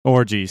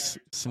Orgies.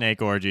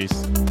 Snake orgies.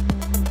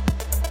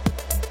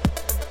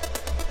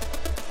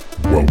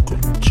 Welcome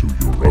to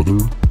your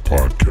other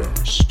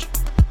podcast.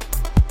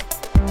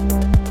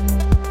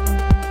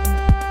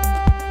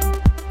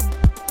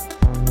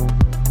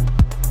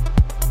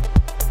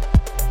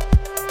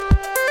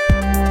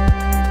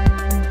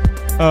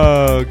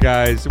 Oh,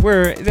 guys,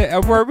 were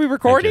we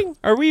recording?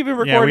 Are we even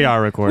recording? Yeah, we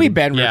are recording. We've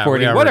been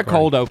recording. What a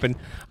cold open.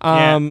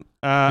 About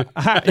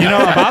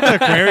the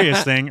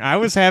Aquarius thing, I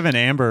was having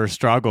Amber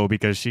struggle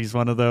because she's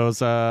one of those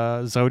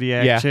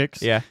zodiac chicks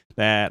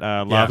that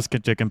loves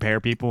to compare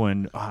people,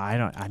 and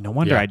no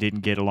wonder I didn't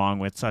get along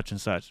with such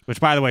and such. Which,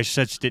 by the way, she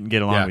said she didn't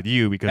get along with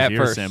you because of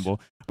your symbol.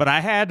 But I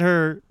had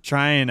her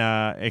try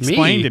and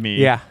explain to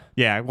me.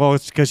 Yeah, well,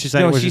 it's because she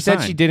said it was she your said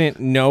sign. she didn't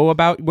know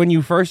about when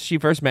she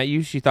first met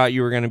you. She thought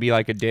you were going to be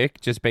like a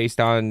dick just based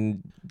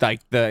on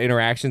like the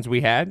interactions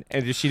we had,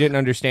 and she didn't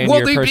understand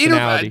your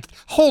personality.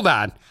 Hold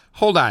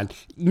on.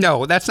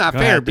 No, that's not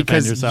fair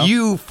because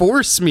you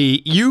force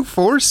me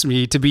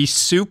to be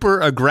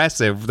super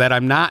aggressive that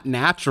I'm not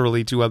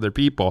naturally to other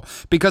people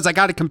because I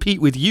got to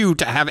compete with you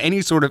to have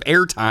any sort of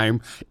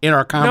airtime in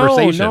our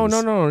conversations.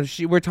 No.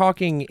 We're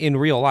talking in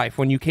real life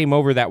when you came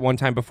over that one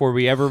time before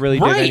we ever really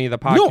did any of the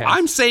podcasts. No,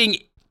 I'm saying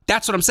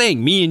that's what I'm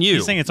saying. Me and you.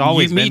 He's saying it's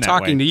always me been that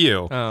talking way. to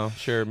you. Oh,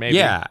 sure, maybe.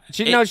 Yeah.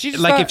 She just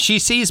like thought, if she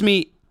sees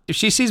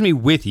me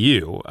with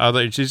you,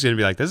 she's going to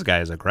be like, this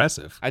guy is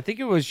aggressive. I think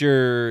it was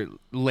your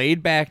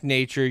laid-back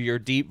nature, your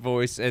deep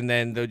voice, and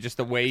then just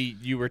the way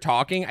you were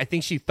talking. I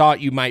think she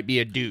thought you might be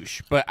a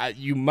douche, but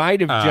you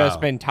might have just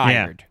been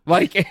tired.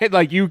 Yeah.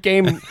 Like you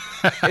came...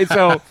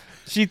 so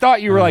she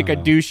thought you were like a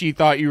douche. She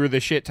thought you were the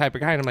shit type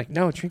of guy. And I'm like,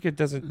 no, Trinket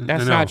doesn't...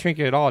 That's not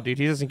Trinket at all, dude.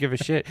 He doesn't give a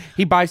shit.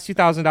 He buys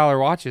 $2,000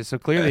 watches, so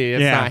clearly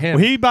it's not him.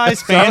 Well, he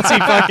buys fancy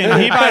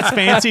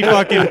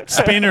fucking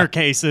spinner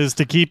cases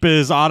to keep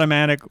his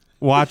automatic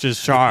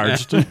watches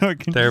charged. It was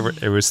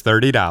 $30. It was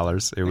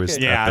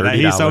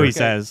 $30. So he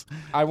says.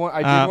 I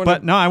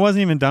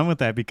wasn't even done with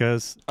that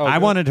because I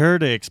wanted her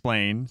to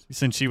explain,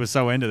 since she was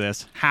so into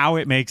this, how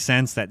it makes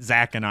sense that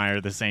Zach and I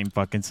are the same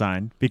fucking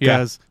sign.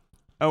 Because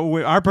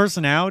our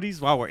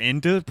personalities, while we're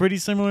into pretty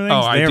similar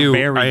things, they're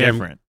very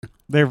different.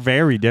 They're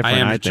very different. I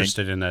am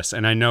interested in this,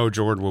 and I know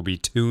Jordan will be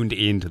tuned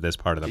into this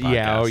part of the podcast.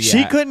 Yeah.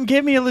 She couldn't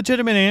give me a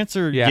legitimate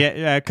answer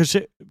yet because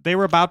they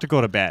were about to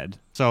go to bed,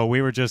 so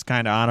we were just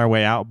kind of on our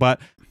way out. But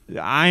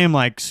I am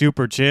like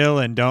super chill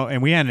and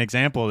we had an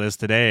example of this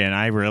today, and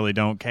I really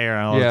don't care.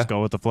 I'll just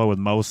go with the flow with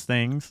most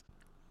things.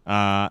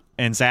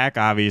 And Zach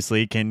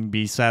obviously can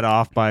be set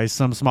off by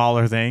some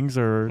smaller things,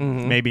 or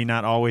maybe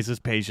not always as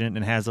patient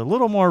and has a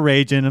little more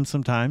rage in him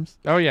sometimes.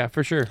 Oh yeah,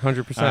 for sure,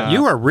 100%.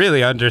 You are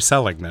really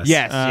underselling this.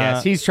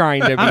 Yes. He's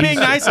trying to. I'm being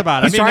nice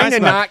about it. He's trying to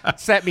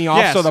not set me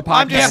off so the podcast.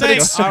 I'm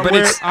just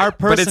saying, our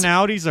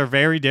personalities are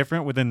very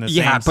different within the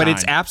same but sign.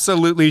 it's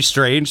absolutely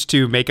strange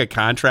to make a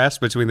contrast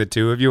between the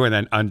two of you and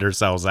then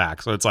undersell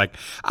Zach. So it's like,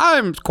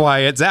 I'm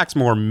quiet. Zach's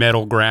more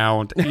middle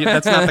ground.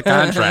 That's not the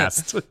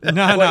contrast.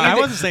 No, I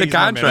wasn't saying the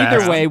contrast.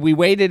 Either way, we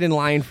waited in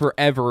line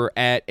forever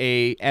at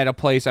a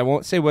place. I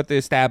won't say what the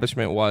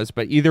establishment was,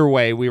 but either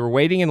way, we were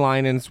waiting in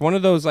line, and it's one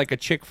of those like a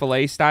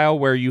Chick-fil-A style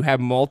where you have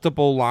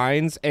multiple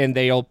lines and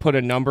they'll put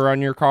a number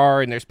on your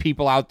car, and there's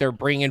people out there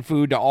bringing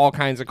food to all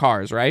kinds of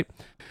cars, right?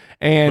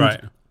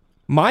 And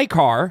my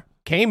car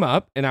came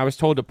up, and I was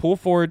told to pull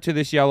forward to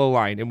this yellow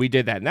line, and we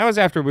did that. And that was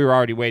after we were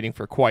already waiting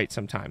for quite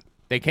some time.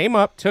 They came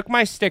up, took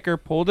my sticker,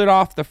 pulled it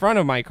off the front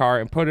of my car,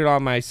 and put it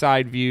on my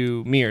side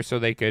view mirror so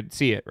they could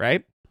see it,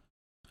 right?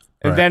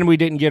 And then we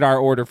didn't get our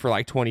order for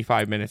like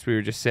 25 minutes. We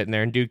were just sitting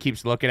there, and dude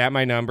keeps looking at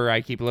my number. I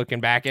keep looking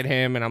back at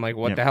him, and I'm like,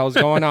 what the hell's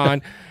going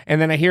on?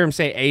 And then I hear him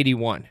say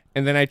 81.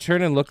 And then I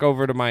turn and look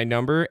over to my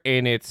number,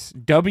 and it's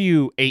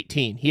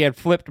W18. He had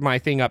flipped my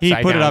thing upside down.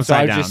 He put it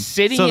upside down. I was just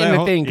sitting in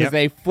the thing because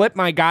they flipped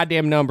my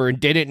goddamn number and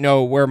didn't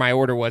know where my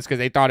order was because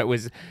they thought it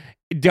was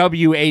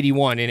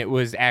W81, and it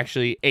was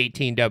actually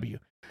 18W.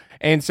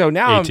 And so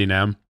now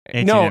 18M.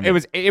 No, it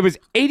was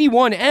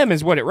 81M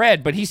is what it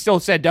read, but he still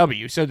said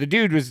W. So the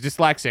dude was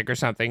dyslexic or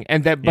something.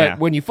 And but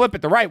when you flip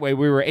it the right way,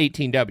 we were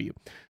 18W.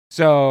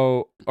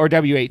 So, or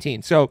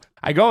W18. So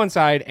I go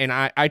inside and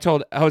I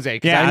told Jose,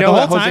 because I know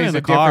that Jose's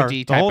a different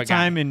D type of guy. The whole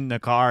time in the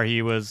car,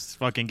 he was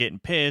fucking getting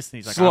pissed.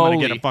 He's like, I'm going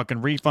to get a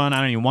fucking refund.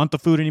 I don't even want the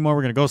food anymore.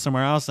 We're going to go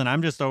somewhere else. And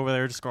I'm just over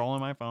there just scrolling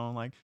my phone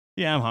like,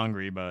 yeah, I'm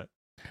hungry, but...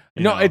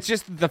 it's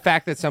just the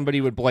fact that somebody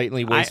would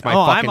blatantly waste my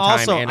fucking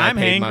time. I'm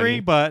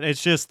hangry, but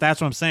it's just that's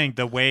what I'm saying.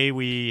 The way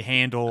we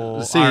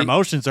handle our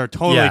emotions are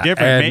totally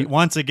different.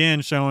 Once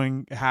again,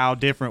 showing how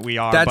different we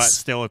are, but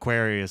still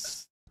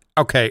Aquarius.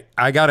 Okay,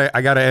 I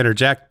gotta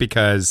interject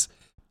because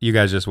you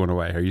guys just went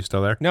away. Are you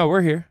still there? No,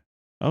 we're here.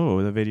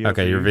 Oh, the video.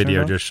 Okay, your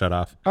video just shut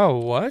off. Oh,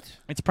 what?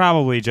 It's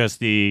probably just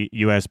the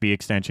USB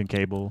extension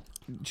cable.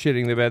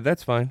 Shitting the bed.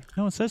 That's fine.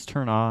 No, it says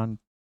turn on.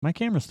 My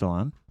camera's still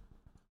on.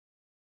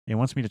 It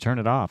wants me to turn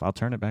it off. I'll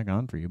turn it back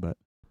on for you, but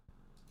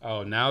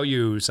Oh, now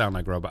you sound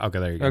like robot. Okay,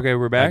 there you go. Okay,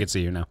 we're back? I can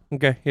see you now.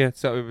 Okay, yeah,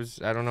 so it was,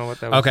 I don't know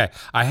what that was. Okay,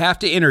 I have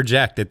to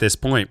interject at this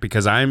point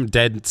because I'm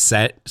dead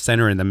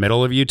center in the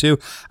middle of you two.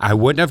 I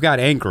wouldn't have got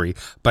angry,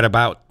 but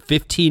about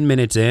 15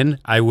 minutes in,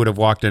 I would have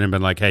walked in and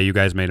been like, hey, you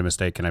guys made a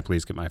mistake. Can I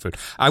please get my food?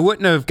 I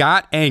wouldn't have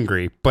got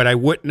angry, but I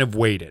wouldn't have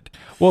waited.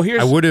 Well,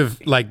 I would have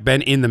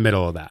been in the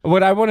middle of that.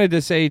 What I wanted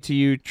to say to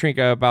you,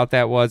 Trinka, about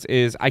that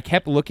is I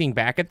kept looking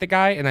back at the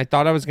guy, and I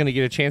thought I was going to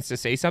get a chance to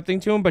say something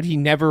to him, but he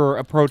never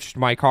approached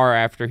my car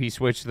after he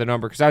switched the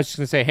number, because I was just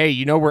going to say,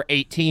 hey, we're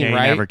 18,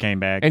 right? He never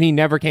came back. And he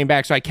never came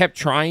back, so I kept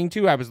trying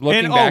to. I was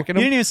looking back at him.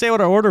 You didn't even say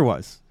what our order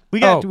was. We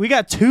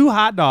got 2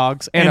 hot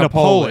dogs and a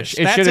Polish.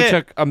 It should have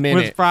took a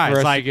minute with fries. for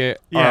us to get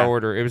our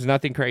order. It was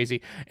nothing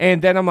crazy.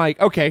 And then I'm like,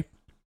 okay,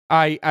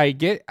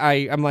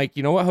 I'm like,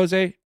 you know what,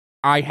 Jose?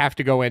 I have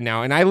to go in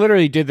now. And I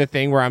literally did the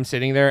thing where I'm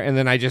sitting there and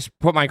then I just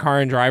put my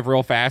car in drive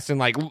real fast and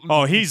he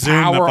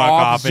zoomed the fuck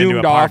off into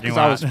a parking lot. Because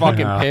I was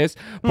fucking pissed.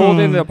 Pulled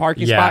into the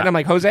parking spot and I'm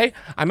like, Jose,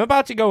 I'm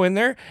about to go in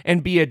there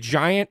and be a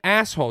giant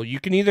asshole.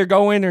 You can either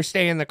go in or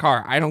stay in the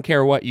car. I don't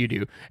care what you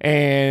do.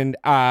 And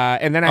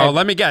then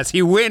let me guess.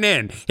 He went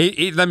in.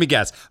 Let me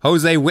guess.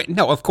 Jose went.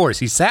 No, of course.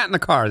 He sat in the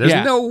car.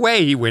 There's no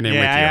way he went in with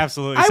you. Yeah, I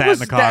absolutely sat in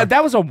the car.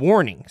 That was a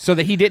warning so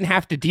that he didn't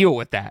have to deal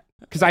with that.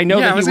 Because I know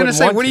that he was going to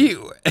say,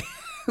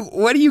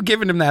 what are you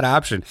giving him that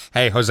option?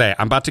 Hey, Jose,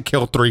 I'm about to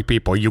kill 3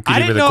 people. You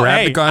can either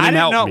grab the gun and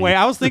help me. Wait,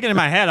 I was thinking in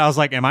my head, I was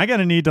like, am I going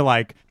to need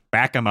to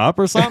back him up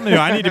or something? Do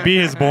I need to be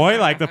his boy,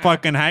 like the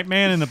fucking hype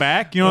man in the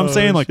back? You know what I'm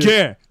saying? Like,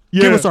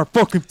 give us our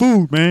fucking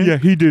food, man. Yeah,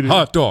 he did it.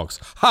 Hot dogs.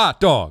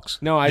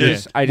 No, I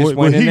just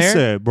went in there.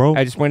 Said, bro.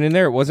 I just went in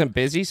there. It wasn't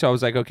busy, so I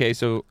was like, okay.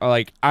 So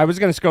I was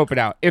gonna scope it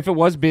out. If it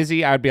was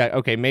busy, I'd be like,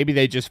 okay, maybe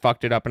they just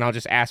fucked it up, and I'll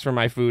just ask for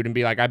my food and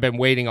be like, I've been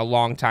waiting a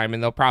long time,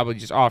 and they'll probably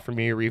just offer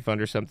me a refund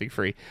or something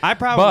free.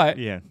 But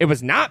it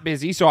was not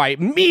busy, so I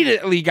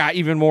immediately got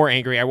even more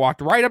angry. I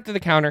walked right up to the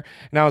counter,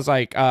 and I was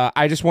like,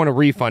 I just want a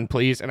refund,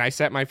 please. And I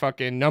set my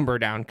fucking number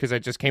down because I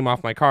just came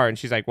off my car, and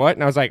she's like, what?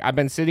 And I was like, I've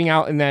been sitting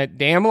out in that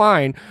damn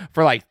line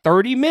for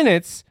 30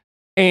 minutes,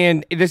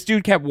 and this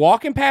dude kept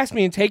walking past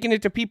me and taking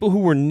it to people who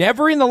were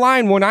never in the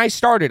line when I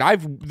started.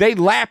 They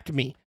lapped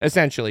me,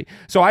 essentially.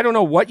 So I don't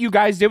know what you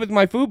guys did with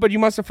my food, but you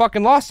must have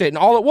fucking lost it. And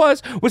all it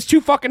was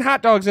 2 fucking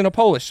hot dogs and a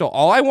Polish. So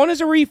all I want is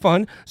a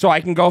refund so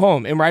I can go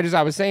home. And right as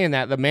I was saying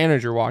that, the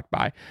manager walked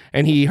by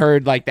and he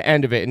heard the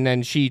end of it. And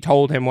then she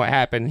told him what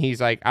happened.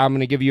 He's like, I'm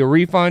going to give you a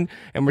refund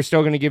and we're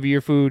still going to give you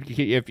your food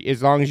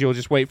as long as you'll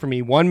just wait for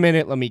me 1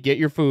 minute. Let me get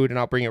your food and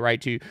I'll bring it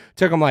right to you.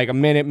 Took him a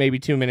minute, maybe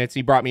 2 minutes.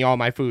 He brought me all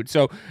my food.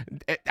 So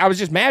I was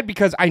just mad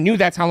because I knew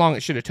that's how long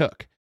it should have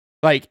took.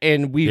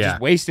 And we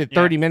just wasted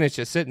 30 minutes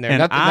just sitting there.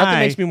 Nothing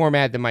makes me more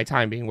mad than my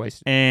time being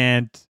wasted.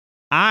 And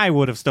I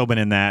would have still been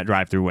in that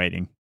drive-through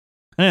waiting.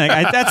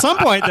 At some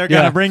point, they're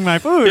going to bring my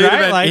food,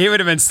 right? He would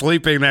have been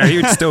sleeping there. He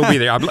would still be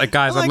there. I'm like,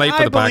 guys, I'm late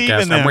for the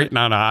podcast. I'm waiting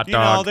on a hot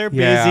dog. They're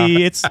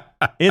busy. It's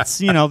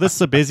this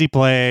is a busy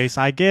place.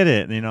 I get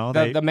it.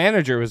 The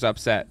manager was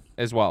upset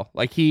as well.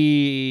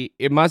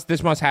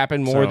 This must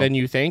happen more than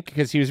you think,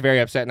 because he was very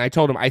upset. And I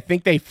told him, I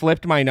think they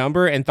flipped my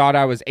number and thought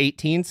I was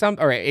 18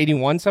 something or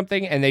 81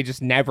 something, and they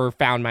just never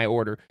found my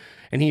order.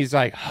 And he's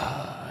like,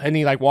 and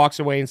he walks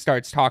away and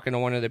starts talking to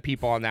one of the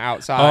people on the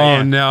outside.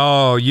 Oh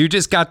no, you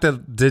just got the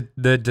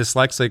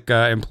dyslexic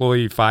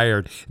employee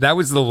fired. That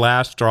was the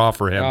last straw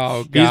for him.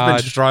 Oh God.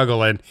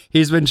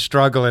 He's been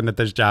struggling at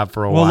this job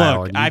for a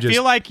while. Look, I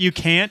feel like you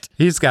can't.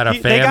 He's got a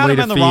family to feed. They got him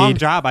in the wrong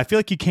job. I feel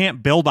like you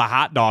can't build a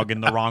hot dog in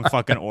the wrong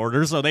fucking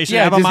order, so they should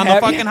have him on the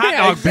fucking hot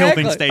dog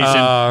building station.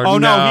 Oh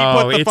no,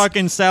 he put the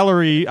fucking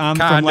celery on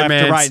from left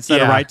to right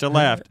instead of right to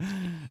left.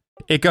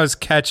 It goes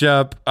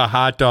ketchup, a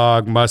hot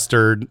dog,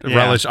 mustard,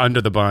 relish under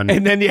the bun.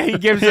 And then he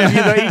gives you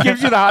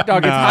the hot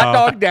dog. No. It's hot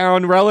dog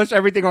down, relish,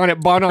 everything on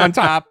it, bun on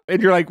top.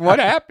 And you're like, what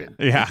happened?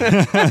 Yeah.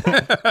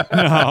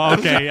 No,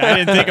 okay. I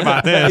didn't think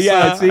about this.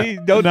 Yeah, see?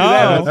 Don't do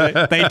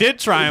that. They did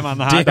try him on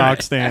the hot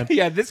dog stand.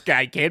 Yeah, this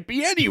guy can't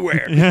be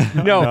anywhere.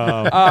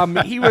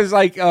 No. He was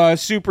like a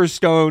super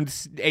stoned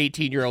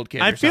 18-year-old kid.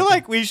 I feel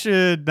like we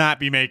should not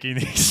be making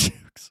these jokes.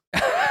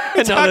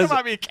 Talking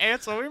about being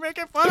canceled. We're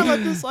making fun of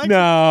him dyslexic.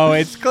 No,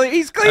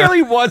 he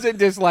clearly wasn't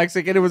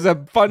dyslexic, and it was a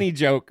funny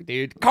joke,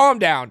 dude. Calm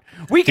down.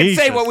 We can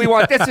say what we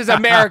want. This is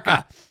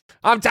America.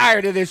 I'm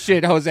tired of this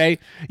shit, Jose.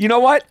 You know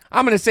what?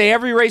 I'm going to say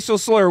every racial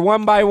slur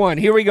one by one.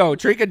 Here we go.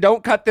 Trinka,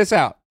 don't cut this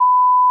out.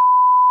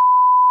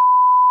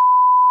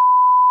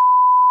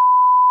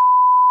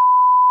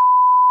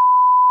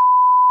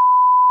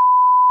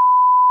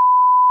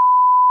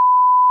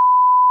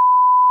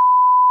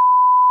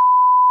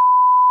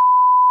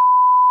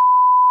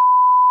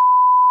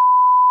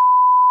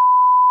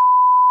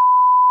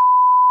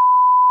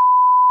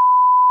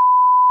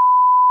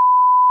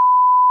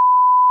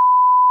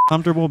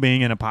 Comfortable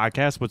being in a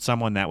podcast with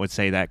someone that would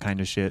say that kind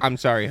of shit. I'm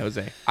sorry,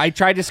 Jose. I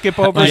tried to skip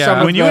over some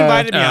of when you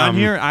invited me on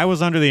here, I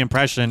was under the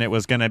impression it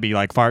was going to be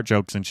fart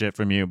jokes and shit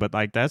from you, but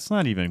that's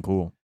not even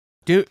cool.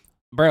 Dude,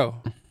 bro,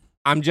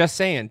 I'm just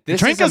saying. This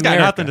Trinka's is got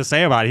America. nothing to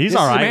say about it. He's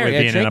all right with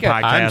being in a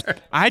podcast.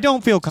 I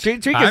don't feel.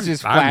 Trinka's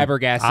just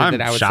flabbergasted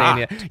that I was saying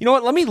it. You know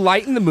what? Let me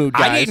lighten the mood,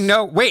 guys. I didn't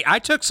know. Wait, I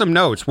took some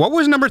notes. What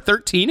was number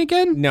 13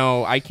 again?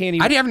 No, I can't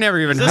even. I've never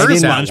even Is heard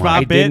this of a that SpongeBob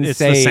one. bit? It's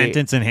the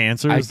sentence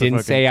enhancers. I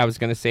didn't say I was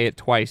going to say it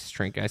twice,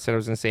 Trinka. I said I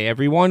was going to say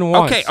everyone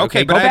once.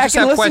 Okay, Go but I back just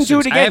and have listen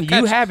questions. to it again.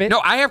 You have it.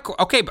 No, I have.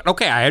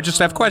 Okay. I just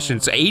have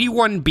questions.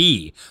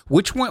 81B.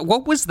 Which one?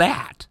 What was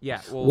that? Yeah.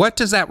 Well, what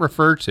does that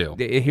refer to?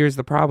 Here's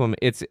the problem.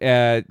 It's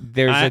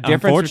there's a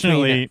difference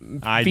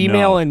between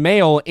female and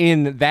male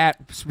in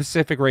that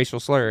specific racial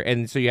slur,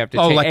 and so you have to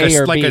take A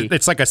or B.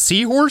 It's like a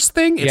seahorse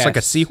thing. It's like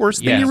a seahorse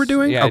thing you were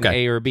doing. Yeah,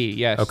 okay, A or B.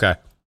 Yes. Okay.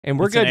 And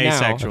we're good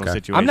now.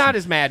 Situation. I'm not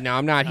as mad now.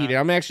 I'm not heated.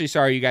 I'm actually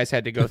sorry you guys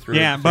had to go through.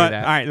 Yeah, but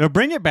that. all right, we'll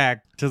bring it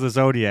back to the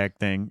Zodiac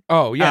thing.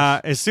 Oh yeah.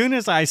 As soon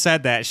as I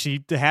said that,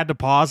 she had to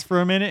pause for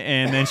a minute,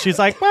 and then she's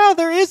like, "Well,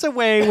 there is a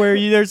way where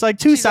there's like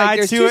two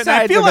sides to it." And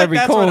I feel like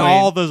that's what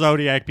all the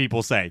Zodiac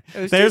people say.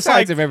 There's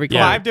like of every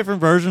 5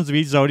 different versions of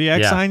each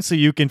Zodiac sign, so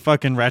you can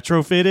fucking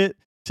retrofit it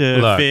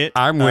to fit.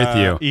 I'm with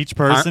you. Each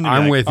person.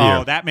 I'm with you.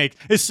 Oh, that makes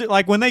it's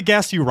like when they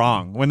guess you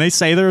wrong. When they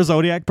say they're a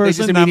Zodiac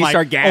person, and I'm like,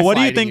 "Oh, what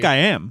do you think I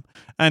am?"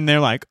 And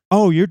they're like,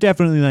 "Oh, you're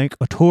definitely like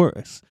a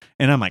Taurus."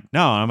 And I'm like,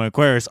 "No, I'm an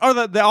Aquarius." Or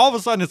all of a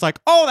sudden it's like,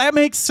 "Oh, that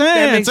makes sense."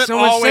 That makes so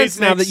much sense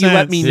now that you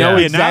let me know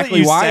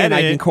exactly why, and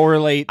I can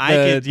correlate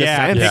the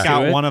pick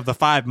out one of the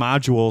 5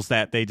 modules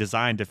that they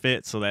designed to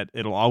fit so that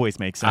it'll always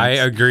make sense. I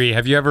agree.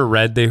 Have you ever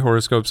read the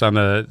horoscopes on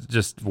the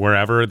just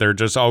wherever? They're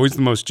just always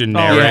the most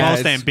generic.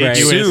 Most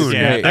ambiguous. Soon,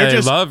 they're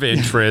just love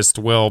interest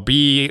will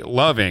be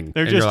loving.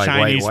 They're just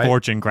Chinese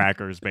fortune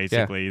crackers,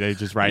 basically. They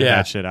just write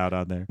that shit out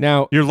on there.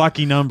 Now, your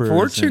lucky numbers.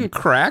 Fortune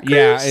crackers?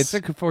 Yeah, it's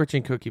a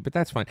fortune cookie, but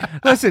that's fine.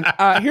 Listen,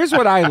 here's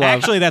what I love.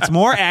 Actually, that's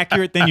more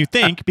accurate than you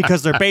think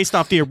because they're based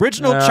off the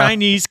original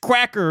Chinese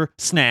cracker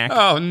snack.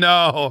 Oh,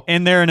 no.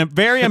 And they're a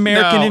very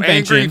American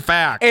invention. Angry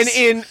facts. And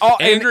in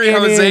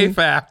Jose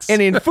facts.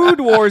 And in Food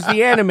Wars,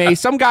 the anime,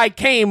 some guy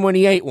came when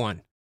he ate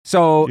one.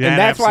 So, and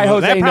that's why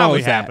Jose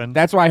knows happened.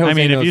 that. That's why Jose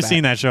knows that. if you've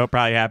seen that show, it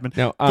probably happened.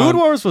 No, Food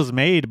Wars was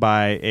made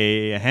by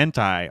a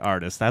hentai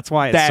artist. That's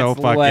why it's so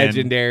fucking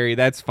legendary.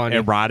 That's funny.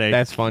 Erotic.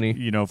 That's funny.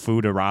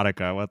 Food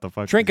erotica. What the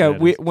fuck? Trinka,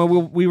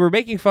 we were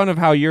making fun of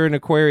how you're an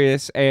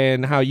Aquarius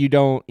and how you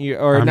don't,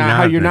 you're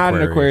not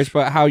an Aquarius,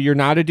 but how you're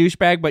not a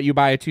douchebag, but you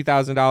buy a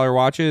 $2,000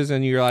 watches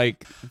and you're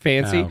like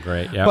fancy. Oh,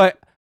 great. Yeah. But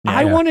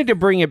I wanted to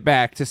bring it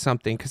back to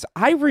something because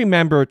I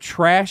remember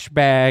Trash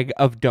Bag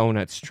of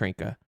Donuts,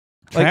 Trinka.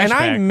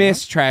 I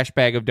miss Trash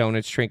Bag of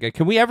Donuts, Trinka.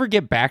 Can we ever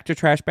get back to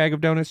Trash Bag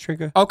of Donuts,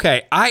 Trinka?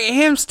 Okay, I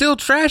am still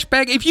Trash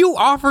Bag. If you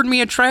offered me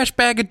a trash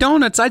bag of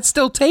donuts, I'd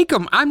still take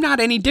them. I'm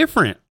not any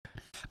different.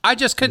 I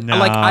just could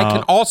I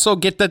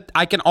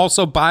can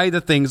also buy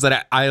the things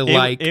that I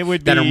like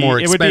that are more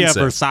expensive. It would be a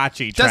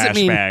Versace trash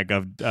bag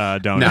of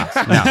donuts.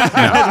 No. That's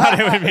what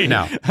it would be.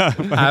 No.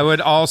 I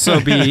would also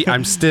be.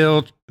 I'm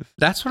still.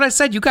 That's what I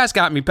said. You guys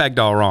got me pegged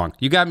all wrong.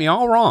 You got me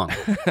all wrong.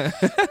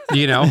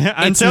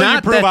 Until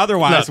you prove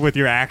otherwise with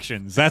your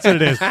actions. That's what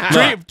it is.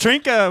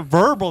 Trinka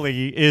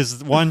verbally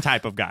is one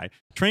type of guy.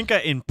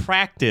 Trinka in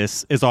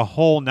practice is a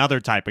whole nother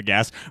type of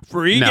gas.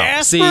 Free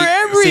gas for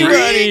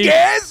everybody.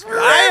 I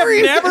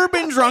have never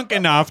been drunk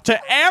enough to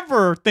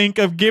ever think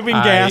of giving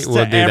gas to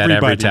everybody. That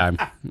every time.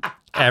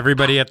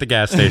 Everybody at the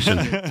gas station.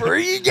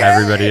 Free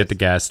gas. Everybody at the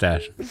gas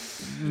station.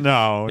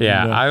 No.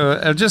 Yeah, no.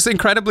 I'm just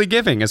incredibly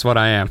giving is what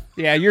I am.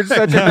 Yeah, you're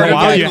such a great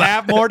guy. You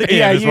have more to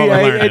give is what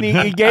we're learning.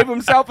 And he gave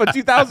himself a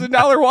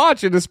 $2,000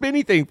 watch and a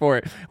spinny thing for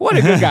it. What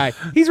a good guy.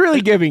 He's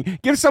really giving.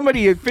 Give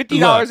somebody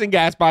 $50 in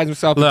gas, buys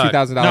himself a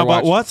 $2,000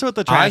 watch. But what's with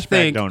the trash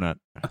bag donut?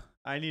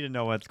 I need to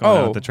know what's going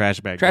on with the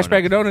trash bag donut. Trash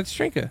bag of donuts,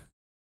 Trinka.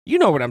 You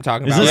know what I'm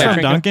talking about. Is this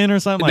from Dunkin' or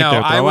something? No,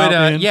 I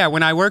would.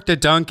 When I worked at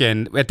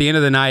Dunkin', at the end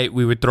of the night,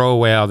 we would throw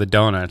away all the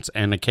donuts,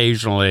 and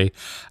occasionally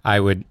I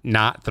would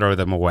not throw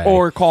them away,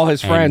 or call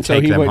his friend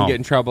so he wouldn't get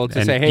in trouble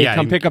to say, "Hey,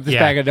 come pick up this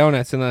bag of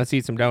donuts and let's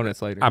eat some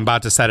donuts later." I'm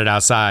about to set it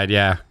outside.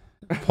 Yeah.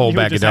 Whole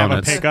bag of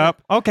donuts. Pick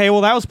up. Okay,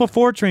 well that was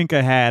before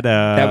Trinka had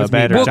a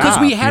better job. Because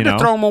we had to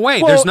throw them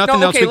away. There's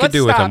nothing else we could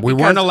do with them. We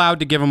weren't allowed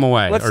to give them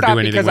away or do anything with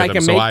them. Because I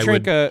can make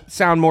Trinka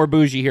sound more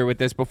bougie here with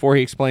this before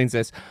he explains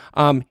this.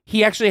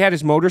 He actually had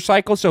his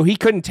motorcycle, so he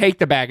couldn't take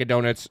the bag of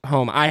donuts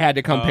home. I had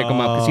to come pick him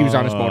up because he was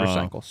on his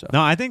motorcycle. So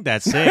no, I think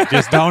that's sick.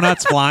 Just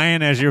donuts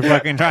flying as you're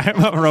fucking driving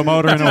motoring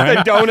away.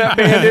 The donut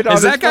bandit on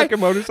his fucking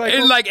motorcycle.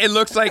 It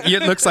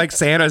looks like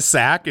Santa's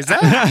sack. Is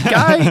that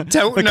guy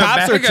toting the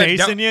cops are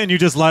chasing you, and you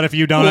just let a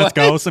few donuts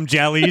go. Some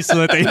jelly so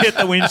that they hit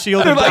the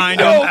windshield and blind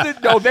them.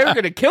 No, they're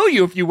going to kill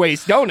you if you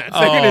waste donuts.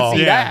 They're going to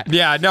see that.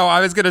 Yeah, no,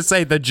 I was going to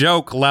say the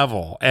joke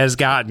level has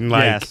gotten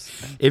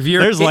if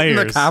you're hitting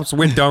layers. The cops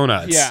with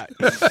donuts.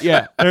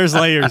 Yeah. There's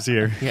layers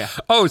here. Yeah.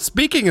 Oh,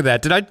 speaking of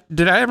that,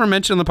 did I ever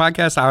mention on the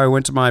podcast how I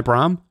went to my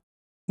prom?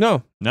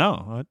 No.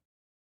 What?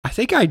 I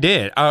think I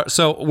did.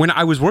 So when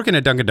I was working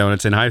at Dunkin'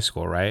 Donuts in high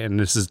school, right, and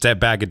this is that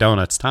bag of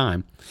donuts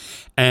time,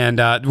 and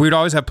we'd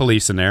always have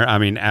police in there. I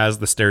mean, as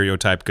the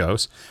stereotype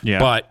goes. Yeah.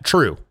 But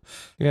true.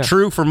 Yeah.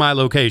 True for my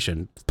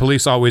location.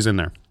 Police always in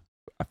there.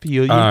 I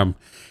feel you.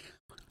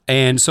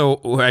 And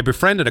so I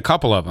befriended a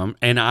couple of them,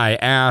 and I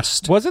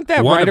asked. Wasn't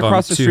that right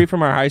across the street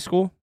from our high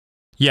school?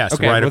 Yes,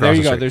 okay, right well, across there you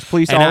the go. street. There's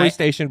police always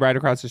stationed right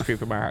across the street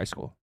from our high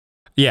school.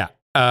 Yeah.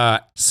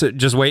 So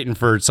just waiting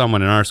for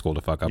someone in our school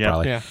to fuck up,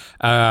 probably.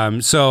 Yeah.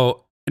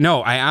 So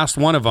no, I asked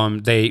one of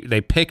them.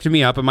 They picked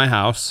me up at my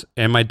house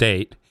and my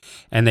date,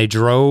 and they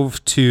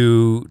drove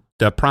to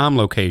the prom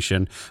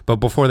location. But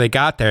before they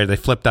got there, they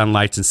flipped on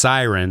lights and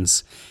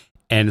sirens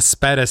and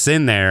sped us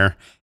in there.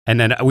 And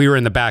then we were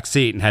in the back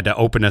seat and had to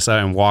open us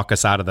up and walk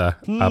us out of the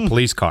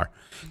police car.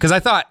 Because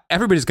I thought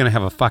everybody's going to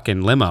have a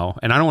fucking limo,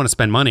 and I don't want to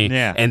spend money.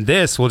 Yeah. And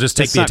this will just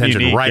take the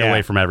attention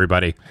away from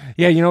everybody.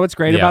 Yeah, you know what's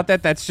great about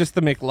that? That's just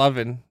the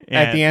McLovin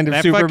at the end of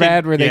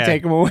Superbad where they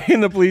take him away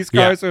in the police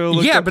car. Yeah,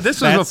 So but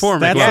this was before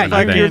McLovin. Yeah,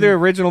 like you're the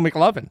original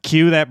McLovin.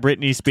 Cue that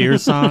Britney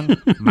Spears song.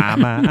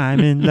 Mama, I'm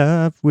in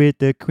love with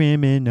the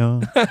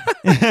criminal.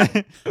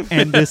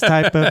 And this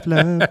type of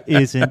love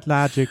isn't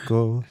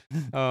logical.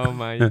 Oh,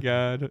 my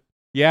God.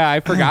 Yeah, I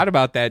forgot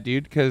about that,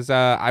 dude, because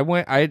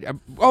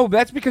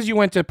that's because you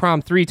went to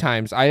prom 3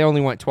 times. I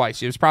only went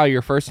twice. It was probably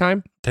your first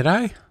time. Did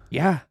I?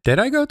 Yeah. Did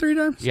I go 3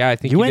 times? Yeah, I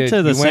think you went did.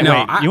 to the you same.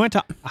 went, you went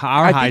to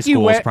our high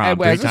school's prom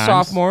 3 as times. a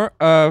sophomore,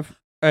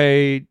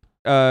 a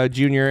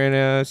junior, and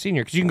a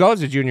senior. Because you can go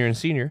as a junior and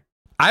senior.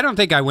 I don't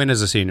think I went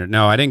as a senior.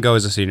 No, I didn't go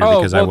as a senior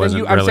because I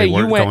wasn't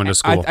going to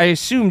school. I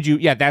assumed you.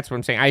 Yeah, that's what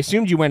I'm saying. I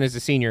assumed you went as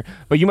a senior,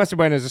 but you must have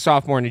went as a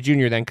sophomore and a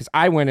junior then, because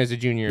I went as a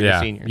junior and a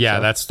senior.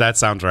 Yeah, so. that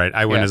sounds right.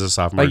 I went as a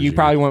sophomore. Like you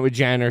probably went with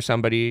Jen or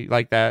somebody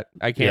like that.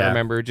 I can't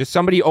remember. Just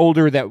somebody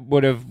older that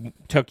would have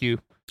took you.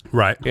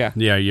 Right. Yeah.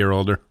 Yeah, a year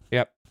older.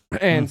 Yep.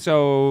 And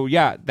so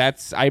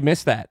I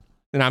missed that,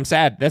 and I'm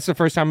sad. That's the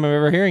first time I'm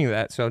ever hearing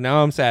that. So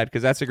now I'm sad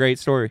because that's a great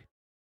story.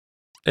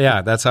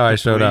 Yeah, that's how I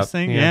showed up.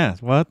 Yeah.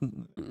 What?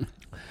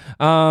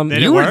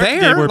 You were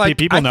there. Were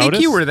people I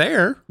think you were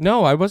there.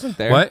 No, I wasn't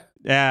there. What?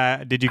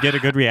 Did you get a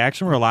good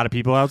reaction? Were a lot of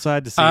people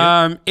outside to see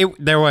it?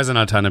 There wasn't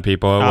a ton of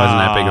people. It wasn't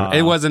that big.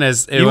 It wasn't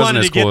as. It you wasn't wanted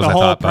as to get cool the as I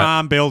whole thought.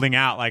 prom building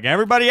out, like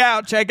everybody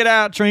out, check it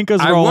out. Trinka's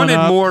rolling I wanted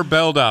up. more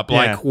build up,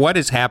 like what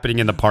is happening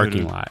in the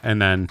parking lot,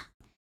 and then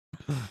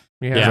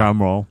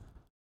drum roll.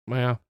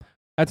 Wow,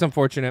 that's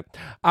unfortunate.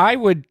 I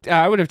would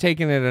have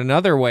taken it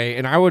another way,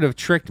 and I would have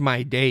tricked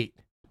my date.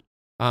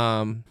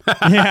 Into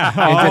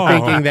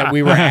thinking that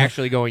we were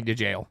actually going to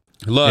jail.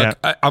 Look,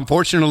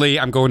 unfortunately,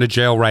 I'm going to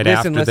jail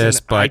after this,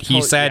 but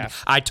he said,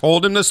 I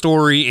told him the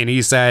story, and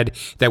he said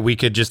that we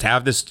could just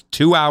have this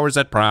 2 hours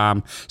at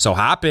prom, so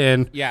hop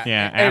in. Yeah.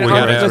 And we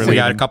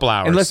got a couple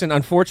hours. And listen,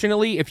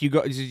 unfortunately, if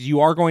you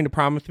are going to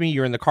prom with me,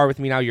 you're in the car with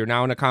me now, you're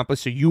now an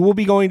accomplice, so you will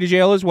be going to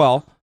jail as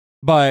well.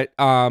 But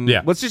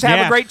let's just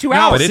have a great 2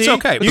 hours. But it's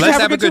okay. Let's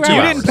have a good 2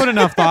 You hours. didn't put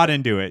enough thought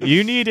into it.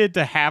 You needed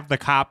to have the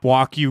cop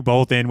walk you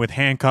both in with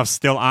handcuffs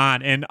still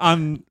on and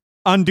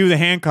undo the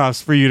handcuffs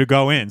for you to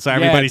go in, so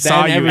everybody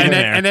saw you in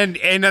there. And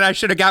then I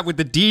should have got with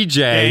the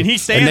DJ, and he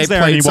stands they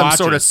there played and he some watches.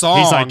 sort of song.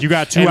 He's like, "You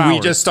got 2 hours." And we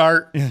just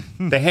start.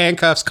 The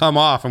handcuffs come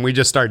off, and we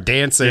just start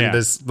dancing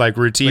this like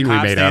routine we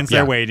made up. Stands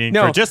there waiting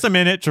for just a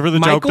minute for the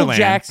joke to land. Michael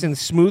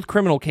Jackson's "Smooth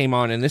Criminal" came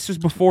on, and this was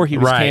before he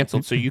was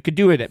canceled, so you could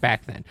do it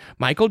back then.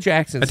 Michael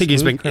Jackson. I think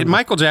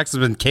Michael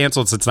Jackson's been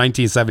canceled since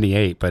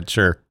 1978, but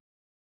sure,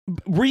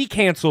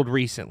 re-canceled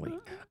recently.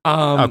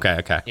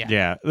 Okay.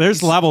 Yeah,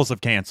 there's levels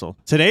of cancel.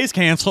 Today's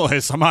cancel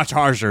is so much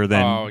harsher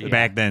than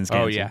back then's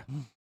cancel.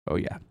 Oh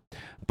yeah.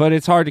 But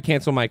it's hard to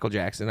cancel Michael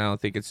Jackson. I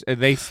don't think it's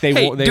they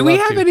do we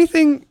have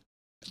anything?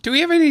 Do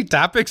we have any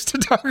topics to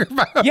talk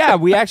about? Yeah,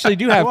 we actually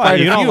do have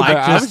quite a few. But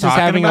I was just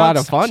having a lot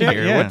of fun here.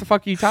 Yeah. What the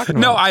fuck are you talking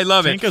about? No, I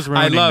love it.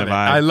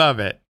 I love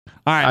it.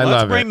 All right,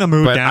 let's bring the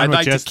mood down. I'd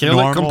like to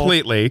kill it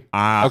completely.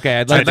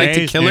 Okay, I'd like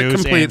to kill it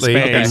completely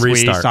and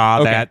restart. We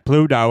saw that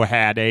Pluto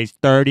had a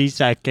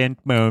 30-second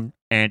moon,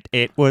 and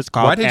it was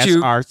called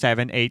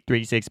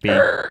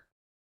SR7836b.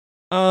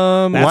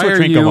 That's what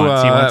Trinka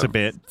wants. He wants a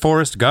bit.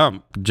 Forrest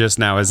Gump just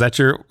now. Is that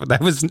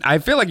I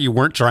feel like you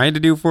weren't trying to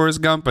do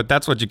Forrest Gump, but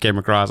that's what you came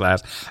across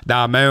as.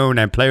 The moon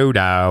and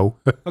Pluto.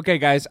 Okay,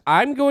 guys,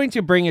 I'm going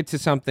to bring it to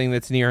something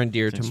that's near and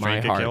dear to my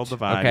heart. Killed the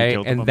vibe, okay,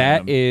 killed the and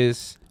momentum. that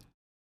is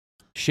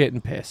shit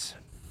and piss.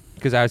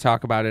 Because I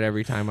talk about it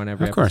every time on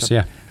every episode. Of course,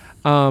 yeah.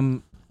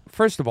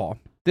 First of all,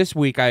 this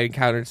week I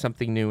encountered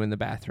something new in the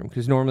bathroom,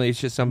 because normally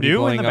it's just somebody New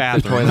blowing in the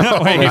up the bathroom?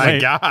 toilet. Oh my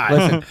God.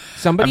 Listen,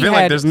 somebody I feel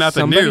like there's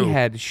nothing new.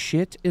 had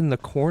shit in the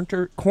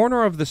corner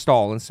of the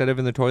stall instead of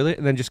in the toilet,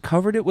 and then just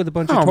covered it with a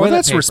bunch of toilet well,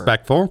 that's paper.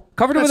 respectful.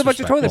 Covered it with a bunch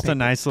of toilet Just paper. a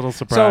nice little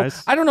surprise.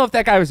 So I don't know if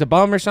that guy was a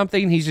bum or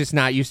something. He's just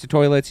not used to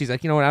toilets. He's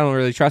like, you know what? I don't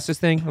really trust this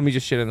thing. Let me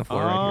just shit on the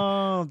floor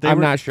right here. I'm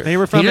not sure. They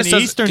were from an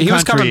eastern country. He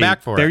was coming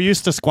back for it. They're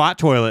used to squat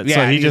toilets,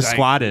 so he just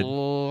squatted.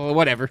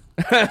 Whatever.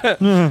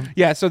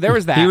 Yeah, so there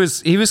was that.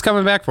 He was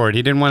coming back for it.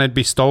 He didn't want it to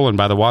be stolen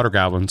by the water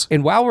goblins.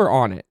 And while we're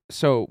on it,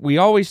 so we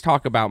always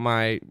talk about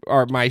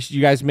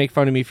you guys make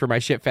fun of me for my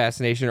shit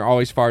fascination or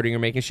always farting or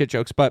making shit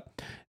jokes, but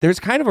there's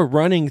kind of a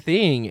running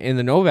thing in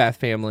the Novath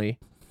family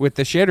with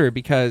the shitter,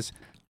 because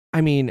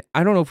I mean,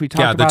 I don't know if we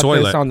talked about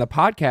this on the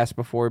podcast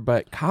before,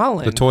 but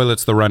Colin... The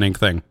toilet's the running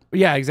thing.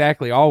 Yeah,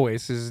 exactly.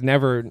 Always.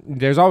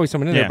 There's always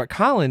someone in there. But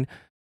Colin,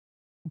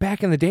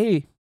 back in the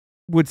day,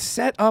 would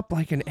set up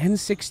like an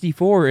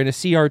N64 in a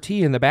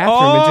CRT in the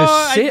bathroom and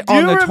just sit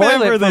on the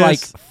toilet for like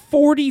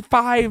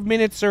 45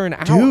 minutes or an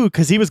hour. Dude,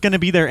 because he was going to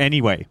be there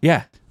anyway.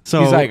 Yeah.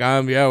 So he's like,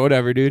 yeah,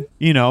 whatever, dude.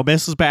 You know,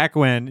 this was back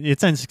when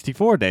it's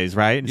N64 days,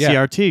 right? And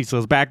CRT. So it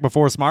was back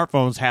before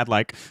smartphones had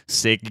like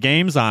sick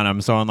games on them.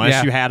 So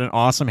unless you had an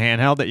awesome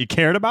handheld that you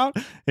cared about,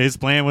 his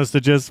plan was to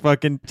just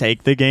fucking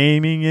take the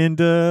gaming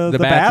into the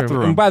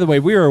bathroom. And by the way,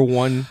 we were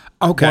one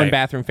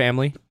bathroom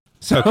family.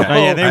 So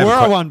yeah, they were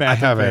a one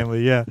bathroom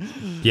family.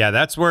 Yeah,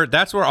 that's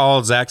where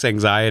all Zach's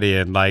anxiety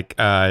and like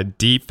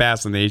deep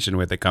fascination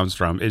with it comes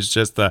from. It's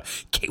just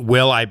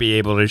will I be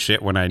able to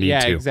shit when I need to?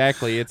 Yeah,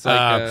 exactly. It's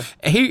like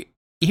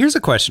here's a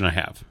question I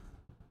have.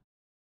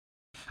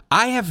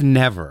 I have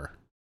never,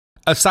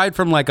 aside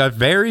from like a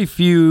very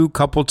few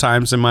couple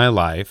times in my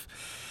life,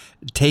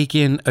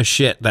 taken a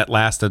shit that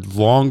lasted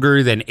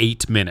longer than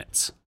 8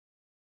 minutes.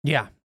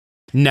 Yeah.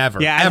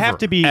 Never. Yeah, I have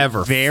to be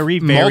very,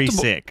 very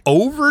sick.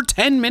 Over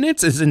 10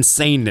 minutes is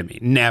insane to me.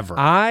 Never.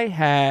 I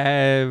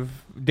have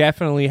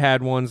definitely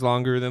had ones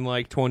longer than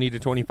like 20 to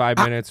 25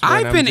 minutes.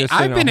 I've been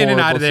in and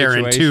out of there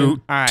in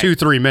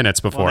 2-3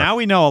 minutes before. Well, now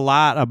we know a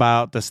lot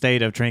about the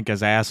state of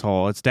Trinka's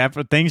asshole. It's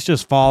definitely things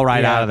just fall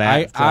right out of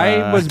that.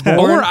 I was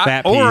born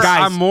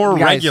I'm more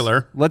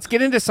regular. Let's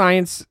get into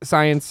science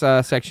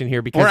section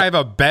here because I have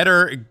a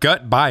better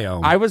gut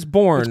biome. I was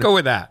born. Let's go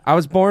with that. I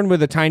was born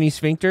with a tiny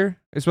sphincter.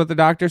 Is what the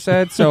doctor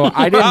said. So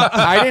I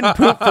didn't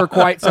poop for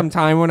quite some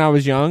time when I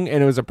was young,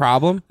 and it was a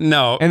problem.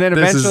 No, and then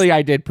eventually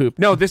I did poop.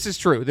 No, this is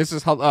true. This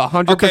is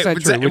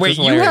 100% true. Wait,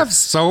 you have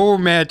so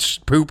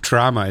much poop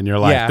trauma in your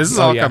life. Yeah. This is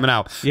all coming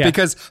out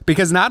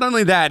because not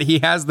only that, he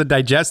has the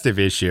digestive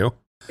issue.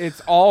 It's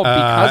all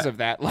because of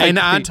that. Like, and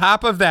on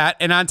top of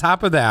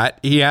that,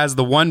 he has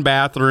the one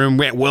bathroom.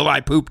 Will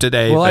I poop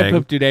today? Will I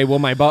poop today? Will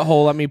my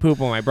butthole let me poop?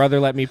 Will my brother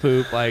let me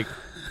poop? Like.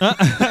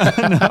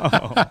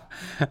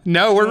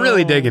 No, we're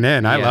really digging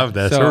in. I love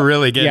this. We're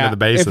really getting to the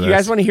base of this. If you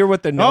guys want to hear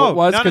what the note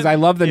was, because I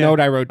love the note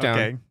I wrote down.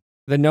 Okay.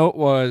 The note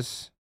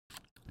was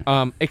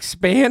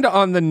expand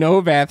on the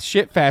Novath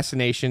shit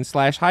fascination /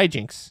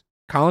 hijinks.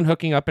 Colin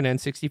hooking up an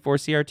N64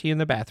 CRT in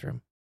the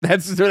bathroom.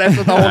 That's what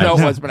the whole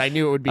note was, but I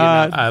knew it would be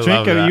enough.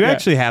 Trinka, you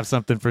actually have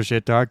something for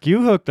Shit Talk.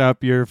 You hooked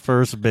up your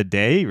first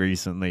bidet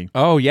recently.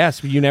 Oh,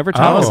 yes. You never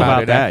told us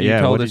about that. You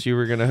told us you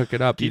were going to hook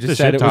it up. You just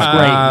said it was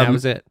great, and that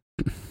was it.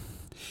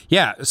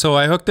 Yeah, so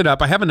I hooked it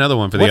up. I have another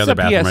one for the other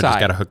bathroom. I just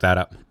got to hook that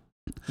up.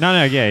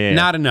 No, yeah.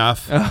 Not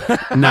enough.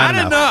 Not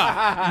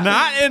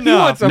enough. He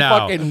wants a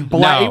fucking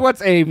He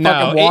wants a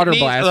fucking water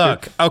blaster.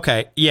 Look,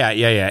 okay,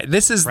 yeah.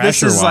 This is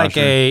like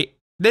a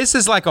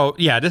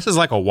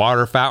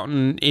water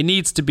fountain. It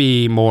needs to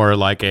be more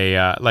like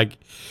a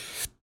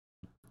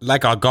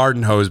like a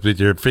garden hose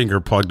with your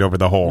finger plugged over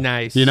the hole.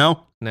 Nice. You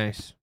know?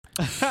 Nice.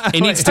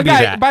 It needs to be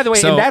that. By the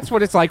way, and that's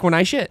what it's like when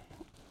I shit.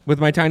 With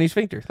my tiny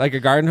sphincter, like a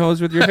garden hose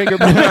with your finger.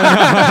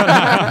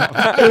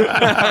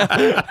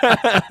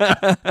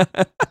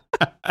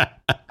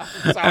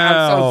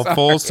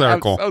 Full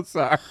circle. I'm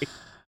so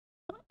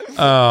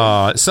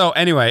sorry. So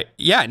anyway,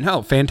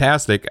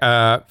 fantastic.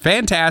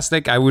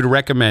 Fantastic. I would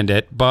recommend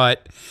it,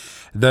 but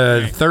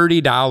the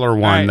 $30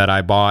 one that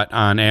I bought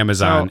on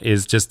Amazon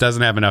just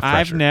doesn't have enough pressure.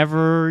 I've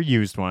never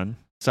used one,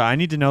 so I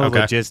need to know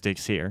the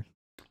logistics here.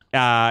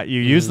 You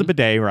use the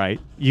bidet, right?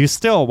 You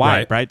still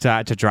wipe, right?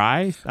 To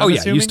dry?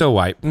 You still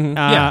wipe.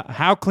 Mm-hmm.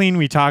 How clean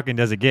we talking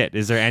does it get?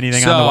 Is there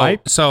anything on the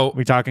wipe? So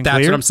we talking that's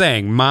clear? What I'm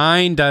saying.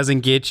 Mine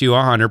doesn't get you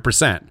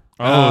 100%.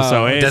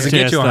 So it doesn't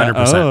get you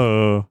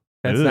 100%.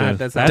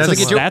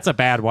 That's a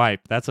bad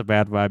wipe. That's a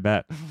bad wipe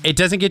bet. It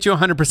doesn't get you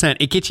 100%.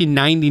 It gets you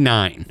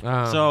 99.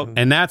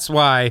 And that's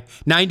why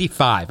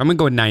 95. I'm gonna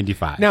go with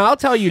 95. Now I'll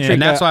tell you, and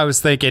that's why I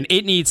was thinking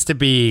it needs to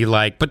be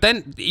like. But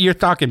then you're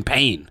talking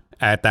pain.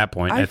 At that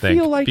point, I think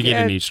feel like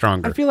beginning to need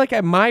stronger. I feel like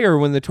at Meijer,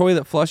 when the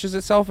toilet flushes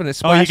itself and it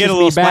splashes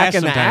me back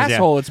in the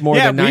asshole, it's more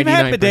than 99%. We've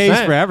had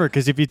bidets forever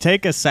because if you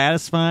take a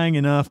satisfying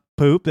enough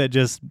poop that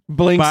just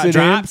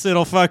drops,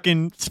 it'll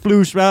fucking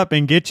sploosh up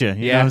and get you.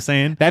 You know what I'm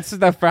saying? That's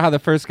how the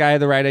first guy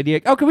had the right idea.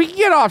 Okay, we can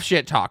get off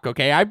shit talk.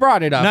 Okay, I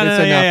brought it up.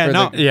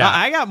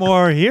 I got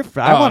more here.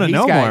 I want to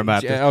know more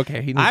about this.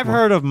 Okay, I've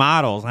heard of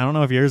models. I don't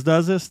know if yours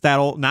does this.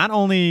 That'll not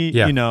only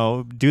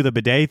do the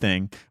bidet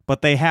thing,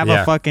 but they have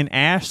a fucking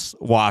ass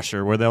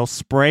washer where they'll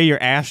spray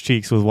your ass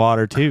cheeks with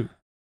water too.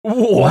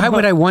 Why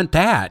would I want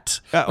that?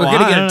 We're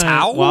gonna get a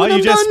towel. Well,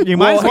 you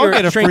might as well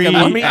get a free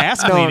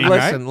ass cleaning.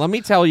 Listen, let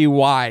me tell you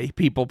why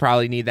people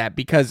probably need that.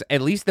 Because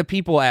at least the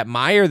people at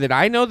Meijer that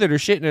I know that are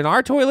shitting in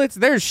our toilets,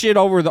 there's shit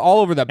all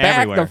over the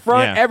back, the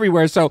front,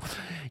 everywhere. So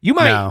you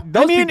might. No.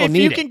 Those people if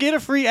need you can get a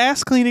free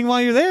ass cleaning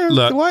while you're there,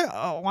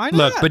 why not?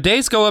 Look,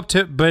 bidets go up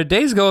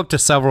to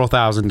several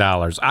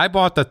 $1,000s. I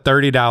bought the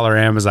 $30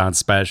 Amazon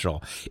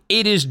special.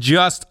 It is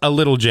just a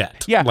little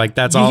jet. Yeah, like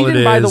that's all it is. You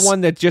didn't buy the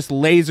one that just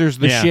lasers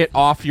the shit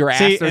off your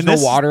ass. There's no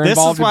water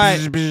involved.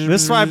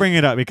 This is why I bring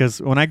it up, because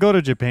when I go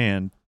to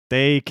Japan,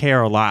 they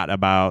care a lot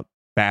about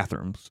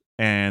bathrooms.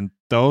 And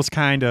those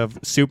kind of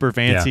super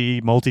fancy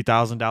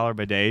multi-$1,000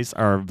 bidets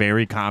are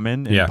very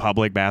common in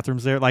public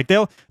bathrooms there. Like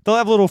they'll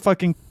have little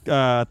fucking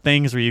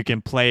things where you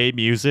can play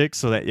music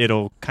so that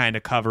it'll kind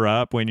of cover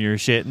up when you're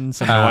shitting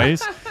some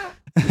noise.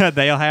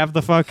 They'll have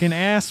the fucking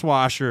ass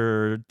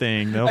washer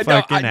thing. They'll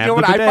fucking have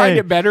the bidet. I find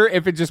it better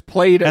if it just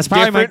played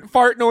different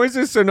fart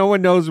noises so no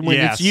one knows when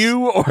it's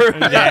you or...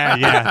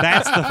 yeah.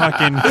 That's the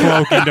fucking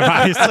cloaking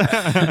device.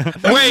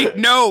 Wait,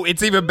 no,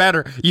 it's even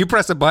better. You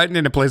press a button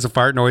and it plays a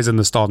fart noise in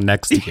the stall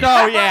next to you.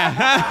 Oh,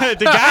 yeah.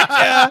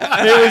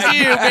 Gotcha. It was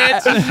you,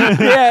 bitch. So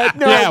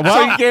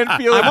you can't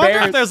feel embarrassed. I wonder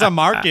if there's a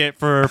market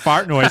for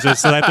fart noises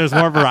so that there's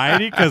more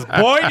variety, because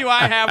boy, do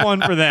I have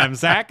one for them.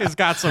 Zach has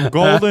got some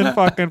golden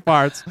fucking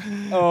farts.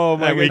 Oh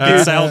my god, we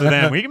can sell to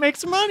them. We can make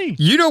some money.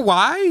 You know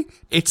why?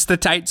 It's the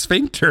tight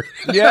sphincter.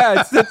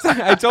 Yeah,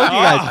 I told you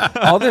guys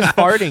all this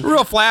farting,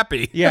 real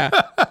flappy. Yeah,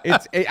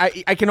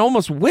 I can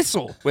almost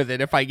whistle with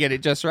it if I get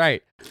it just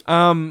right.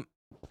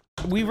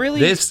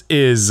 This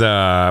is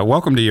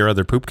welcome to Your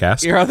Other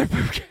Poopcast. Your Other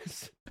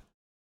Poopcast.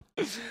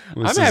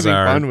 I'm having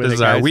fun with it, guys. This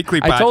is our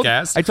weekly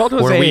podcast I told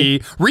Jose, where we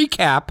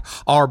recap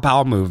our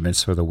bowel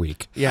movements for the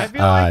week.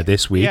 Yeah.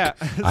 This week,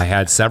 I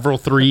had several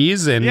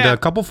 3s and a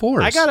couple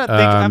 4s. I gotta think.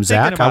 I'm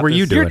Zach, how were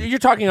you doing? You're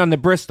talking on the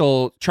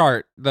Bristol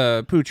chart,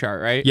 the poo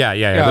chart, right? Yeah.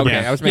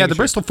 Okay. I was making the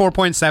Bristol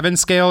 4.7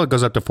 scale. It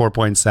goes up to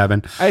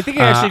 4.7. I think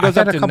it actually goes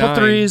up to a couple 9,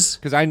 3s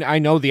because I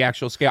know the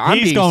actual scale. I'm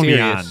He's being going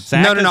serious.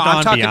 beyond.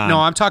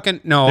 I'm talking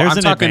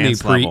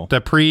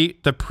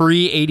the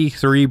pre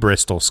 83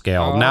 Bristol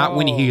scale, not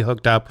when he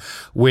hooked up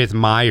with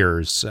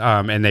Myers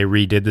and they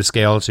redid the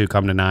scale to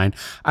come to 9.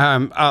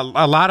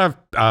 A lot of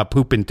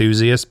poop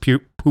enthusiasts,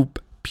 poop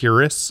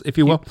purists, if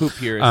you will, poop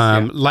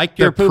purists, like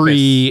the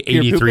pre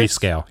 83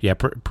 scale. Yeah,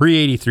 pre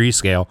 83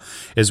 scale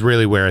is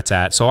really where it's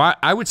at. So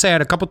I would say I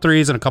had a couple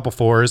 3s and a couple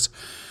 4s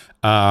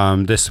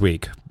this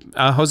week.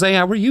 Jose,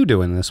 how were you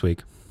doing this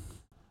week?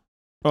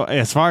 Well,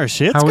 as far as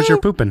shits how go? was your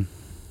pooping?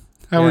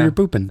 How were your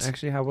poopings?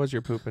 Actually, how was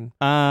your pooping?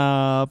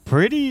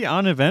 Pretty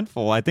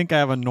uneventful. I think I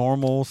have a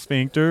normal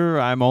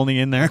sphincter. I'm only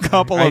in there a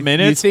couple of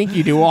minutes. You think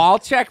you do? Well, I'll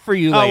check for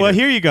you later. Oh, well,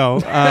 here you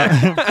go. Pull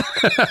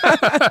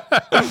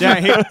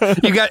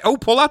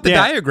out the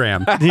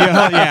diagram.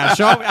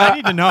 Show. I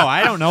need to know.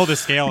 I don't know the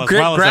scale as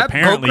well as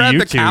apparently you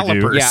two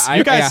do. Yeah,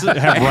 you guys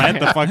have read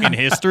the fucking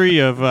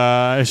history of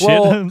shit.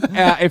 Well,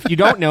 if you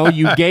don't know,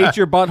 you gauge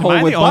your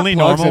butthole with butt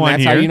plugs, and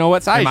that's how you know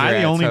what size you're at. Am I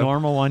the only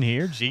normal one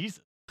here? Jesus.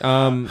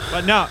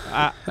 But no,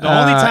 the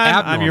only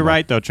time you're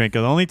right though, Trinka.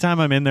 The only time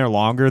I'm in there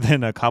longer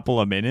than a couple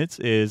of minutes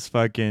is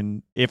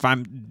fucking if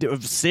I'm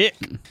sick.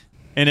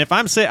 And if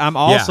I'm sick,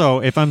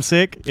 if I'm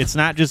sick, it's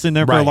not just in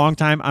there for a long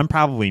time. I'm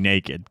probably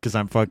naked because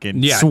I'm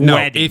fucking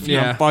sweating.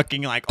 I'm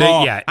fucking like,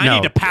 I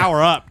need to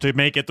power up to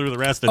make it through the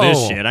rest of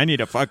this shit. I need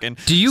to fucking.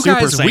 Do you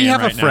Super guys? We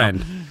have right a friend.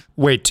 Now.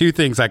 Wait, 2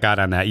 things I got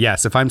on that.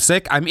 Yes, if I'm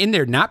sick, I'm in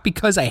there not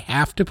because I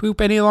have to poop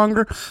any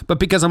longer, but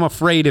because I'm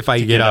afraid if I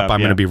get up, I'm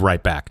going to be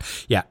right back.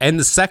 Yeah, and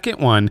the second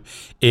one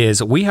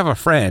is we have a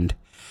friend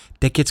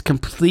that gets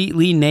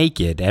completely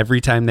naked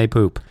every time they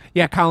poop.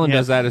 Yeah, Colin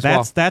does that as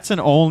well. That's an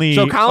only.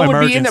 So Colin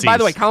would be in there. By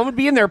the way, Colin would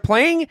be in there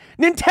playing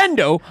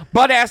Nintendo,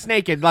 butt ass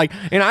naked.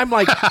 And I'm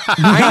like,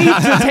 I need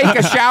to take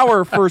a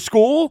shower for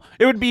school.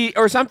 It would be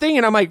or something,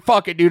 and I'm like,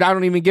 fuck it, dude. I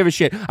don't even give a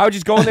shit. I would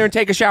just go in there and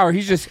take a shower.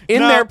 He's just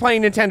in there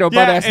playing Nintendo,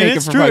 butt ass naked.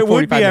 It's for true. Like it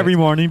would be 45 every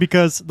minutes. morning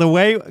because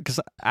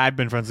I've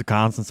been friends with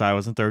Colin since I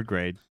was in 3rd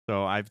grade,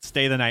 so I'd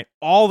stay the night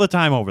all the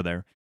time over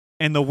there.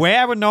 And the way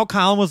I would know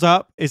Colin was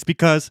up is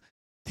because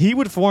he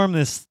would form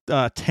this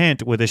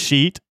tent with a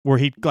sheet where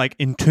he'd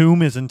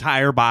entomb his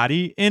entire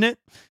body in it,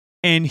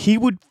 and he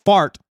would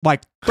fart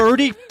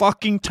 30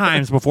 fucking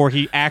times before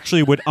he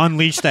actually would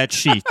unleash that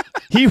sheet.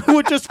 He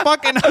would just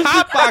fucking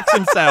hotbox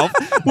himself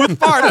with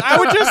farts. I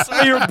would just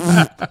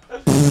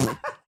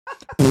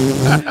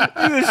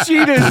the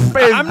sheet is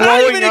I'm blowing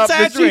not even up. The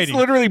exaggerating. sheet's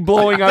literally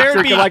blowing up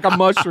like a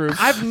mushroom.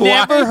 I've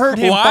never heard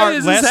him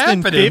fart less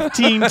than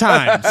 15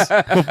 times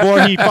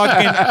before he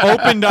fucking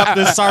opened up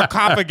the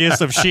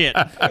sarcophagus of shit.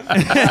 And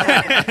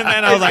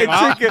then I was like,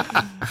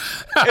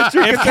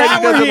 if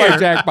Kat were here,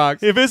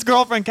 if his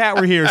girlfriend Kat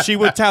were here, she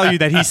would tell you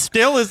that he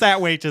still is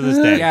that way to this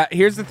day. Yeah,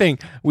 here's the thing.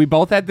 We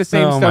both had the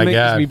same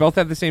stomach. We both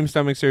had the same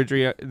stomach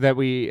surgery that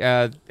we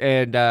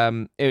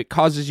and it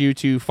causes you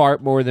to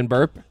fart more than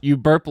burp. You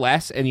burp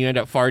less and you end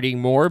up farting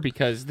more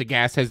because the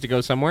gas has to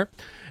go somewhere.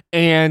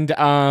 And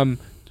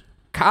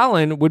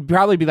Colin would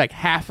probably be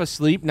half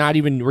asleep, not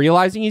even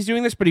realizing he's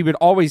doing this, but he would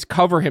always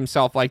cover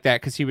himself like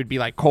that because he would be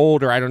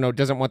cold or I don't know,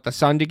 doesn't want the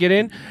sun to get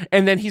in.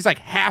 And then he's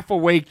half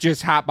awake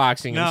just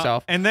hotboxing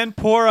himself. And then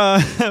poor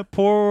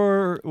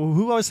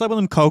who always slept with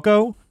him?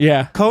 Coco?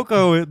 Yeah.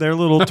 Coco, their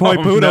little toy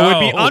poodle, would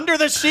be under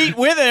the sheet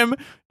with him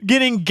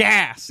getting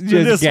gassed.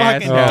 Just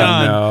gassed. Fucking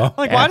done. No.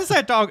 Like, why does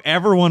that dog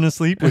ever want to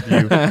sleep with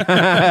you?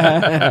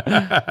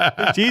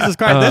 Jesus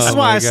Christ! This is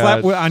why I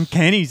slept on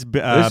Kenny's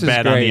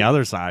bed on the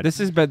other side. This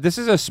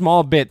is a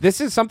small bit.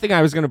 This is something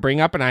I was going to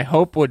bring up, and I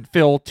hope would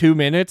fill 2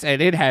 minutes,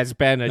 and it has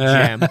been a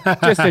gem,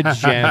 just a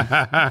gem.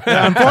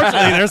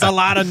 Unfortunately, there's a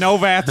lot of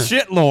Novath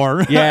shit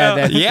lore. Yeah,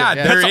 that's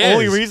the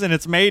only reason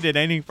it's made it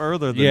any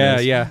further than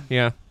this.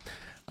 Yeah.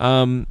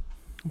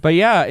 But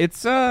yeah,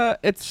 it's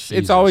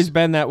always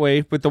been that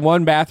way with the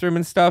one bathroom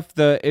and stuff.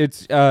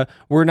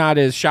 We're not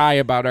as shy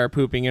about our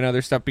pooping and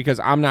other stuff because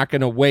I'm not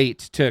gonna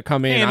wait to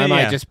come in. I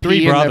might just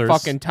pee in the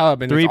fucking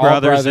tub, and three it's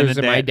all brothers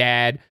and my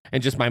dad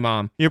and just my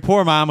mom. Your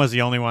poor mom was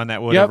the only one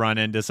that would have run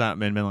into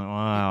something and been like,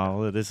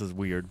 "Wow, this is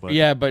weird." But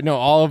yeah, but no,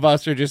 all of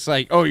us are just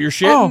like, "Oh, you're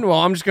shitting? Well,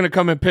 I'm just gonna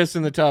come and piss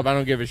in the tub. I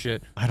don't give a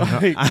shit." I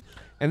don't know.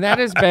 And that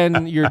has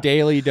been your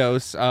daily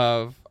dose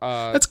of.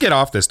 Let's get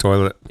off this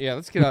toilet. Yeah,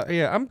 let's get out.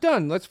 Yeah, I'm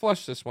done. Let's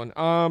flush this one.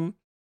 Oh,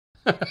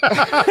 no.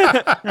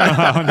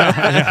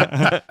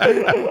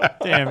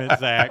 Damn it,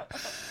 Zach.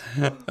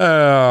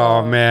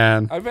 Oh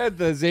man, I've had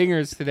the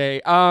zingers today.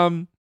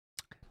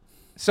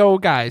 So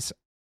guys,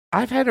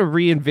 I've had to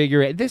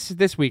reinvigorate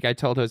this week. I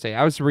told Jose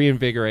I was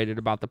reinvigorated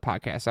about the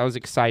podcast. I was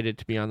excited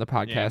to be on the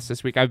podcast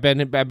this week. I've been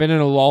in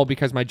a lull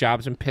because my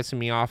job's been pissing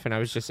me off, and I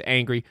was just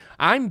angry.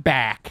 I'm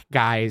back,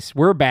 guys.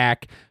 We're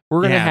back.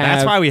 We're gonna have.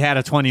 That's why we had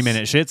a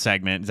 20-minute shit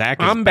segment. Zach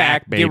is I'm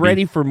back. baby. Get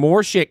ready for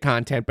more shit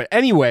content. But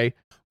anyway,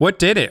 what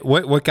did it?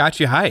 What got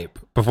you hype?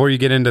 Before you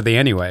get into the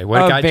anyway,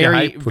 what got you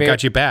hype? What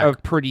got you back? A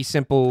pretty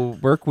simple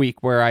work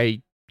week where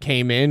I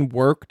came in,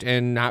 worked,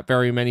 and not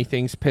very many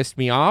things pissed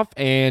me off,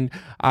 and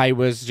I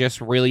was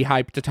just really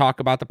hyped to talk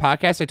about the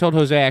podcast. I told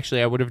Jose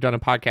actually I would have done a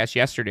podcast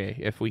yesterday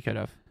if we could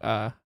have,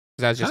 because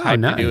I was just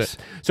hyped to do it.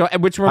 So,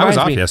 which reminds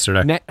me, I was off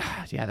yesterday.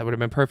 Yeah, that would have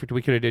been perfect.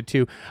 We could have did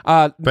too.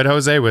 But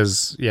Jose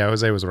was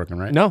working,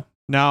 right? No,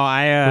 we were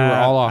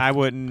all off. I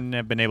wouldn't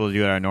have been able to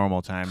do it at our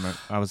normal time.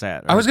 I was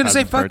going to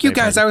say, fuck you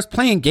guys. I was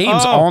playing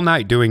games all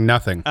night doing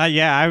nothing.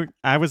 Yeah,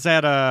 I was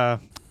at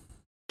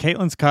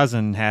Caitlin's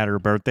cousin had her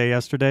birthday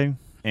yesterday.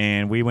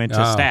 And we went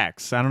to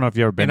Stacks. I don't know if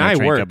you've ever been to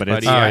Trinka, but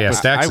it's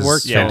Stacks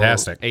is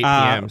fantastic. 8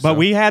 p.m. But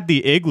we had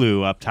the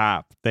igloo up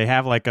top. They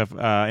have like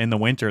in the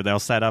winter they'll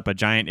set up a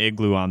giant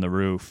igloo on the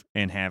roof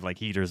and have like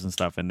heaters and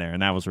stuff in there,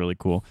 and that was really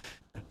cool.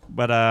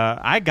 But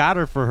I got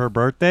her for her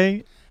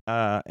birthday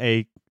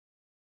a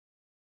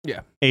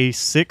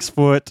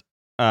 6-foot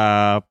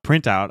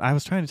printout. I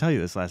was trying to tell you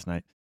this last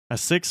night. A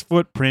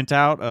 6-foot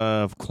printout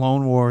of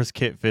Clone Wars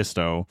Kit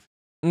Fisto.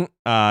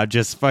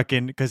 Just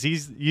fucking because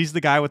he's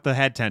the guy with the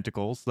head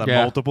tentacles,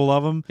 multiple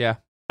of them. Yeah.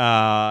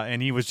 And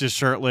he was just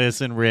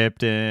shirtless and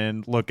ripped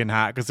and looking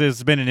hot because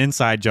there's been an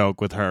inside joke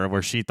with her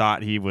where she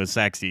thought he was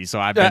sexy. So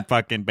I've been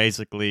fucking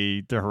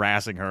basically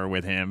harassing her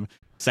with him,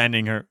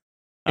 sending her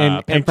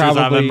pictures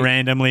of him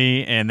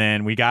randomly. And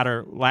then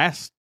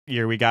last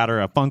year we got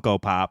her a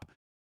Funko Pop.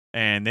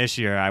 And this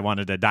year I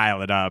wanted to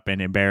dial it up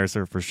and embarrass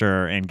her for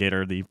sure and get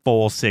her the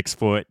full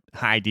 6-foot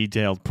high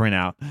detailed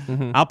printout.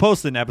 Mm-hmm. I'll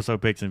post an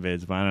episode pics and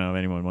vids, but I don't know if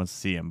anyone wants to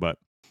see him, but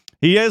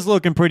he is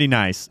looking pretty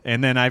nice.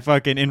 And then I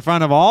fucking, in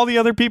front of all the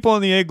other people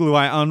in the igloo,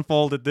 I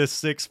unfolded this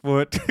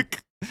 6-foot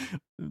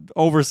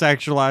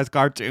over-sexualized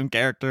cartoon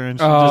character and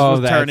she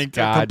just was turning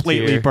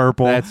completely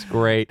purple. That's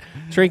great.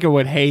 Trinka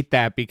would hate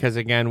that because,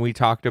 again, we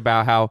talked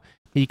about how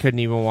he couldn't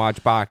even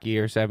watch Baki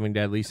or Seven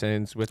Deadly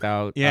Sins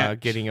without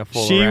getting a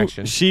full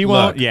erection. She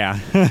won't. Yeah.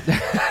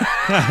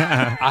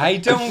 I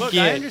don't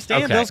get. I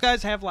understand those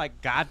guys have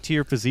like god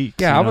tier physiques.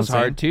 Yeah, I was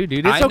hard too,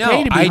 dude. It's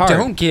okay to be hard. I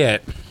don't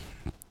get.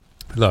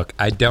 Look,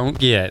 I don't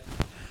get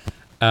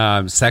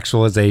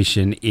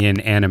sexualization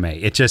in anime.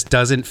 It just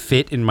doesn't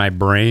fit in my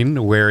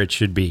brain where it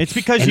should be. It's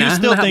because you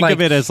still think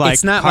of it as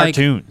like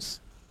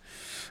cartoons.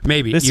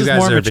 Maybe you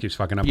guys are keeps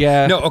fucking up.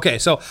 Yeah. No. Okay.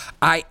 So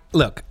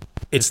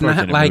it's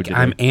not like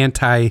I'm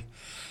anti.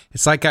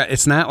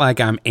 It's not like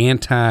I'm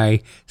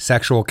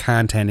anti-sexual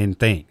content in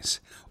things,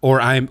 or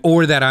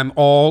that I'm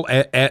all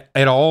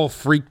at all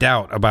freaked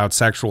out about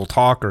sexual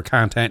talk or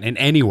content in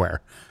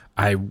anywhere.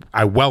 I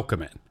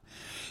welcome it.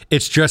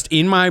 It's just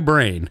in my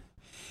brain.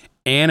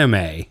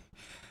 Anime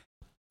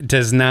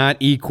does not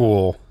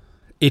equal.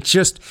 It's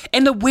just,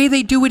 and the way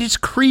they do it is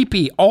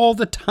creepy all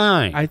the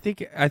time. I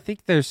think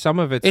there's some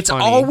of it's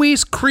funny.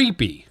 Always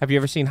creepy. Have you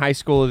ever seen High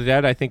School of the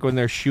Dead? I think when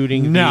they're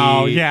shooting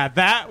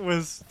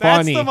that's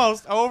funny. the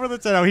most over the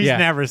top. He's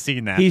never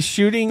seen that. He's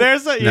shooting. He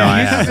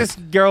uses this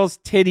girl's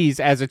titties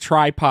as a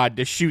tripod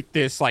to shoot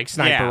this like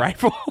sniper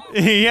rifle.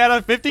 He had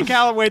a 50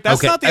 caliber. Wait,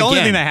 that's not the only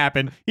thing that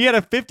happened. He had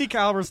a 50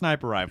 caliber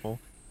sniper rifle.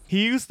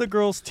 He used the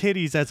girl's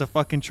titties as a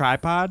fucking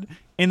tripod,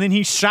 and then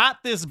he shot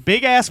this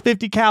big ass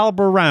 50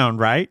 caliber round,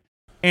 right?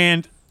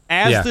 And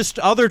as this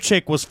other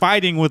chick was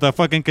fighting with a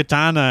fucking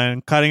katana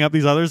and cutting up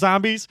these other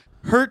zombies,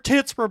 her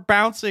tits were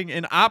bouncing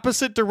in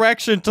opposite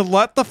direction to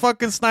let the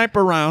fucking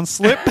sniper round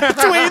slip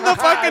between the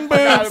fucking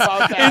boobs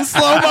in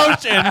slow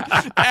motion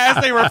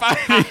as they were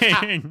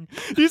fighting.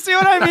 You see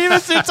what I mean?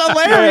 It's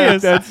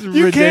hilarious. Yeah, that's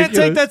you ridiculous. Can't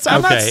take that.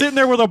 I'm not sitting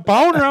there with a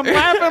boner. I'm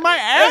laughing my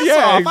ass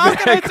off. How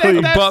can I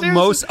take that But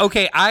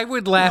seriously? I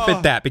would laugh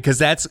at that because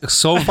that's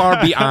so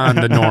far beyond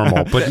the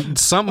normal. But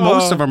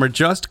most of them are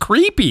just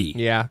creepy.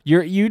 Yeah,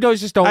 you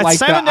just don't like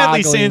Seven the Deadly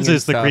ogling Sins and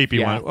is the stuff. creepy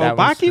Yeah, one. Well, that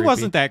was Baki creepy.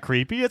 wasn't that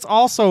creepy. It's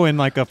also in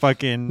like a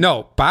fucking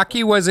No,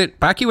 Baki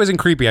wasn't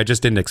creepy. I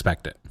just didn't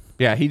expect it.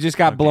 Yeah, he just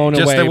got blown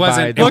Just away. it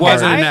wasn't- by it the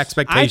wasn't art. an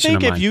expectation I think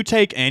of if mine. you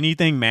take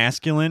anything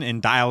masculine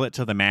and dial it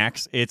to the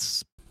max,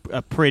 it's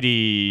a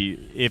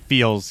pretty. It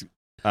feels.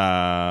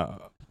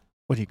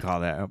 What do you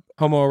call that?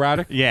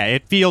 Homoerotic. Yeah,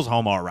 it feels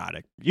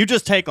homoerotic. You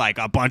just take like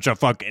a bunch of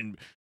fucking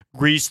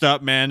greased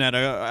up men at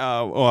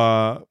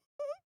a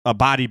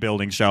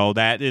bodybuilding show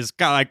that is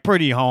got like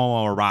pretty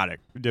homoerotic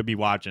to be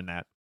watching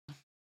that.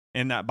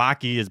 And that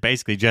Baki is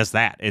basically just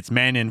that. It's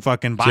men in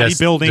fucking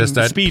bodybuilding just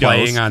speedos,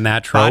 playing on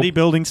that trope.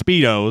 bodybuilding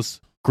speedos,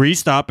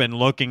 greased up and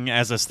looking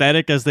as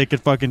aesthetic as they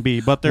could fucking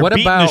be. But they're What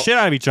beating the about- shit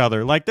out of each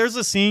other. Like there's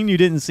a scene you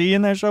didn't see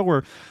in that show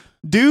where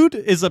dude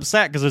is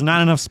upset because there's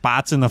not enough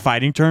spots in the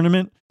fighting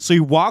tournament. So he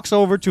walks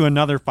over to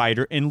another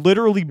fighter and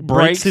literally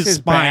breaks his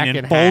back spine in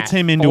and folds half.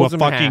 him into Folds a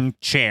him in fucking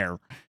chair.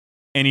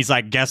 And he's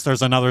like, guess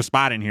there's another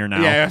spot in here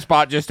now. Yeah, a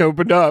spot just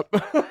opened up.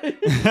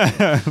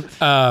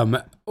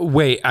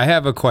 Wait, I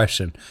have a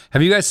question.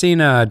 Have you guys seen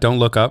Don't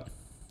Look Up?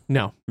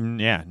 No,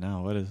 Yeah,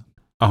 no, what is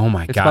Oh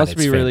my it's god, supposed to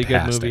be a really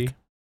fantastic. good movie.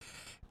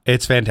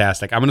 It's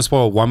fantastic. I'm going to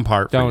spoil one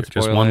part for you. Don't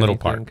Just spoil one little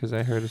part. because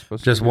I heard it's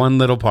supposed Just to be one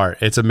little part.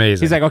 It's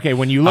amazing. He's like, okay,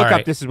 when you look All up,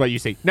 right. this is what you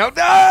see. No,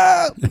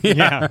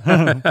 Yeah.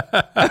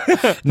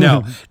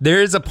 No,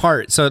 there is a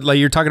part. So like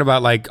you're talking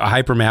about like a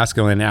hyper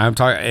masculine, and I'm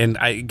talking, and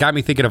it got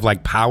me thinking of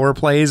like power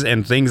plays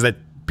and things that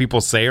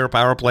people say are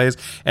power plays,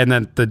 and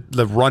then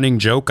the running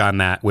joke on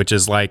that, which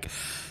is like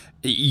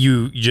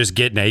you just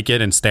get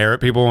naked and stare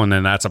at people, and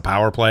then that's a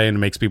power play, and it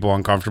makes people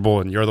uncomfortable,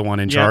 and you're the one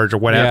in charge or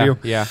what have you.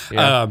 Yeah.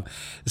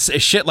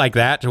 Shit like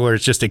that, to where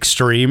it's just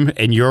extreme,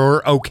 and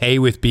you're okay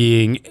with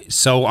being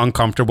so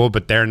uncomfortable,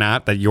 but they're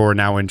not. That you're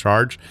now in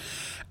charge.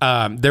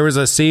 There was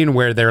a scene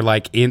where they're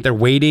like they're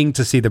waiting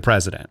to see the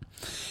president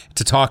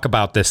to talk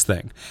about this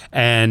thing,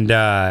 and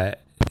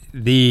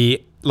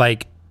the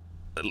like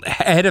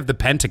head of the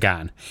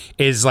Pentagon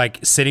is like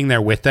sitting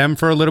there with them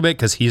for a little bit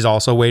because he's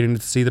also waiting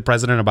to see the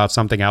president about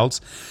something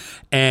else,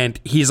 and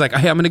he's like,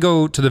 "Hey, I'm gonna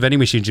go to the vending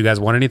machines. You guys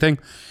want anything?"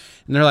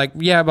 And they're like,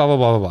 "Yeah, blah blah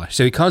blah blah blah."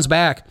 So he comes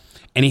back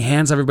and he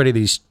hands everybody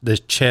the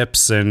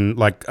chips and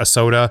like a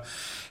soda.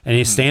 And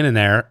he's standing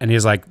there, and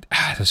he's like,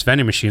 "This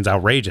vending machine's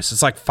outrageous.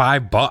 It's like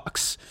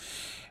 $5."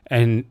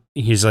 And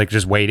he's like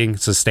just waiting,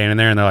 so standing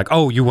there, and they're like,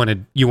 "Oh, you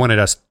wanted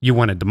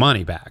the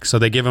money back." So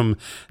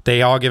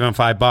they all give him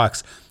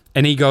 $5.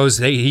 And he goes,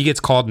 he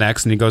gets called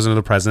next, and he goes into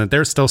the president.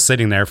 They're still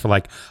sitting there for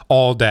like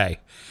all day.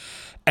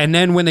 And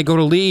then when they go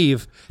to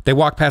leave, they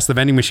walk past the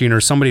vending machine, or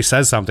somebody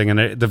says something,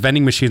 and the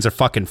vending machines are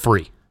fucking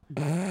free.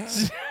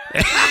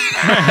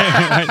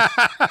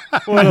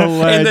 What a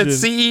legend. And the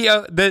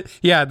CEO,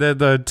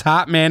 the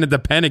top man at the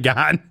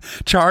Pentagon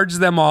charged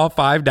them all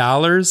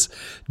 $5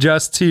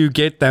 just to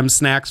get them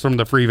snacks from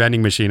the free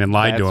vending machine and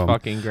lied to That's them.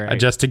 fucking great.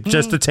 Just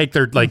to take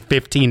their like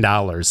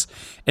 $15.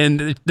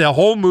 And the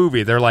whole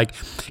movie, they're like,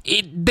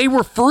 they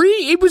were free.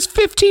 It was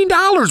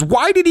 $15.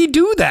 Why did he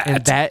do that?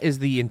 And that is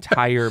the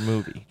entire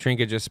movie.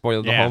 Trinket just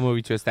spoiled the Yeah. whole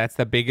movie to us. That's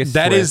the biggest.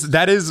 That twist.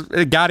 is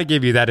gotta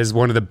give you, that is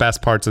one of the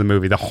best parts of the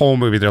movie. The whole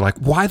movie, they're like,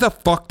 why the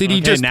fuck did he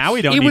Okay, just? now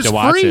we don't it need was to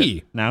watch free.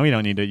 it. Now we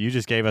don't need to. You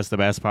just gave us the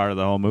best part of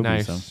the whole movie.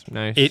 nice, So.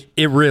 nice.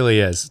 It really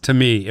is. To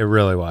me, it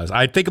really was.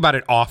 I think about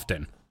it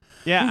often.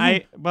 Yeah,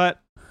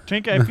 but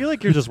Trinket, I feel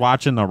like you're just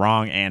watching the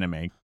wrong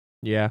anime.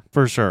 yeah.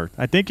 For sure.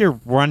 I think you're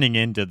running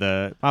into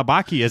the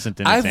Baki isn't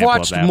an I've example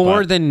watched of that, more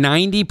but- than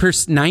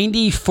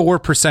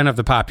 94% of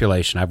the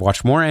population. I've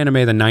watched more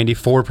anime than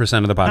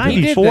 94% of the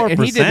population. He did the, and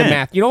he did the 4%.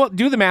 math. You know what?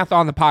 Do the math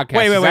on the podcast.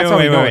 Wait, 'cause that's how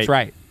we know wait. it's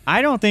right.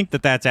 I don't think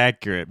that's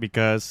accurate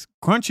because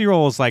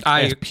Crunchyroll is like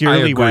I a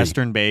purely agree.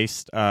 Western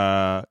based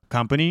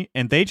company,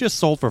 and they just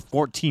sold for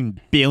 $14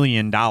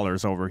 billion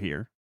over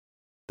here.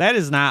 That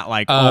is not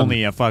like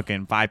only a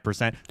fucking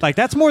 5%. Like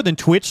that's more than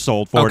Twitch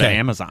sold for to Okay.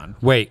 Amazon.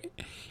 Wait,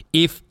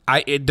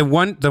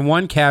 the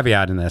one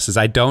caveat in this is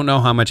I don't know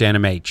how much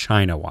anime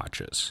China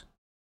watches.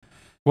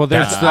 Well,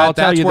 there's. That's- I'll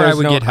tell that's you, where I there's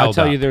would no. get I'll held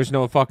tell you, up. there's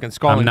no fucking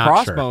skull I'm and not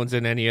crossbones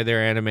in any of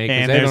their anime because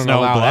And they there's don't no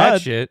allow blood.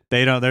 that shit.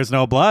 They don't. There's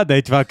no blood. They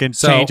fucking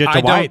So change it to I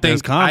don't white.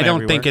 There's think cum I don't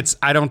think everywhere. it's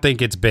I don't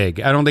think it's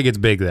big. I don't think it's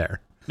big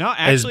there. No,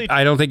 actually,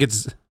 I don't think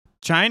it's.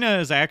 China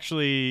is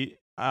actually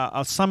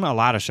a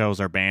lot of shows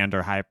are banned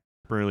or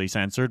hyperly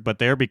censored, but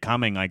they're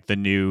becoming like the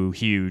new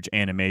huge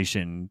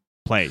animation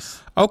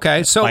place.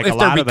 Okay, so Like, a if lot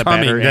they're of the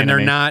becoming, better then they're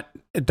anime- not.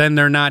 Then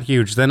they're not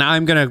huge. Then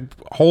I'm gonna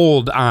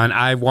hold on.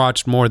 I've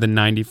watched more than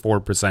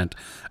 94%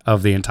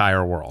 of the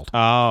entire world.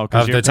 Oh, Of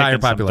because the you're entire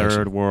picking some population.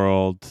 third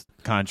world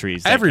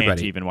countries that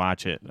Everybody. can't even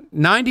watch it.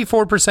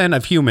 94%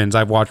 of humans,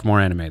 I've watched more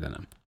anime than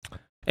them,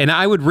 and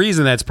I would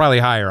reason that's probably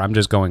higher. I'm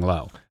just going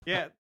low.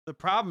 Yeah, the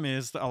problem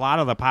is a lot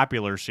of the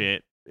popular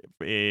shit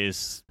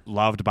is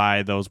loved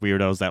by those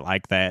weirdos that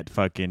like that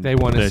fucking. They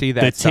want to see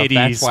that the stuff.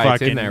 titties That's why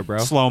it's in fucking there, bro.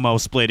 slow-mo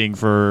splitting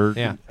for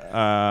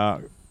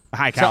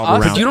high caliber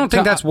rounds. But you don't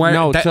think that's where?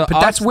 No, but to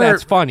that's us, where.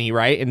 that's funny,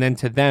 right? And then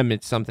to them,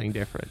 it's something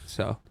different.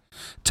 So,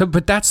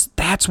 But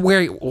that's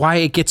why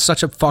it gets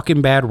such a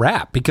fucking bad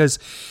rap, because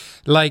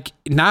like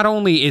not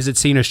only is it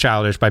seen as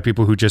childish by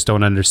people who just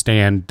don't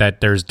understand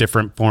that there's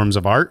different forms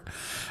of art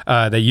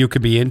that you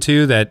could be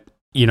into, that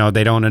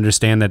they don't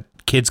understand that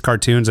kids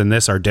cartoons and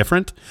this are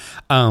different,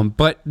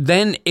 but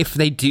then if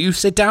they do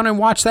sit down and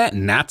watch that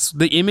and that's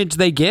the image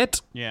they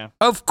get,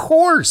 of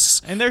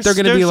course, and they're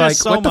going to be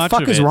like, what the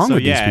fuck is wrong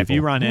with these people? If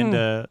you run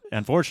into,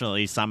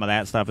 unfortunately, some of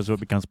that stuff is what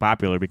becomes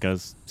popular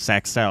because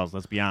sex sells,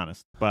 let's be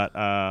honest, but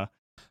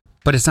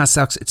it's not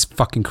sex, it's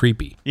fucking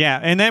creepy.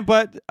 Yeah,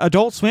 but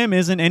Adult Swim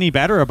isn't any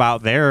better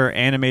about their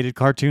animated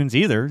cartoons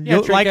either. Yeah,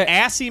 like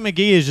Assy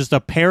McGee is just a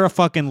pair of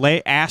fucking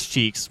ass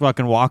cheeks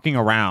fucking walking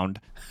around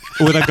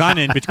with a gun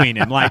in between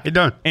him. Like, I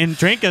don't. And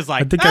Trinka's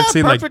like, I think I've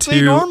seen like perfectly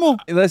 2. normal.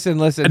 listen.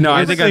 No,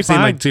 I think I've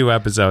seen like 2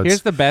 episodes.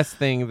 Here's the best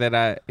thing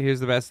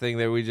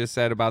that we just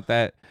said about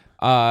that.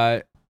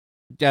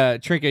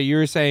 Trinka, you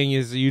were saying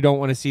is you don't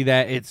want to see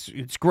that.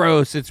 It's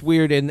gross. It's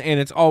weird, and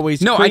it's always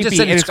creepy. I just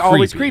said it's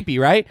always creepy. creepy,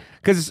 right?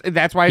 Because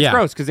that's why it's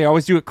gross, because they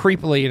always do it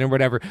creepily and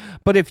whatever.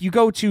 But if you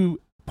go to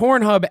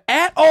Pornhub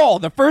at all,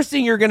 the first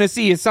thing you're going to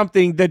see is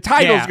something, the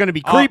title's going to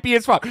be creepy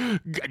as fuck.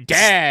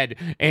 Dad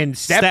and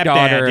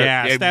stepdaughter,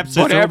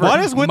 stepsister. whatever.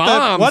 What is with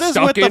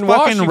the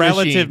fucking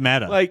relative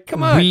meta? Like,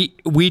 come on.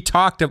 We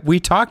talked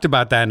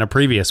about that in a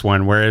previous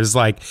one, where it's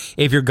like,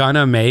 if you're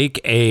gonna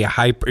make something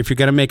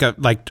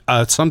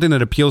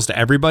that appeals to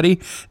everybody,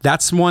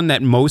 that's one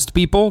that most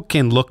people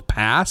can look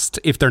past.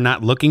 If they're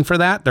not looking for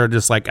that, they're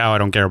just like, oh, I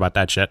don't care about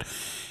that shit.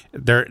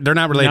 They're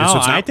not related, so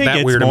it's not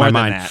that weird in my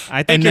mind.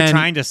 I think you're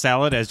trying to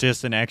sell it as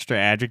just an extra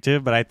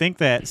adjective, but I think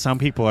that some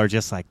people are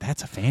just like,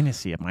 that's a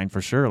fantasy of mine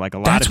for sure. Like a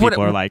lot of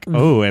people are like,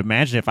 oh,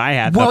 imagine if I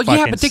had. Well,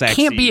 yeah, but they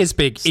can't be as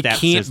big. It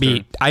can't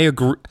be. I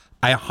agree.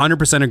 I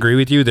 100% agree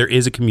with you. There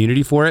is a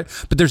community for it,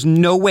 but there's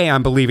no way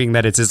I'm believing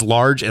that it's as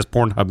large as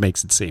Pornhub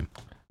makes it seem.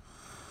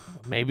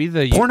 Maybe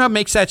Pornhub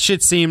makes that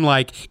shit seem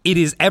like it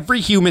is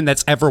every human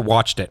that's ever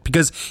watched it,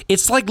 because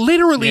it's like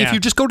literally if you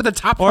just go to the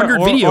top 100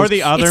 videos, or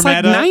the other it's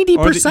meta, like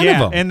 90% of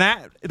them. And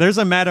that there's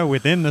a meta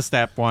within the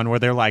step one where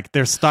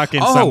they're stuck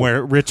in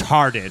somewhere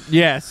retarded.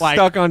 Yes, like,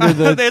 stuck under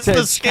the it's the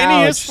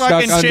skinniest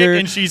fucking shit,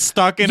 and she's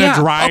stuck in a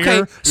dryer.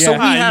 Okay, so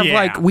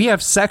we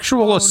have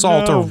sexual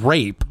assault or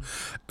rape.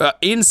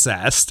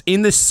 Incest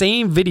in the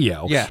same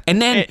video, and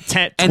then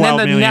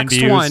the next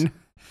views. One,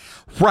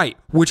 right,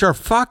 which are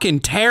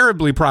fucking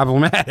terribly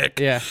problematic.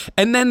 Yeah,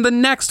 and then the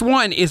next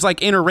one is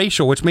like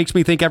interracial, which makes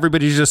me think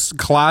everybody's just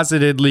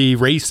closetedly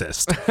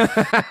racist.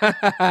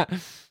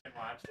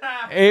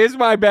 Here's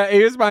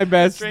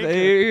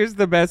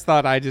the best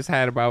thought I just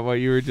had about what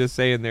you were just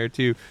saying there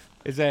too,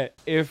 is that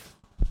if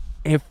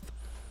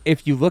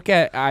you look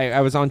at,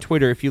 I was on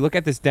Twitter, if you look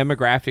at this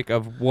demographic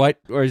of what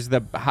is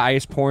the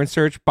highest porn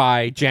search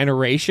by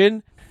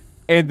generation,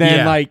 and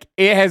then like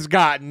it has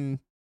gotten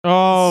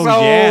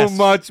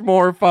much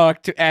more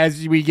fucked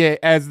as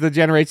the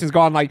generations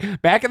gone.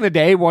 Like back in the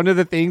day, one of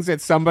the things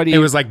that somebody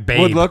was like Babe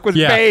would look was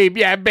Babe.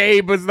 Yeah,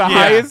 Babe was the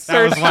highest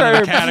search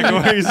term.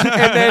 Categories. And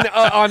then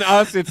on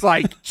us, it's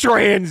like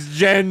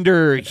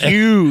transgender,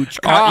 huge.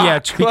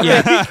 It's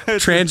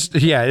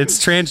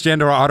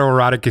transgender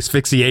autoerotic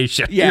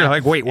asphyxiation. Yeah. You're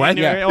like, wait, what?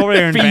 Over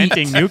there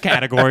inventing new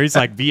categories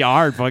like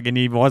VR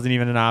fucking wasn't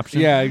even an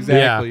option. Yeah,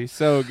 exactly. Yeah.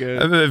 So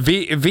good.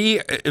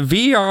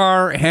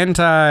 VR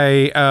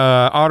hentai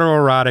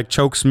autoerotic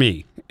chokes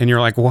me, and you're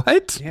like,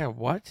 what? Yeah,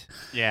 what?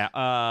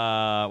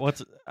 Yeah,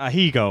 what's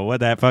Ahigo?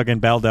 What that fucking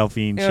Belle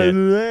Delphine shit?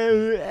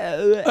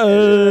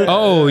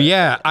 Oh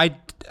yeah,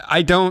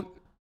 I don't.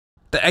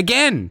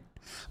 Again,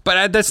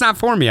 but that's not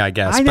for me, I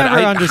guess. I never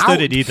understood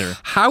it either.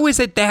 How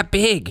is it that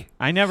big?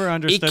 I never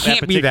understood. It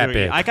can't that be that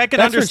big. Like I could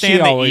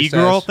understand the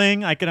e-girl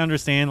thing. I could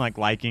understand like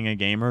liking a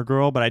gamer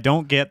girl, but I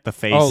don't get the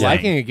face. thing.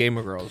 Liking a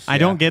gamer girl. I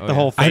don't get the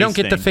whole face. I don't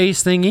get the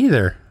face thing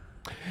either.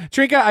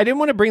 Trinka, I didn't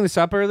want to bring this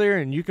up earlier,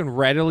 and you can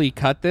readily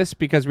cut this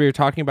because we were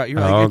talking about you're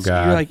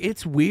like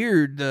it's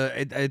weird.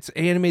 It's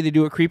anime, they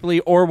do it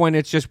creepily, or when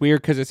it's just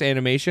weird because it's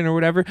animation or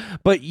whatever.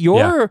 But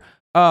your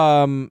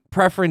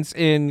preference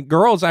in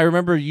girls, I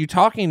remember you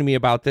talking to me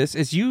about this.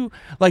 Is you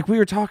like we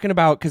were talking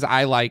about, because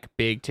I like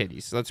big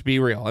titties. Let's be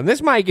real, and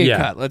this might get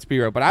cut. Let's be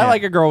real, but I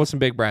like a girl with some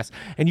big breasts,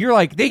 and you're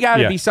like they got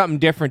to be something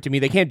different to me.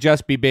 They can't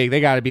just be big.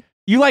 They got to be.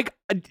 You like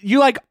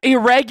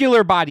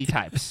irregular body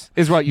types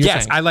is what you're saying.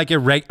 Yes, I like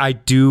I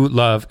do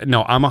love.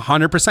 No, I'm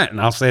 100%,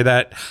 and I'll say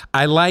that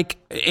I like.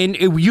 And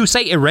you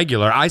say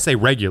irregular, I say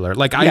regular.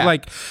 Like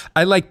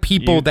I like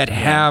people that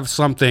have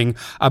something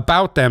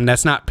about them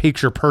that's not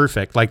picture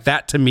perfect. Like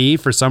that to me,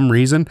 for some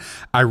reason,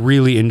 I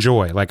really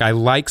enjoy. Like I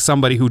like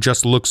somebody who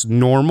just looks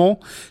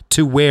normal,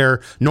 to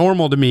where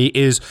normal to me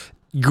is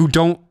you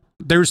don't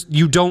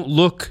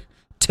look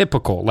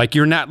typical. Like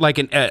you're not like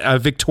a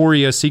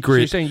Victoria's Secret so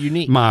you're saying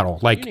unique. model.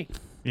 Like unique.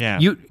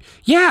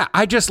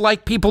 I just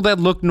like people that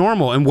look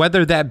normal, and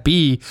whether that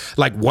be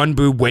like one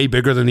boob way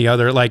bigger than the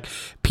other, like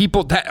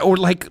people that, or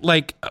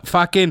like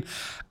fucking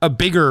a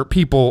bigger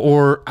people,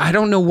 or I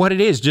don't know what it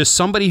is, just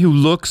somebody who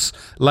looks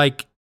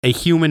like a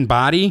human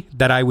body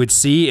that I would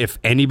see if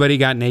anybody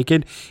got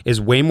naked is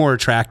way more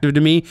attractive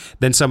to me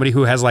than somebody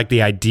who has like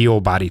the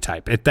ideal body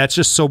type. That's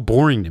just so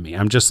boring to me.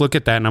 I'm just look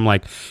at that and I'm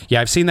like, yeah,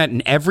 I've seen that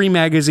in every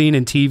magazine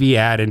and TV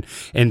ad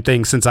and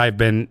things since I've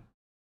been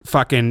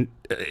fucking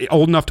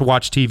old enough to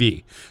watch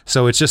TV.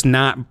 So it's just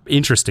not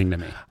interesting to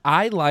me.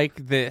 I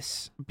like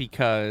this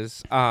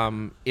because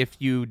if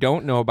you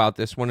don't know about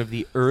this, one of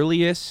the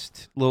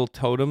earliest little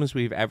totems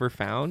we've ever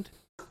found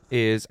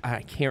is,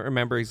 I can't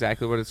remember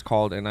exactly what it's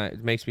called, and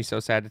it makes me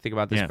so sad to think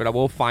about this, but I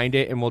will find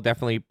it, and we'll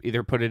definitely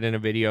either put it in a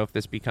video if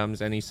this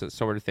becomes any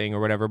sort of thing or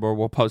whatever, but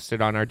we'll post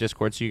it on our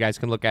Discord so you guys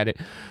can look at it.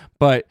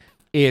 But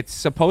it's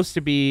supposed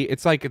to be,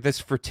 it's like this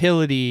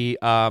fertility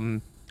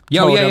totem,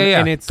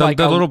 and it's the like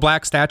the little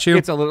black statue.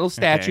 It's a little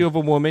statue of a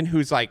woman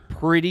who's like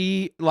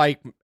pretty,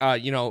 like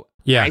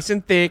nice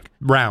and thick,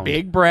 round,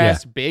 big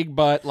breasts, big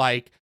butt,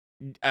 like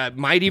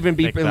might even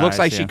be, big it looks thighs,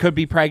 like she could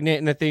be pregnant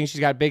in the thing. She's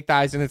got big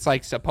thighs, and it's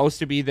like supposed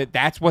to be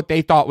that's what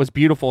they thought was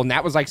beautiful, and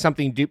that was like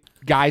something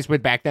guys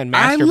would back then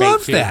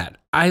masturbate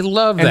I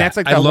love that. And that's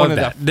like one of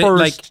the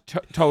first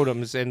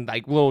totems and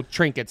like little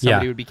trinkets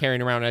somebody would be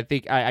carrying around. I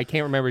think I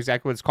can't remember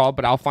exactly what it's called,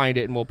 but I'll find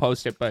it and we'll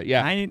post it. But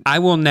yeah, I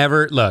will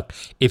never look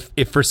if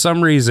for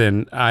some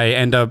reason I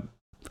end up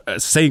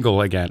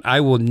single again,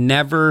 I will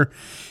never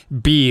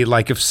be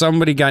like, if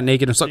somebody got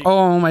naked and it's like,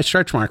 oh, my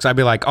stretch marks, I'd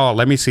be like, oh,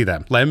 let me see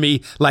them.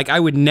 I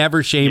would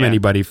never shame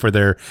anybody for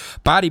their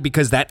body,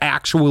 because that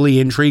actually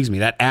intrigues me.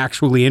 That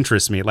actually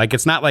interests me. Like,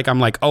 it's not like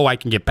I'm like, oh, I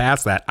can get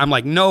past that. I'm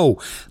like,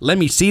 no, let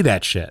me see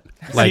that shit.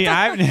 Like,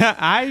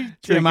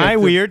 see, am I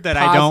weird that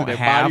I don't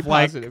have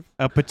like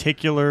a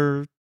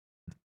particular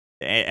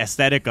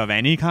aesthetic of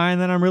any kind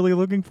that I'm really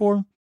looking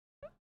for?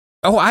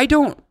 Oh, I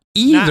don't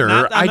either.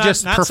 I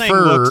just prefer saying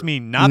looks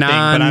mean nothing,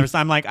 but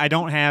I'm like, I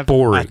don't have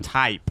a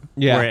type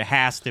where it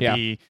has to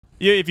be.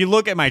 If you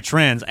look at my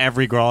trends,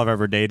 every girl I've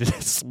ever dated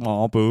has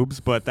small boobs,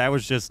 but that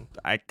was just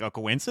a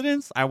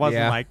coincidence. I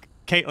wasn't like,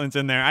 Caitlin's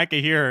in there. I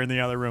could hear her in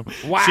the other room.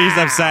 Wow. She's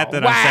upset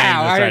that I'm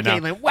saying this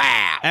right now.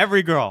 Wow.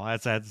 Every girl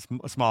has had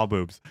small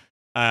boobs.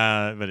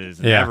 But it's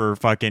never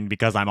fucking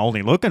because I'm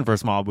only looking for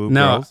small boob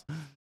girls.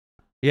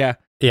 Yeah.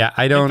 Yeah,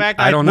 I don't. In fact,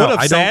 I don't know. I would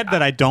have said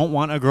that I don't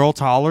want a girl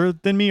taller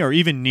than me or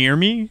even near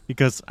me,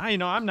 because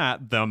I'm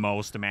not the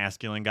most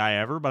masculine guy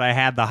ever, but I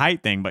had the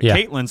height thing. But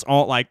Caitlin's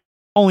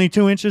only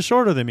 2 inches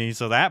shorter than me,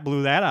 so that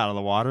blew that out of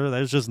the water.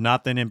 There's just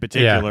nothing in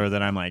particular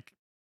that I'm like,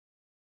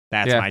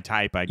 that's my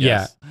type, I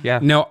guess. Yeah.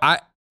 No,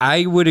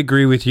 I would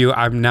agree with you.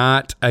 I'm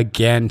not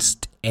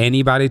against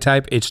any body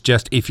type. It's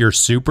just if you're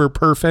super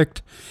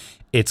perfect,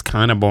 it's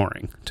kind of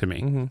boring to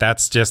me. Mm-hmm.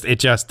 That's just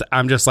it.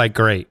 I'm just like,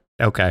 great,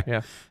 okay.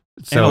 Yeah.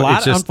 So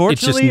unfortunately,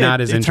 it's just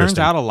not as interesting. It turns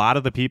out a lot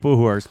of the people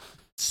who are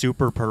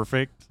super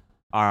perfect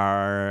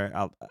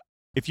are,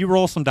 if you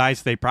roll some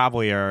dice, they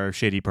probably are a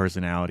shitty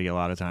personality a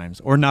lot of times,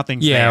 or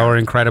nothing's there. Or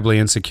incredibly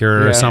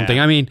insecure or something.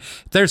 I mean,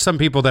 there's some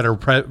people that are,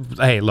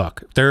 hey,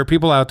 look, there are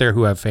people out there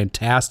who have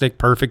fantastic,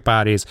 perfect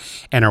bodies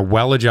and are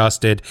well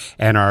adjusted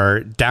and are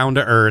down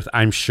to earth.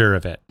 I'm sure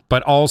of it.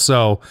 But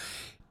also,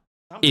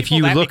 if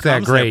you look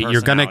that great,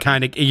 you're going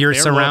to you're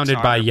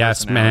surrounded by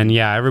yes men.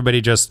 Yeah,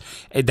 everybody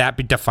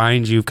that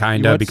defines you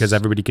kind of, because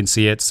everybody can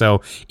see it.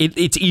 So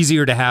it's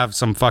easier to have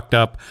some fucked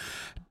up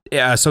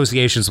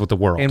associations with the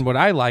world. And what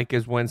I like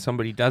is when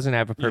somebody doesn't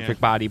have a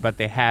perfect body, but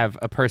they have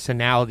a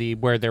personality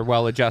where they're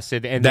well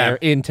adjusted and they're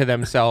into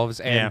themselves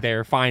and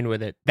they're fine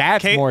with it.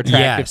 That's more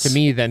attractive to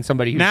me than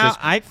somebody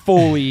who's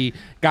fully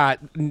got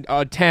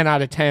a 10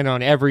 out of 10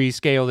 on every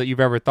scale that you've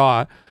ever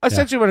thought.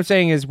 Essentially what I'm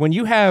saying is, when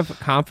you have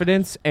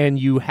confidence and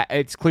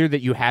it's clear that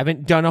you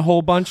haven't done a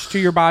whole bunch to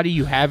your body,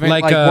 you haven't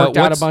worked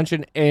out a bunch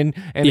and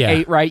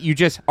ate right, you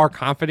just are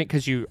confident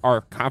because you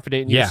are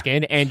confident in your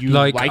skin and you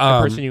like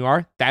the person you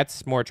are.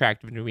 That's more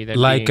attractive to me than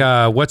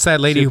what's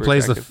that lady who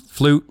plays the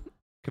flute?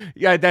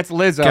 Yeah, that's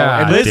Lizzo.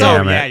 God, and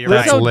Lizzo, you're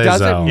right. Lizzo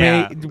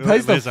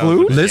plays the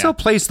flute. Lizzo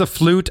plays the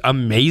flute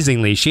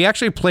amazingly. She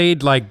actually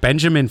played like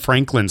Benjamin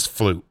Franklin's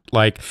flute,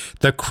 like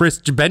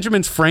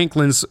Benjamin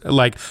Franklin's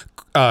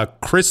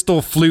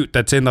crystal flute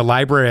that's in the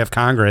Library of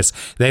Congress.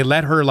 They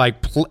let her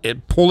like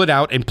pull it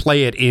out and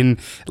play it in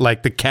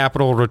like the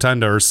Capitol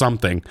Rotunda or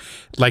something.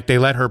 Like they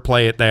let her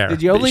play it there.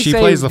 Did you only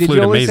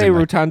say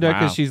Rotunda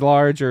because she's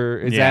large, or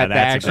is that the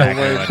actual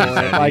word for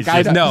it?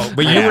 Like no,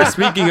 but you were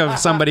speaking of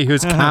somebody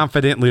who's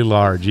confidently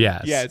large.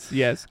 Yes.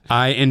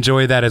 I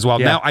enjoy that as well.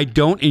 Yeah. Now I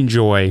don't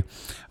enjoy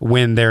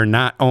when they're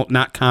not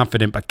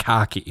confident but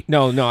cocky.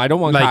 No, I don't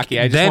want cocky.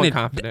 I just want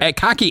confident.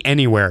 Cocky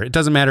anywhere. It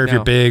doesn't matter if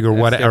you're big or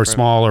what, or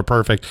small or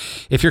perfect.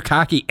 If you're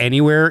cocky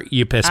anywhere,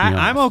 you piss me off.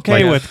 I'm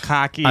okay with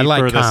cocky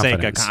for the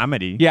sake of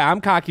comedy. Yeah, I'm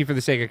cocky for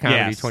the sake of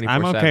comedy. Yes, 24/7.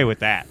 I'm okay with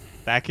that.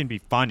 That can be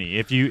funny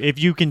if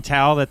you can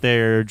tell that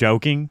they're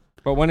joking.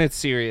 But when it's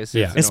serious,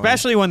 Yeah. it's annoying.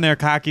 Especially when they're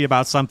cocky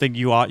about something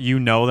you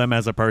know them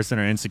as a person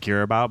are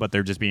insecure about, but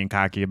they're just being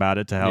cocky about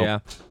it to help. Yeah.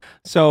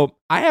 So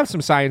I have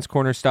some Science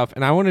Corner stuff,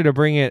 and I wanted to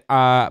bring it,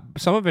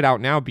 some of it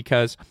out now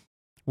because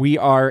we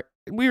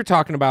were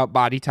talking about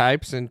body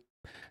types and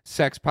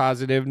sex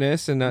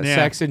positiveness and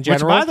sex in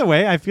general. Which, by the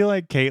way, I feel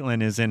like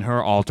Caitlin is in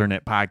her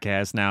alternate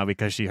podcast now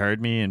because she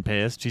heard me and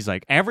pissed. She's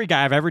like, every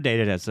guy I've ever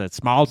dated has said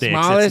small dicks.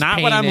 Smallest It's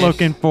not what I'm penis.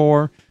 looking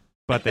for,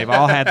 but they've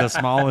all had the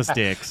smallest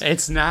dicks.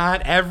 It's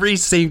not every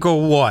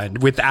single one,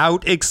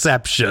 without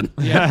exception.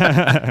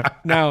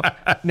 Now,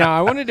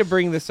 I wanted to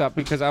bring this up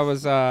because I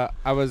was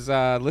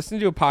listening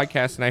to a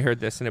podcast and I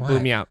heard this and it blew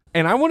me out.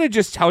 And I want to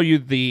just tell you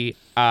the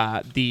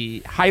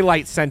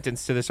highlight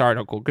sentence to this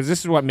article because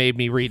this is what made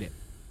me read it.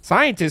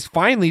 Scientists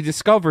finally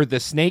discovered the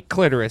snake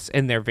clitoris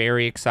and they're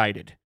very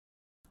excited.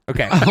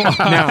 Okay.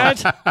 Now,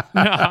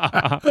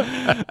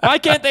 Why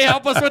can't they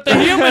help us with the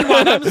human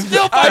one? I'm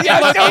still fucking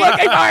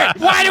looking for it.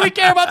 Why do we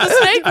care about the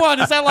snake one?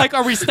 Is that like,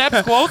 are we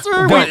steps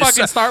closer? We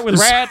fucking start with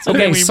rats. And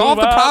then we solve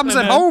move the up problems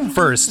and at then- home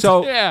first.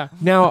 so Yeah.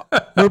 now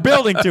We're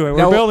building to it. We're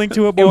No, building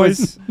to it, it boys.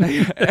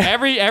 was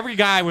every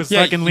guy was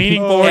Yeah, fucking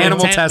leaning forward,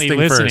 animal intently testing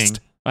listening. first.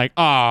 Like,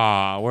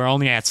 we're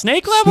only at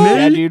snake level.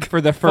 yeah, dude,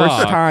 for the first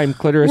Fuck. time,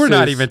 clitorises We're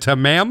not even to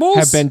mammals.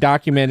 have been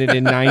documented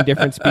in 9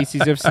 different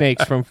species of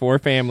snakes from 4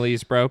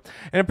 families, bro.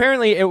 And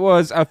apparently, it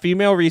was a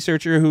female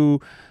researcher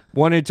who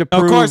wanted to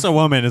prove. Of course, a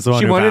woman is the one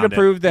She who wanted to found it.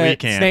 prove We that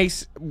can't.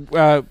 snakes,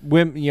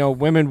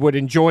 women would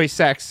enjoy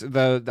sex.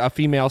 A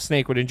female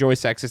snake would enjoy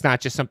sex. It's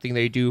not just something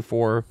they do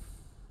for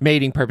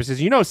mating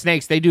purposes. You know,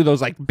 snakes, they do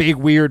those like big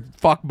weird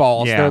fuck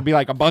balls. Yeah. There'll be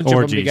like a bunch of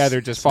Orgies. them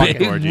together just fucking.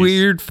 Big, orgies.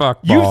 weird fuck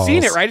You've balls.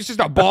 seen it, right? It's just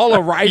a ball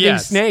of writhing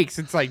Yes. snakes.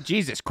 It's like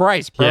Jesus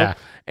Christ, bro. Yeah.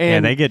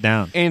 And they get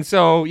down. And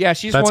so, yeah,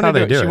 she's That's how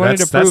wanted they do to, she it. wanted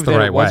That's to prove the that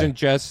right it way. wasn't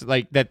just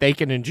like that they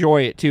can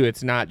enjoy it too.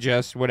 It's not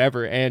just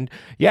whatever. And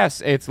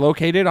yes, it's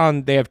located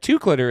on. They have 2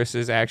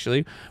 clitorises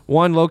actually.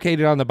 One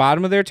located on the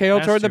bottom of their tail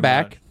That's toward the too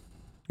back. much.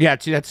 Yeah,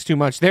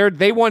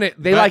 they want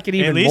it. They But like it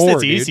even At least more.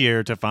 it's dude.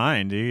 easier to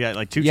find. You got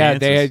like 2 Yeah,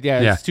 chances.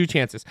 Yeah. it's 2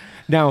 chances.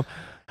 Now,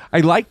 I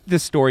liked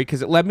this story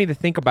because it led me to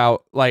think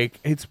about like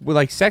it's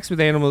like sex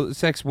with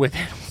animals.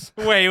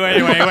 Wait.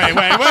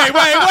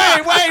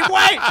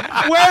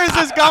 Where is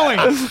this going?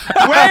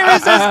 Where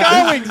is this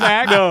going,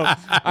 Zach? No,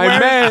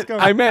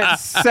 I meant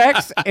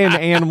sex and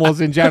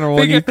animals in general.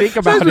 When you think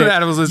about Sex with it,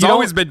 animals has you don't-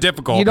 always been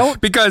difficult you don't-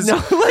 because no,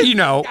 like-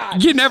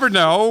 you never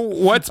know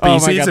what Oh my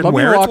species God, and let me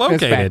where it's walk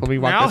this back. located. Let me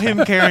walk Now this back.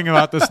 him caring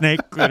about the snake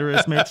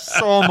clitoris makes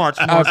so much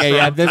more sense. Okay,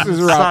 yeah, this is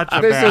rough. Such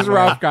a This bad is way.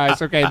 rough,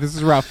 guys. Okay, this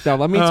is rough. Now,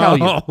 let me tell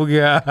you. Oh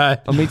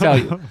God! Let me tell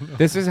you.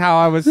 This is how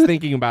I was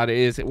thinking about it.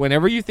 Is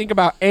whenever you think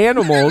about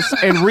animals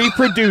and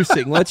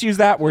reproducing, let's use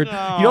that word.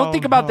 You don't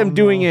think about them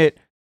doing it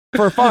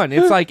for fun.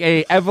 It's like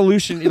a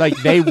evolution. Like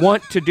they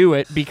want to do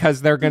it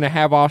because they're going to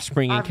have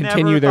offspring and I've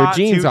continue never their thought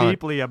genes too on.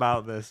 deeply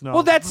about this. No.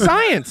 Well, that's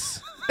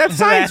science. That's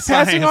science.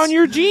 That's Passing science. on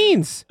your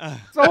genes. That's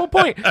the whole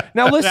point.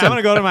 Now listen. I'm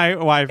gonna go to my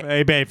wife.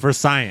 Hey, babe, for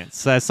science.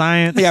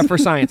 Science. Yeah, for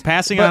science.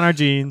 Passing But- on our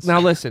genes. Now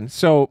listen,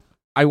 so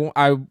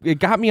it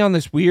got me on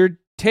this weird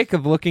tick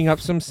of looking up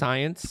some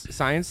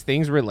science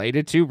things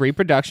related to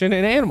reproduction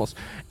in animals.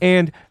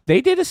 And they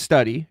did a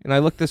study, and I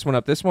looked this one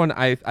up. This one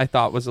I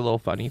thought was a little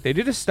funny. They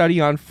did a study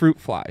on fruit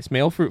flies,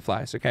 male fruit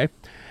flies, okay?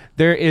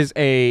 There is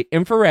a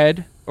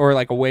infrared or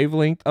like a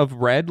wavelength of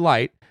red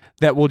light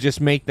that will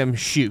just make them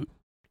shoot.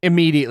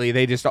 Immediately,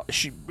 they just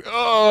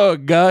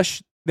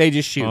gush. They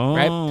just shoot,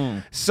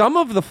 right? Some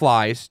of the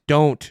flies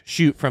don't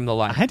shoot from the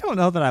light. I don't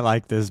know that I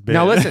like this bit.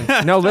 Now listen.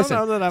 I No, don't listen.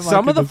 know that I'm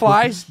Some liking of the this bit.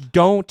 flies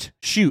don't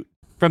shoot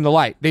from the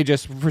light. They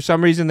just, for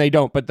some reason, they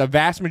don't. But the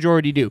vast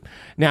majority do.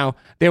 Now,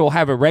 they will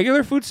have a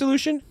regular food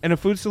solution and a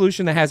food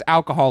solution that has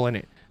alcohol in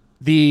it.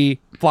 The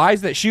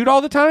flies that shoot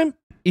all the time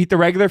eat the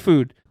regular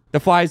food.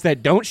 The flies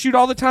that don't shoot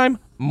all the time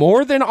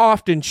more than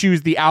often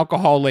choose the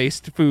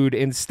alcohol-laced food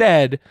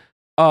instead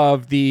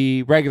of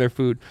the regular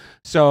food.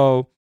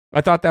 So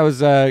I thought that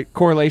was a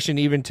correlation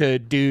even to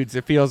dudes.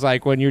 It feels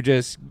like when you're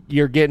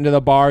getting to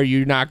the bar,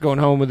 you're not going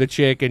home with a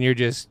chick and you're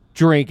just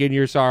drinking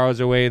your sorrows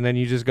away and then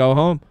you just go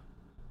home.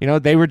 You know,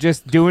 they were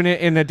just doing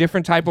it in a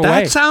different type of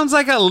way. That sounds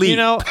like a leap. You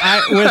know,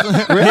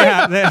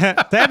 yeah,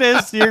 that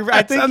is.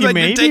 I think sounds you like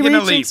may you're be taking a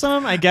reaching leap.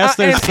 some. I guess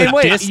and there's a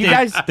wait, distant. you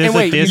guys- there's and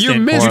wait, a you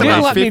distant missed You correlation. did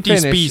about let me 50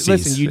 finish. species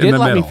Listen, you in did the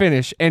let me middle.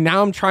 finish, and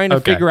now I'm trying to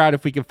Okay. figure out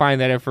if we can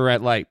find that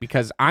infrared light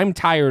because I'm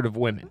tired of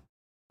women.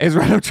 Is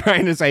what I'm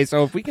trying to say.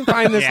 So if we can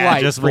find this Yeah,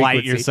 light, just frequency,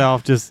 light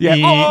yourself. Just Yeah.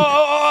 eat.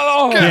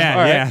 Oh, Yeah,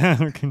 all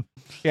right. yeah.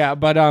 Yeah,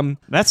 but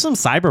That's some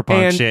cyberpunk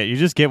And- shit. You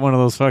just get one of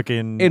those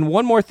fucking. and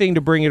one more thing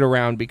to bring it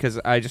around because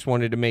I just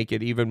wanted to make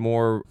it even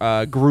more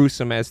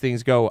gruesome as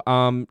things go.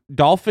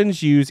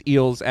 Dolphins use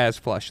eels as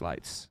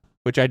fleshlights,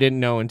 which I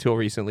didn't know until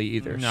recently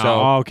either. no,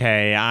 So,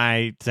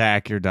 okay.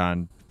 Zach, you're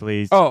done.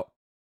 Please. oh,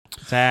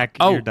 Zach,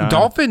 Oh, you're done.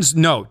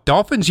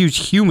 dolphins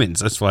use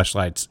humans as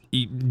fleshlights.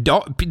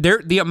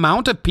 The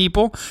amount of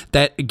people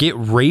that get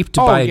raped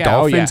by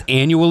dolphins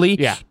annually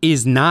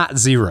is not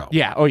zero.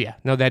 yeah, oh yeah,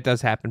 no, that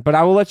does happen. But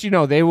I will let you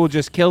know they will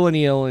just kill an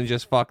eel and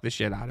just fuck the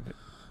shit out of it.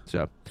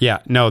 So yeah,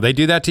 no, they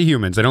do that to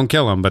humans. They don't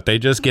kill them, but they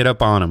just get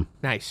up on them.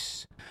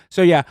 nice.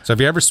 So yeah, So if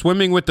you're ever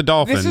swimming with the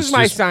dolphins, This is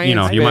my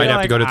science you bit. might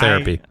have to go to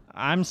therapy.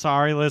 I'm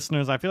sorry,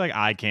 listeners. I feel like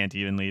I can't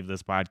even leave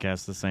this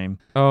podcast the same.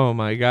 oh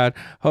my God.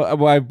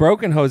 Well, I've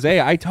broken Jose.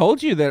 I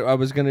told you that I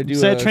was going to do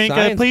a Trinka,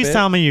 science please bit.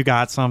 tell me you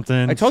got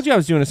something. I told you I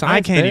was doing a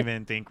science I can't bit.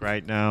 even think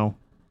right now.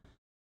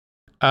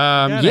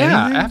 Yeah, anything?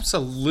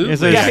 absolutely. Is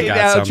there- Yeah, I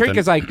got something.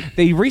 Trinka's like,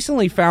 they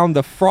recently found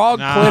the frog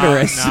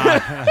clitoris.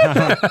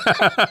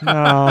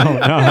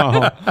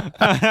 No.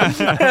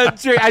 I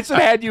should have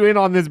had you in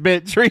on this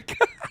bit, Trinka.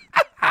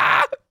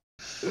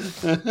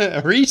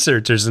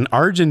 Researchers in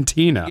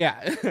Argentina.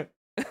 Yeah.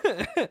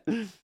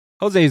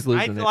 Jose's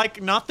losing it.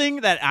 Like nothing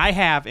that I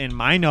have in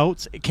my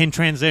notes can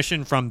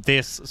transition from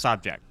this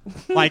subject.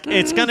 Like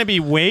it's going to be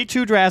way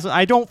too drastic.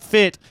 I don't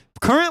fit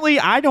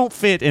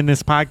in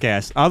this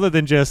podcast other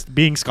than just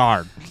being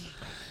scarred.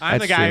 I'm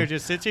That's the guy true. who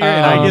just sits here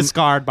and I get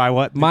scarred by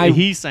what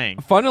he's saying.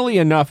 Funnily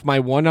enough, my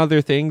one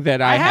other thing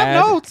that I have had,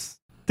 notes.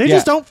 They Yeah.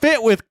 just don't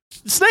fit with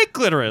snake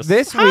clitoris.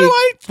 This how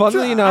week, do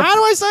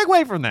I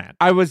segue from that?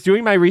 I was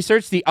doing my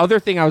research. The other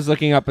thing I was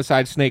looking up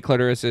besides snake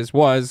clitorises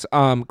was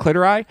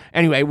clitori.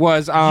 Anyway,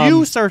 was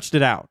You searched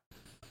it out.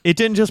 It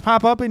didn't just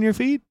pop up in your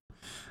feed?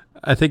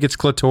 I think it's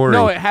clitoris.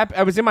 no, it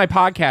I was in my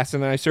podcast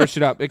and then I searched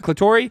it up.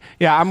 Clitori?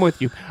 Yeah, I'm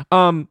with you.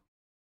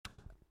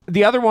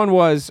 The other one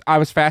was I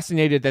was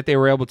fascinated that they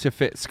were able to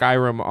fit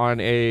Skyrim on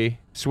a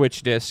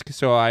Switch disc,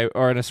 or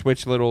on a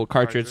Switch little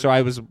cartridge. So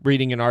I was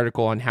reading an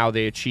article on how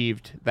they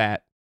achieved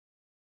that.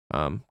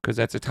 Because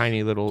that's a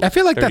tiny little. I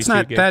feel like that's 32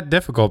 not gig. that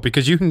difficult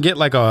because you can get a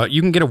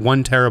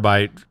 1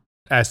 terabyte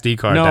SD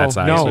card that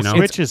size. no, you know?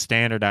 Switch is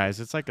standardized.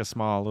 It's like a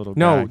small little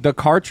No, guy. the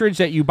cartridge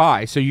that you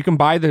buy, so you can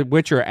buy The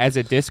Witcher as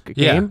a disc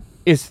Yeah. game,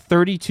 is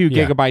 32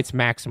 Yeah. gigabytes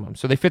maximum.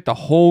 So they fit the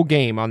whole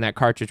game on that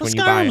cartridge Well, when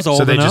you buy it. Skyrim's old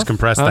So they enough. just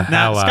compress the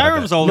hell out of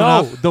Skyrim's it. old No,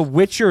 enough. The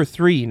Witcher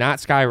 3, not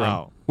Skyrim,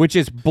 Oh. which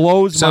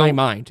blows So- my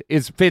mind.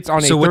 It fits on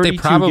a So 32 what they gig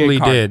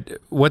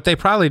card.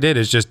 probably did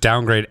is just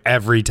downgrade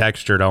every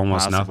texture to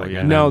almost Possibly, nothing. yeah.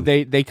 and No,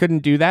 then- they couldn't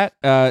do that.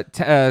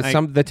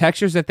 The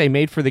textures that they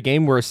made for the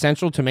game were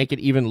essential to make it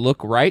even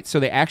look right. So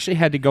they actually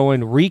had to go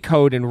and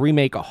recode and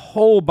remake a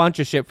whole bunch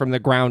of shit from the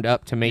ground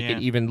up to make Yeah.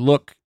 it even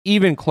look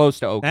even close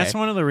to okay. That's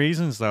one of the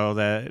reasons, though,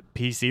 that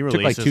PC like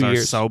releases 2 are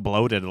years. so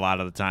bloated a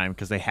lot of the time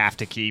because they have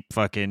to keep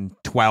fucking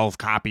 12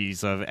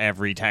 copies of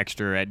every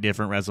texture at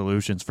different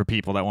resolutions for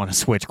people that want to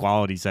switch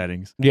quality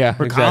settings. Yeah,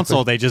 For exactly.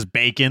 console, they just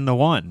bake in the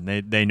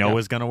one they know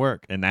is going to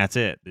work, and that's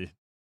it.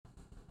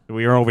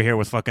 We are over here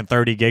with fucking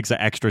 30 gigs of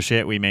extra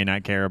shit we may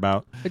not care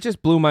about. It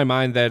just blew my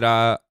mind that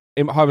I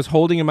was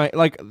holding in my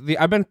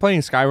I've been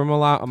playing Skyrim a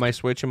lot on my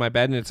Switch in my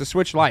bed, and it's a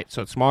Switch Lite,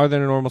 so it's smaller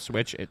than a normal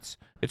Switch. It's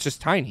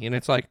just tiny, and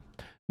it's like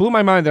blew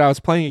my mind that I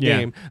was playing a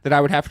game that I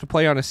would have to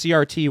play on a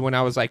CRT when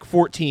I was like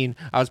 14.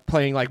 I was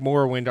playing like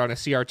Morrowind on a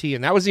CRT,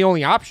 and that was the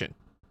only option.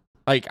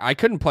 Like I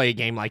couldn't play a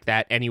game like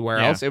that anywhere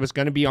else. It was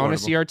going to be on a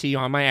CRT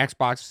on my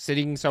Xbox,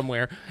 sitting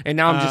somewhere, and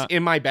now I'm just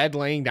in my bed,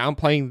 laying down,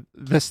 playing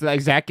the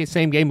exact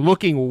same game,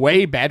 looking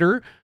way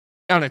better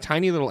on a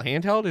tiny little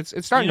handheld. It's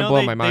starting to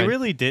blow my mind. They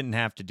really didn't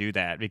have to do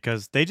that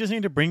because they just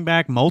need to bring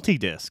back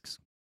multi-discs.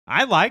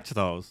 I liked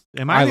those.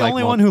 Am I the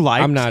only one who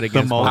liked I'm not the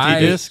against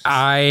multi-discs?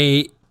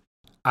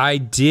 I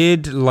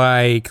did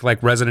like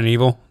Resident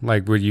Evil,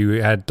 like where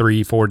you had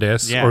 3-4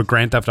 discs, Yeah. or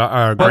Grand Theft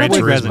Gran But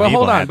Turismo. Resident hold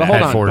Evil on, had but that. hold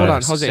Had on, four hold on,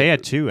 discs. Jose. They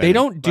had two. I They think,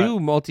 don't but- do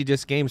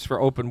multi-disc games for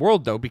open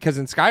world though, because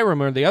in Skyrim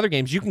or the other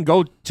games, you can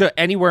go to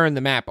anywhere in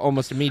the map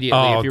almost immediately.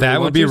 Oh, if you that really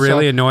would want be to. So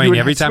really you annoying. would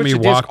Every time switch you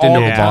a disc walked all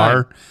into the a time.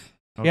 bar,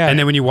 Yeah. and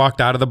then when you walked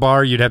out of the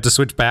bar, you'd have to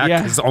switch back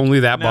Yeah. because only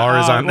that bar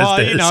is on well,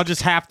 this disc. you know,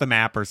 just half the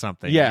map or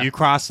something. Yeah. You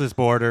cross this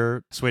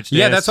border, switch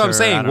Yeah, discs, that's what I'm or I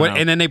saying. don't know.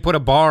 And then they put a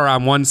bar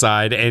on one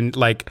side and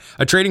like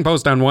a trading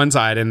post on one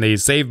side and the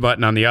save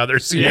button on the other.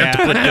 So you have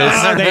to put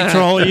this. They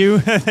troll you.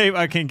 They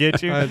fucking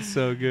get you. That's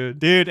so good.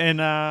 Dude, and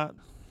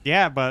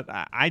yeah, but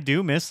I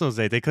do miss those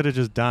days. They could have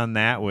just done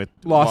that with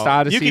Lost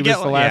Odyssey you was could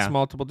get, the last yeah.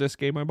 multiple disc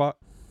game I bought.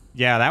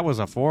 Yeah, that was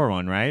a 4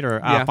 one, right? Or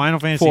Yeah, Final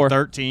Fantasy 4.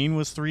 13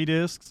 was 3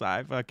 discs.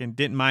 I fucking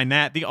didn't mind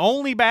that. The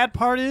only bad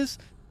part is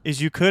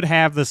you could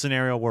have the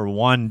scenario where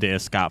one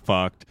disc got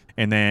fucked,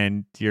 and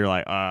then you're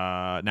like,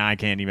 now I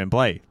can't even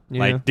play. Yeah.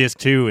 Like disc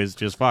 2 is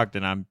just fucked,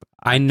 and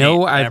I know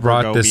can't I've ever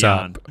brought go this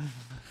beyond. up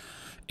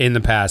in the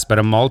past, but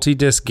a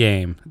multi-disc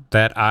game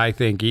that I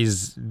think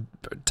is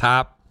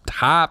top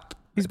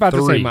He's about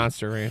to say 3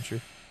 Monster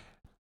Rancher.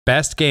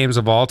 best games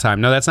of all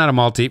time. No, that's not a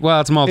multi.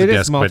 Well, it's a It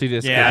multi-disc. is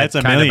multi-disc. Yeah, yeah. it's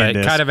a kind million of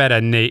discs. kind of at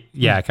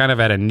a kind of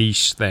at a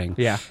niche thing.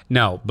 Yeah.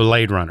 No,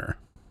 Blade Runner.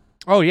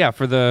 Oh yeah,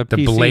 for the The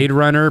PC. Blade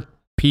Runner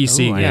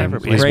PC Ooh, I game never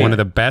played is it. one of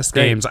the best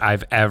Great. games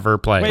I've ever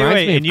played. Wait, Reminds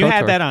me of and you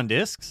had KOTOR. that on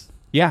discs?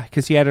 Yeah,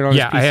 because he had it on.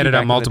 Yeah, his PC I had it back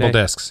on in the multiple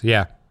day. discs.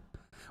 Yeah,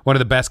 one of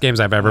the best games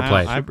I've ever Wow,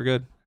 played. Super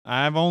good.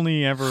 I've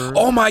only ever.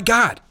 Oh my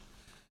god!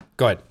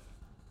 Go ahead.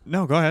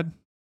 No, go ahead.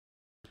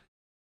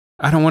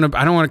 I don't want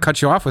to cut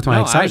you off with my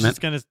No, excitement.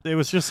 It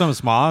was just something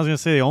small. I was gonna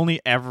say the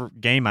only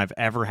game I've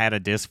ever had a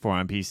disc for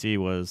on PC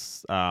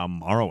was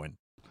Morrowind.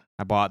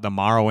 I bought the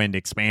Morrowind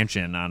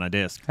expansion on a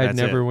disc. Had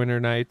That's it.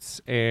 Neverwinter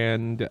Nights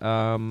and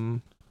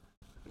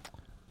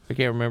I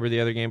can't remember the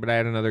other game, but I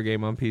had another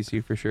game on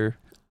PC for sure.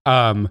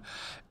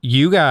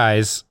 You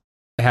guys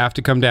have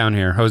to come down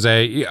here,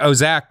 Jose.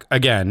 Zach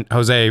again.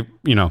 Jose,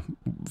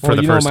 for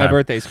the first time. My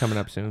birthday's coming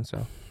up soon,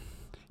 so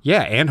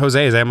yeah, and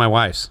Jose's and my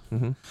wife's.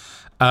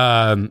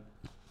 Mm-hmm.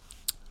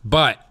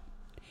 But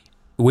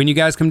when you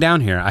guys come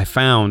down here, I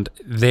found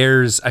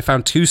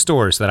 2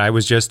 stores that I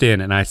was just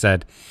in, and I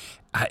said,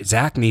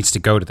 Zach needs to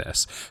go to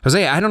this.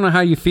 Jose, I don't know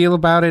how you feel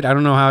about it. I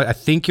don't know how. I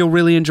think you'll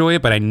really enjoy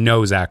it, but I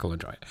know Zach will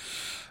enjoy it.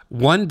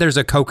 One, there's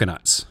a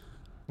Coconuts.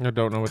 I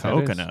don't know what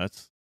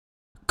Coconuts.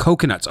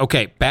 Coconuts.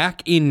 Okay,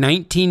 back in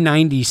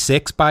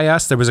 1996 by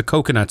us, there was a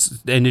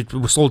Coconuts, and it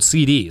sold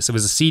CDs. It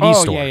was a CD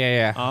store.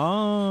 Yeah.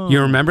 Oh. You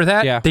remember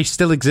that? Yeah. They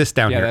still exist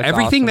down here.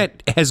 Everything awesome.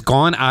 that has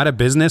gone out of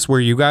business where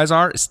you guys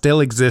are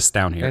still exists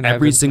down here.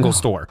 Every single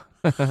store.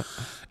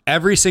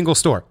 Every single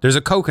store. There's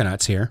a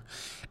Coconuts here,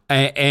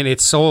 and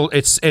it sells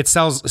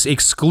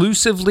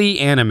exclusively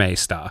anime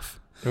stuff.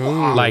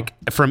 Ooh. Like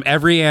from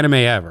every anime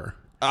ever.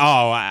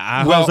 Oh,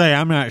 Jose,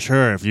 I'm not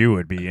sure if you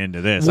would be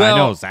into this. Well, I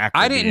know Zach.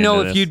 I didn't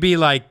know if you'd be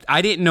like.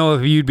 I didn't know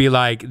if you'd be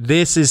like.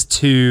 This is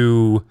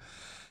too,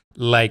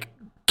 like,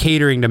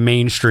 catering to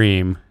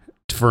mainstream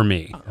for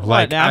me.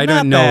 Like, I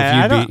don't know if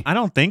you'd be. I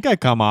don't think I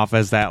come off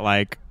as that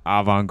like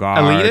avant-garde,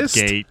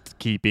 elitist,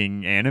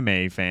 gatekeeping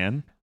anime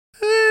fan.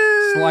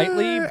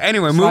 Slightly.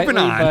 Anyway, moving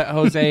on. But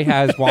Jose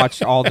has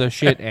watched all the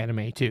shit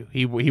anime too.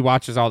 He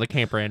watches all the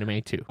camper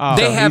anime too. Oh.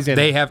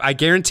 They have. I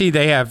guarantee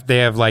they have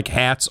like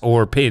hats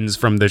or pins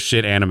from the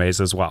shit animes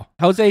as well.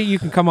 Jose, you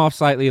can come off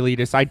slightly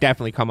elitist. I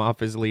definitely come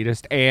off as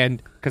elitist,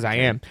 and because I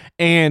am,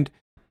 and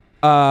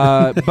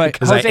but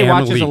Jose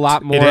watches elite. a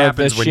lot more of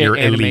the shit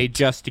anime elite.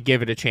 just to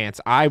give it a chance.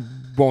 I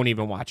won't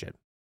even watch it.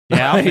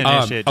 Yeah, I'll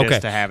finish it just okay.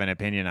 to have an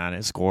opinion on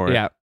it. Score it.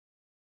 Yeah.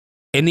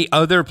 And the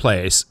other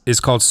place is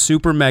called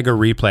Super Mega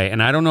Replay.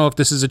 And I don't know if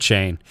this is a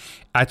chain.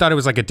 I thought it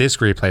was like a disc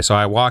replay. So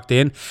I walked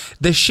in.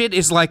 The shit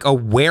is like a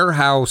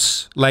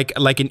warehouse, like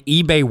an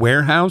eBay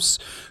warehouse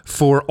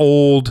for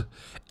old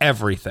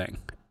everything.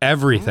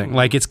 Everything.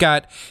 Like they've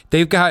got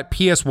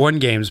PS1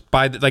 games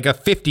by like a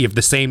 50 of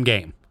the same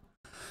game.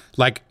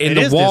 Like in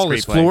the wall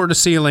is floor to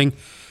ceiling.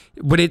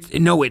 But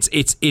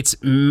it's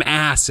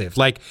massive.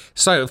 Like,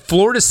 so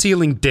floor to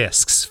ceiling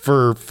discs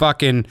for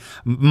fucking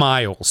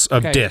miles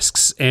of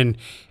discs and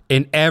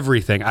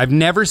everything. I've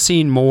never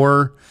seen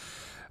more.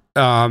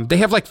 They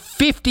have like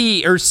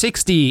 50 or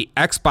 60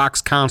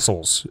 Xbox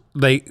consoles.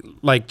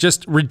 Like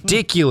just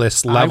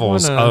ridiculous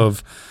levels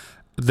of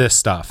this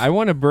stuff. I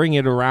want to bring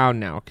it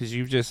around now because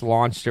you've just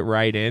launched it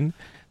right in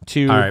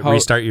to. All right,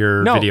 restart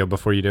your video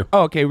before you do.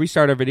 Oh, okay,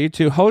 restart our video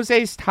to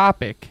Jose's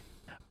topic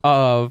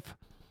of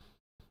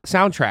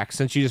soundtracks,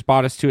 since you just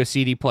bought us to a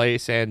CD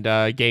place and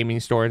gaming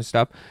store and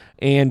stuff.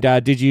 And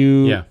did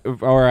you? Yeah.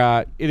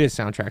 Or it is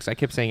soundtracks. I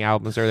kept saying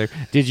albums earlier.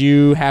 Did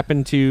you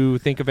happen to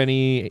think of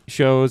any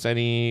shows,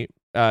 any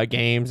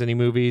games, any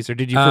movies, or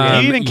did you forget?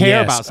 Do you even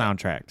care about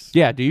soundtracks?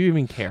 Yeah. Do you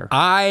even care?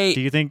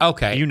 Do you think?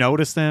 Okay. Do you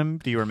notice them?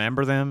 Do you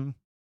remember them?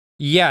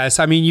 Yes.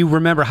 I mean, you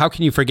remember. How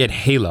can you forget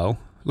Halo?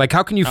 Like,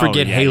 how can you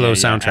forget Halo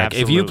soundtrack?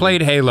 If you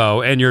played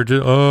Halo and you're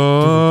just,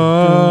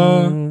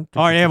 oh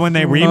yeah, when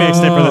they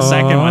remixed it for the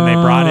second one, they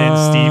brought in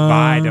Steve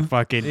Vai to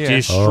fucking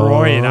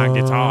destroy it on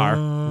guitar.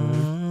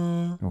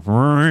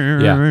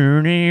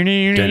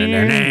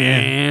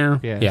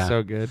 Yeah,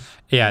 so good.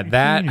 Yeah,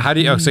 that. How do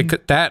you? So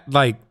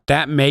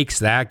that makes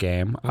that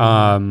game.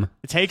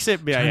 It takes it.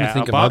 Trying to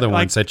think of other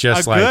ones that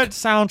just a good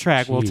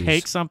soundtrack will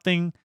take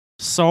something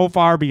so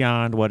far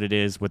beyond what it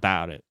is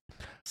without it.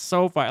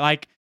 So far,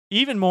 like.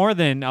 Even more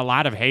than a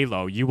lot of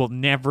Halo, you will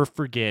never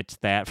forget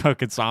that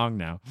fucking song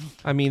now.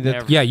 I mean,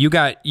 you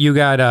got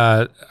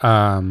the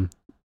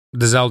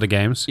Zelda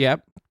games.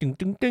 Yep.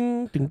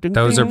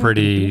 Those are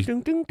pretty.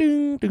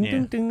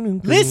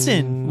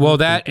 Listen. Well,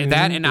 that and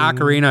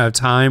Ocarina of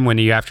Time, when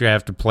you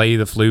have to play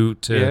the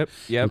flute to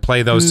and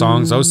play those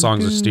songs. Those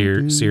songs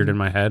are seared in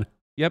my head.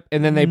 Yep,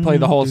 and then they play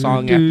the whole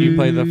song after you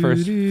play the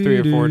first 3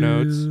 or 4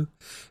 notes.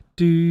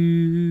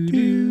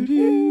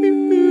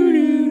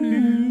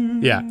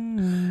 Yeah.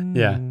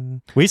 Yeah.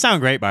 We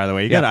sound great, by the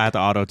way. You gotta have to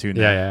auto-tune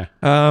that.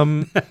 Yeah.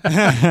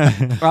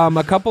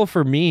 A couple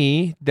for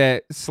me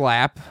that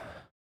slap.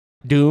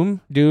 Doom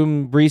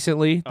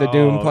recently, the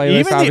Doom playlist.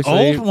 Even obviously.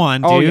 The old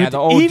one, dude. Oh yeah, the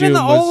old even Doom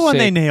the old one, sick.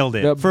 they nailed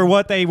it for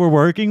what they were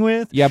working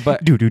with. Yeah,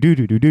 but yeah,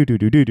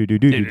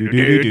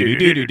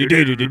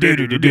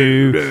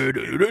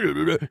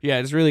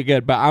 it's really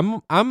good.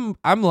 But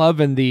I'm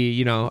loving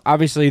the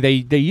obviously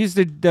they use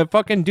the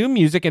fucking Doom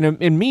music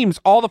in memes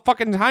all the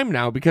fucking time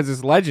now because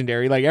it's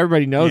legendary. Like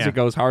everybody knows it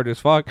goes hard as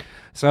fuck.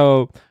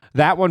 So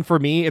that one for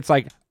me, it's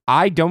like.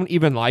 I don't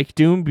even like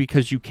Doom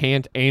because you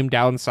can't aim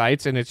down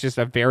sights, and it's just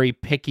a very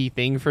picky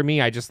thing for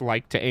me. I just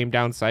like to aim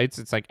down sights.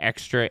 It's like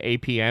extra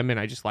APM, and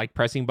I just like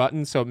pressing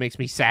buttons, so it makes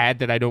me sad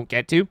that I don't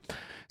get to.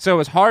 So it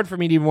was hard for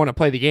me to even want to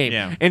play the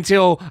game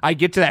until I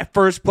get to that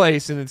first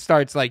place, and it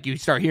starts like you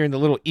start hearing the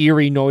little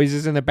eerie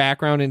noises in the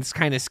background, and it's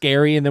kind of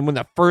scary. And then when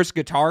the first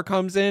guitar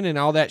comes in and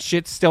all that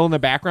shit's still in the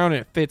background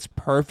and it fits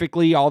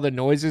perfectly, all the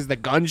noises, the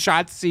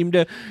gunshots seem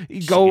to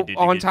go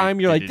on time.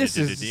 You're like, this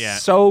is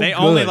so They good.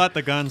 only let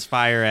the guns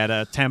fire at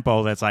a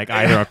tempo that's like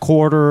either a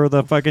quarter of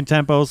the fucking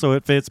tempo so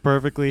it fits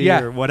perfectly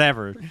or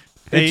whatever.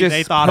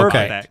 They thought about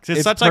that. 'Cause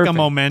it's such like a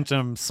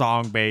momentum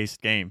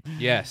song-based game.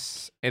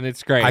 Yes, and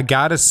it's great. I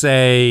gotta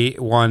say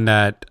one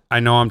that I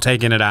know I'm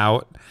taking it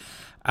out,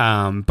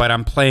 but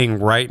I'm playing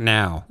right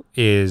now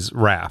is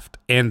Raft,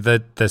 and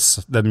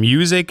the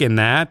music in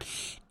that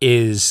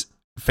is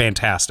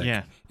fantastic.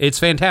 Yeah, it's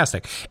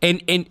fantastic.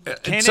 And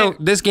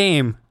this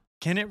game.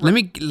 Can it? Let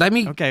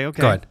me. Okay. Go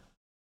ahead.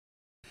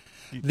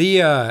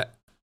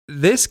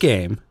 This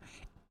game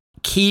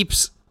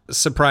keeps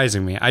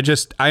surprising me. I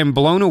am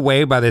blown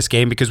away by this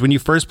game because when you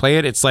first play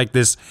it, it's like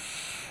this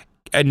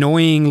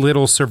annoying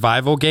little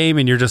survival game,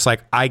 and you're just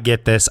like, I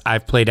get this.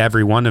 I've played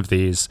every one of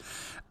these.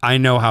 I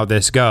know how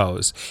this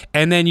goes.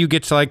 And then you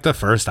get to like the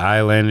first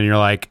island, and you're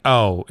like,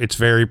 oh, it's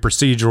very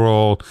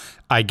procedural.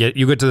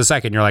 You get to the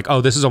second, you're like, oh,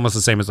 this is almost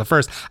the same as the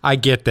first. I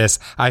get this.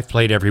 I've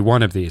played every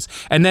one of these.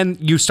 And then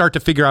you start to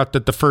figure out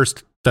that the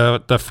first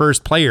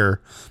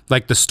player,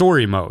 like the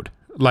story mode,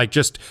 like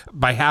just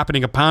by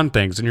happening upon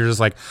things, and you're just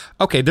like,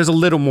 okay, there's a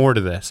little more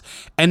to this.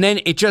 And then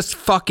it just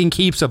fucking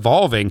keeps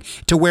evolving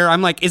to where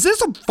I'm like, is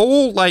this a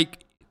full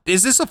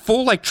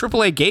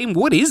AAA game?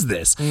 What is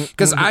this?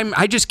 Because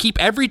I just keep,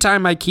 every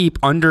time I keep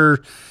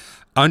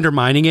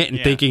undermining it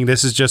and thinking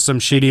this is just some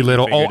shitty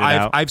little,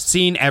 I've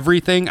seen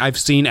everything.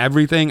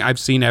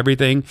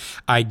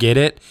 I get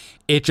it.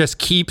 It just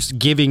keeps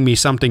giving me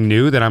something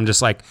new that I'm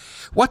just like,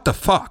 what the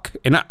fuck?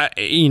 And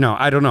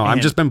I don't know.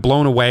 I've just been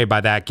blown away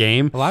by that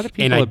game. A lot of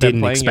people and I have been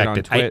didn't playing expect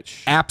it on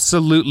Twitch. I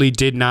absolutely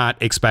did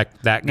not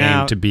expect that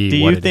game to be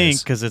do what you it think,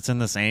 is. because it's in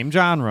the same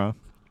genre,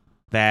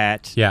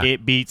 that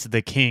it beats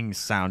the King's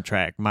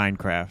soundtrack,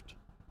 Minecraft?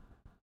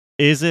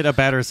 Is it a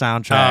better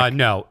soundtrack?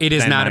 No, it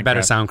is not a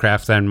better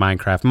soundtrack than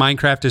Minecraft.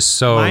 Minecraft is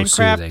so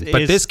soothing.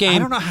 But this game, I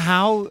don't know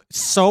how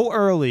so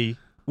early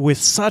with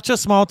such a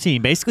small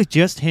team, basically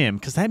just him,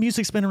 because that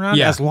music's been around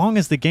as long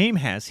as the game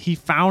has. He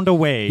found a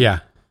way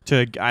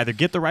to either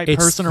get the right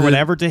person or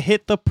whatever to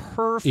hit the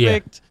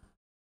perfect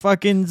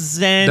fucking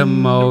zen, the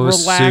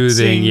most relaxing.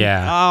 Soothing.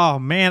 Oh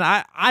man,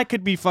 I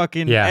could be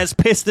fucking as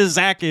pissed as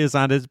Zach is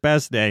on his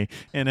best day,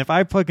 and if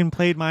I fucking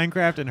played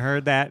Minecraft and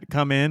heard that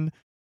come in.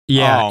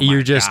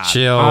 You're just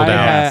chilled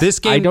out. This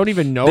game, I don't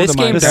even know this the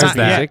game Minecraft does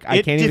music.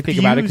 I can't even think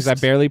about it because I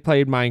barely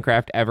played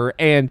Minecraft ever.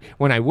 And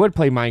when I would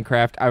play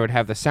Minecraft, I would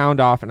have the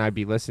sound off and I'd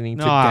be listening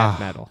to death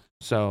metal.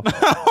 So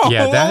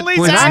that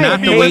was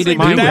not the way to do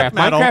Minecraft.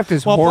 Minecraft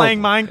is while horrible.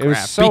 playing Minecraft. It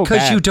was so because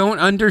bad.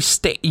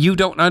 you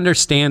don't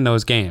understand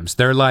those games.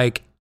 They're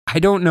like, I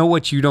don't know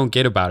what you don't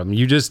get about them.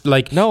 You just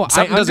like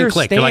something doesn't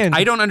click. You're like,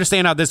 I don't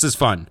understand how this is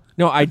fun.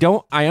 No, I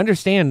don't. I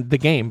understand the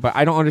game, but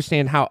I don't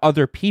understand how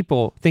other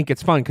people think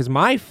it's fun. Because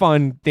my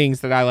fun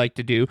things that I like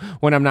to do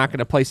when I'm not going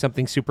to play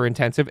something super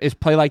intensive is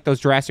play like those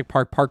Jurassic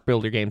Park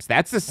builder games.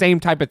 That's the same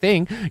type of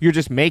thing. You're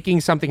just making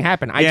something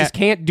happen. I just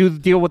can't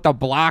deal with the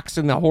blocks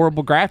and the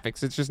horrible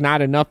graphics. It's just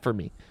not enough for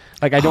me.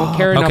 Like I don't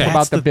care enough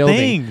about the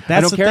building.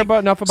 I don't care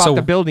enough about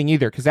the building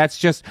either, because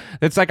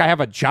it's like I have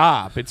a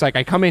job. It's like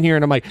I come in here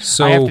and I'm like,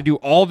 I have to do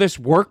all this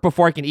work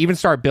before I can even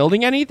start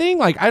building anything.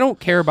 Like I don't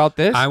care about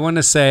this. I want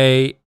to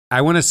say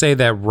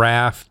that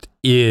Raft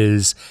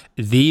is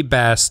the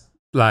best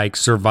like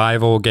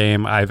survival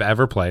game I've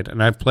ever played,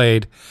 and I've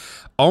played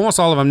almost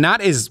all of them. Not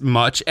as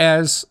much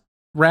as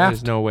Raft.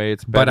 There's no way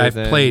it's better. But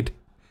I've played.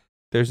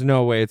 There's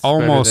no way it's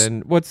almost. Better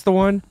than, what's the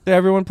one that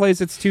everyone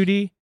plays? It's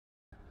 2D.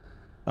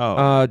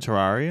 Oh,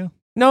 Terraria?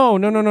 No.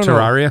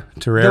 Terraria.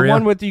 The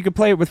one with you can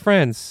play it with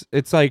friends.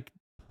 It's like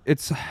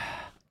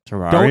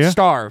Terraria. Don't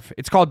Starve.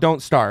 It's called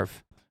Don't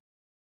Starve.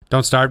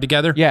 Don't Starve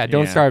Together? Yeah,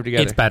 Don't Starve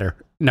Together. It's better.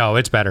 No,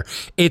 it's better.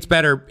 It's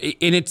better.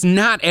 And it's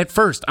not at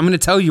first. I'm going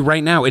to tell you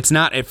right now, it's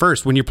not at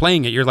first. When you're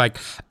playing it, you're like,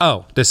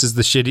 oh, this is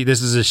a shitty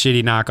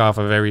knockoff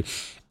of every,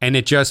 and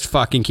it just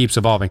fucking keeps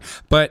evolving.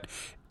 But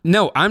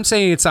no, I'm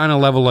saying it's on a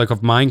level like of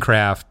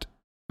Minecraft.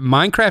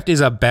 Minecraft is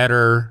a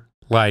better,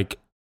 like,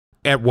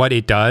 at what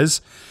it does,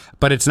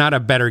 but it's not a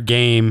better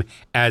game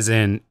as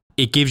in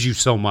it gives you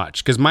so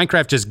much, because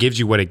Minecraft just gives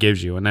you what it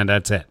gives you, and then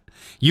that's it.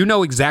 You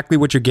know exactly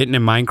what you're getting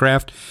in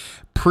Minecraft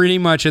pretty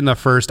much in the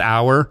first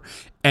hour,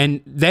 and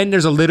then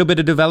there's a little bit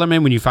of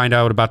development when you find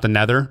out about the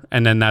Nether,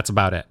 and then that's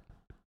about it.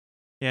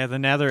 Yeah, the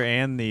Nether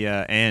and the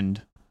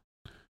end.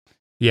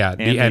 Yeah,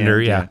 the Ender.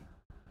 Yeah.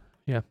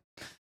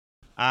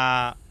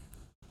 Now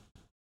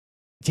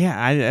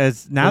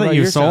that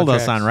you've sold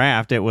us on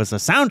Raft, it was a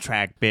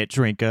soundtrack bit,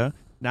 Drinka,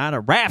 not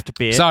a Raft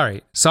bit.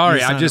 Sorry.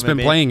 I've just been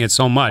playing it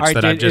so much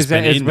that I've just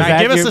been in.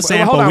 Give us a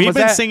sample. We've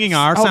been singing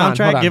our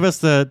soundtrack. Give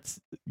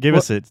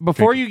us it.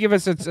 Before you give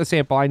us a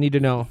sample, I need to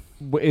know,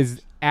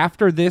 is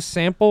after this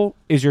sample,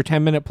 is your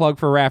 10-minute plug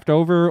for Raft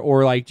over,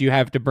 or like do you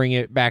have to bring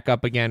it back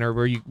up again, or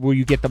will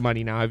you get the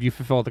money now? Have you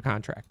fulfilled the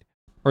contract?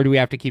 Or do we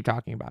have to keep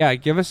talking about it? Yeah,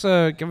 give us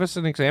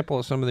an example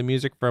of some of the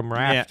music from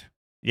Raft.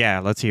 Yeah,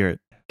 let's hear it.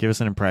 Give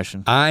us an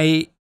impression.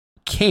 I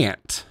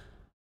can't.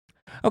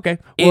 Okay.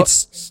 Well,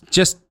 It's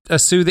just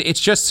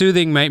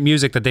soothing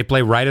music that they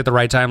play right at the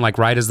right time, like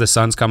right as the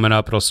sun's coming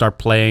up, it'll start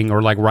playing,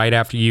 or like right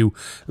after you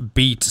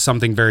beat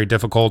something very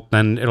difficult,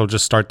 then it'll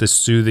just start this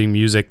soothing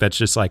music that's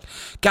just like,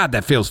 God,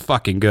 that feels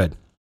fucking good.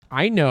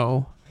 I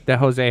know that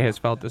Jose has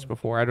felt this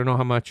before. I don't know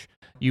how much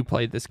you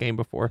played this game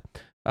before,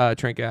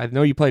 Trinket. I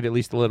know you played at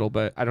least a little,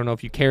 but I don't know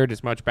if you cared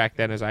as much back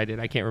then as I did.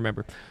 I can't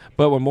remember.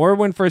 But when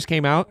Morrowind first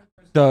came out,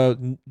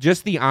 the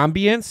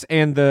ambience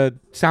and the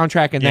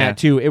soundtrack in that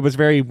too, it was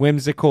very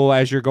whimsical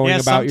as you're going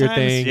about your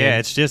thing. Yeah,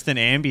 it's just an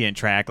ambient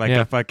track, like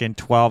a fucking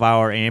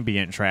 12-hour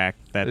ambient track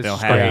that they'll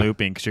have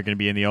looping because you're going to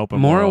be in the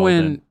open world.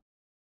 Morrowind,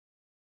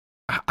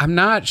 I'm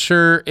not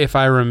sure if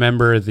I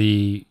remember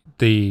the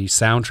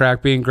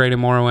soundtrack being great in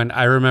Morrowind.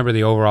 I remember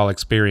the overall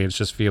experience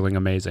just feeling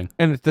amazing.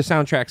 And if the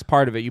soundtrack's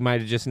part of it, you might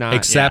have just not.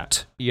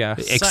 Except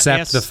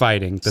the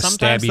fighting, the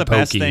sometimes stabby the pokey.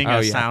 best thing a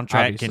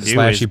soundtrack can do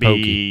is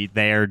be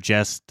there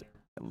just...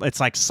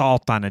 It's like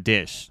salt on a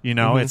dish, you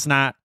know. It's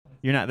not,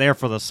 you're not there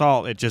for the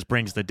salt. It just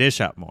brings the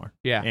dish up more.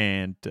 Yeah.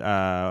 And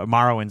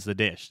Morrowind's the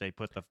dish. They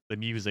put the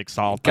music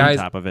salt on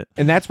top of it.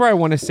 And that's where I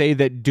want to say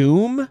that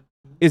Doom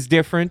is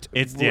different.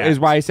 Is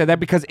why I said that,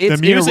 because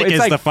it's the music it's is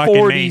like the fucking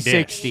 40, main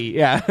 60. dish.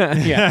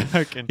 Yeah.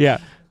 Yeah.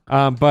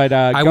 But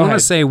I want to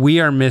say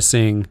we are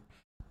missing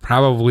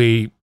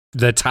probably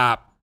the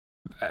top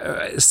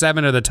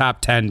 7 of the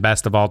top 10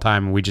 best of all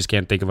time, and we just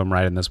can't think of them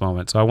right in this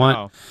moment. So I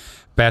want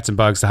Bats and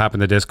Bugs to hop in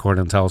the Discord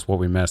and tell us what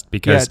we missed,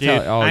 because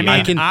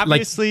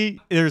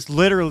obviously there's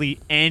literally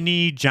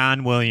any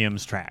John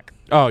Williams track.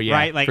 Oh yeah,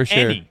 right, like for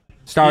sure. any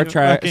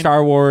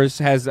Star Wars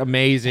has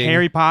amazing.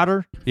 Harry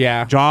Potter,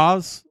 yeah.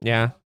 Jaws,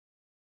 yeah.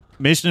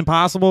 Mission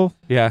Impossible,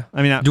 yeah.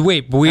 I mean,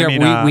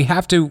 we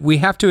have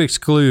to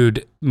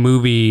exclude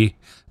movie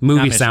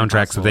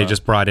soundtracks that they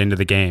just brought into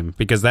the game,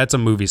 because that's a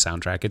movie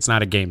soundtrack. It's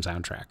not a game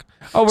soundtrack.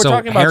 Oh, we're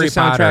talking about Harry just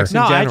soundtracks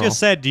in no, general. I just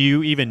said, do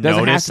you even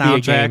Doesn't notice have to be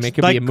a soundtracks? game. It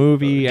could be a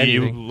movie. Do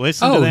you anything.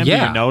 listen to them? Yeah.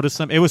 Do you notice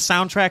them? It was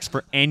soundtracks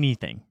for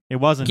anything. It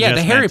wasn't. Yeah,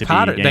 just the Harry meant to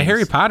Potter, be the Harry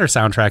games. Potter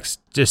soundtracks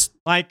just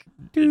like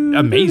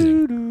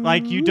amazing.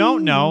 Like, you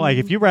don't know, like,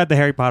 if you read the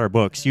Harry Potter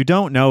books, you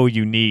don't know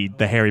you need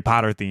the Harry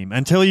Potter theme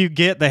until you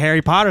get the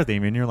Harry Potter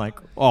theme, and you're like,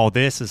 oh,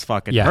 this is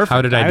fucking perfect.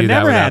 How did I do that?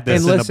 I've never had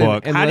this in listen, the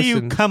book. How do you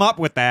listen. come up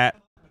with that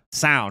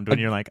sound when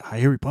you're like,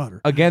 Harry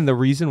Potter? Again, the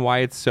reason why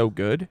it's so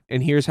good,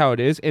 and here's how it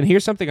is, and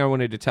here's something I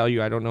wanted to tell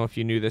you. I don't know if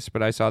you knew this,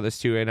 but I saw this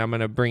too, and I'm going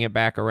to bring it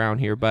back around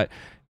here. But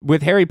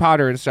with Harry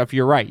Potter and stuff,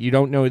 you're right. You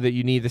don't know that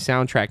you need the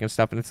soundtrack and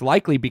stuff, and it's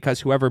likely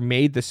because whoever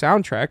made the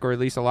soundtrack, or at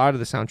least a lot of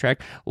the soundtrack,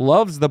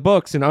 loves the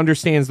books and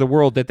understands the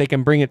world, that they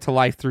can bring it to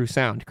life through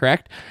sound,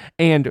 correct?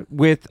 And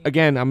with,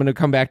 again, I'm going to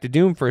come back to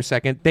Doom for a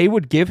second, they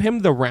would give him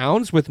the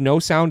rounds with no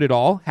sound at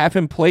all, have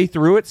him play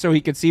through it so he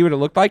could see what it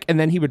looked like, and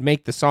then he would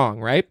make the song,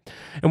 right?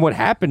 And what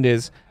happened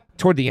is,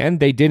 toward the end,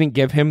 they didn't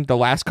give him the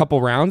last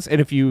couple rounds, and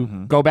if you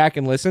go back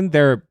and listen,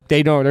 they're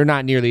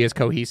not nearly as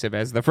cohesive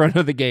as the front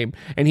of the game,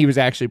 and he was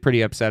actually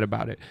pretty upset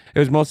about it. It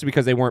was mostly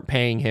because they weren't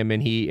paying him,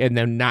 and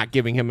them not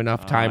giving him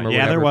enough time or whatever.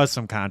 Yeah, there was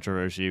some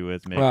controversy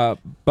with me.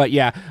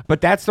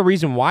 But that's the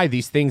reason why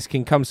these things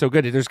can come so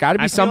good. There's got to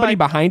be somebody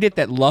behind it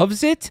that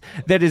loves it,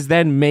 that is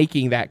then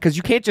making that, because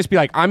you can't just be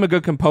like, I'm a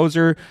good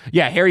composer.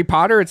 Yeah, Harry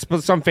Potter, it's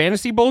some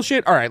fantasy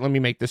bullshit. All right, let me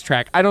make this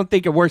track. I don't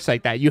think it works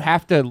like that. You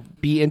have to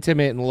be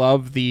intimate and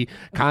love the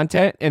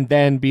content, and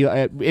then be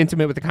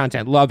intimate with the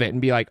content, love it,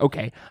 and be like,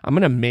 okay, I'm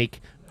gonna make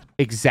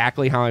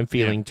exactly how I'm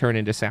feeling turn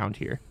into sound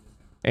here.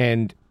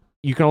 And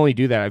you can only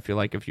do that, I feel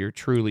like, if you're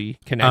truly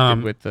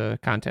connected with the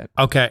content.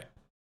 Okay,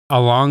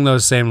 along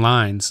those same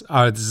lines,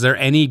 is there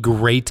any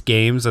great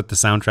games that the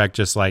soundtrack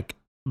just like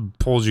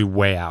pulls you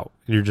way out?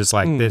 You're just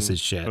like, this is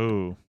shit.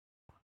 Ooh.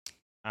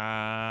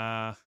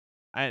 I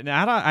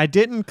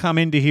didn't come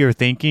into here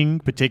thinking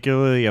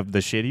particularly of the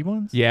shitty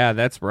ones. Yeah,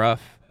 that's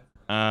rough.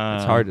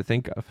 It's hard to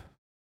think of.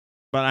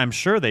 But I'm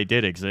sure they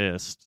did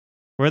exist.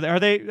 Are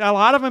they? A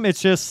lot of them, it's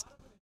just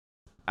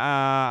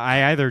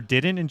I either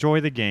didn't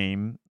enjoy the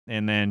game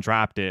and then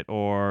dropped it,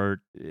 or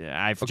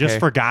I've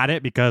just forgot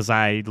it because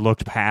I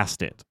looked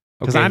past it.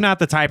 Because I'm not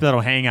the type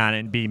that'll hang on it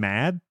and be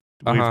mad.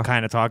 We've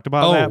kind of talked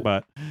about that,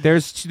 but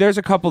there's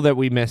a couple that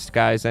we missed,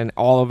 guys, and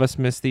all of us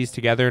missed these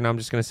together, and I'm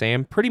just going to say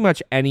them. Pretty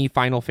much any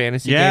Final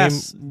Fantasy game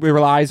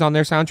relies on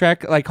their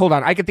soundtrack. Like, hold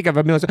on, I can think of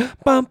a million. Their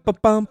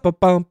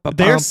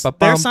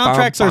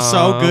soundtracks are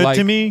so good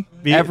to me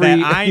that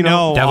I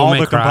know all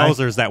the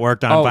composers that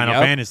worked on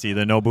Final Fantasy,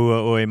 the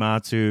Nobuo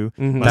Uematsu,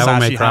 Devil Masashi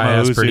May Cry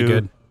is pretty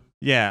good.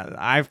 Yeah,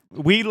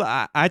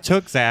 I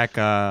took Zach.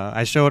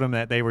 I showed him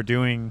that they were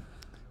doing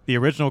the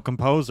original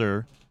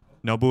composer.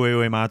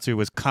 Nobuo Uematsu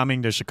was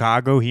coming to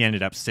Chicago. He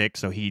ended up sick,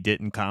 so he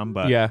didn't come.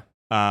 But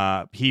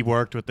he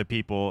worked with the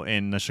people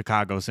in the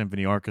Chicago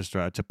Symphony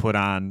Orchestra to put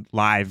on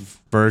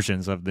live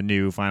versions of the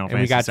new Final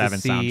Fantasy VII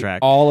soundtrack.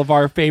 All of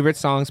our favorite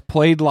songs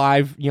played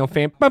live. You know,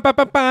 they did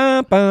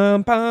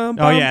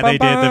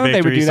the victory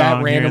They would do that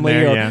song randomly.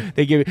 here and Or there,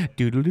 they give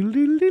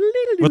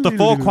it with the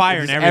full choir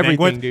and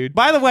everything. dude.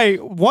 By the way,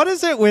 what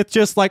is it with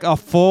just like a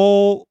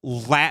full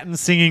Latin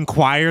singing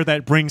choir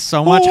that brings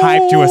so much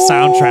hype to a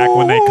soundtrack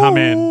when they come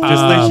in?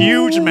 Just the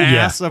huge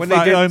mass of When they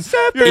did you're It's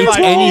like,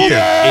 anything.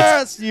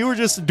 yes! You were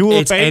just Duel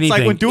of It's Fates. Like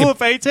when anything. Duel of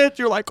Fates hits,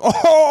 you're like,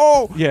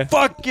 oh, Yeah.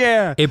 fuck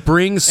yeah! It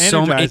brings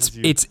so much. Energizes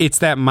you. It's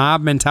that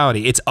mob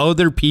mentality. It's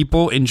other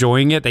people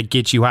enjoying it that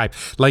gets you hype.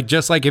 Like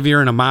just like if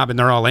you're in a mob and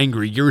they're all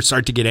angry, you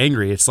start to get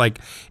angry. It's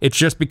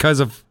just because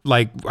of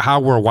like how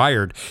we're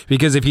wired.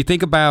 Because if you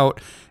think about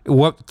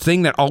what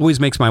thing that always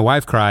makes my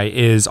wife cry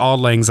is Auld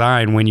Lang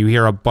Syne when you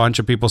hear a bunch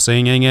of people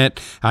singing it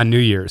on New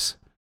Year's.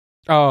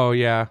 Oh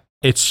yeah.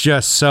 It's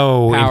just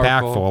so Powerful,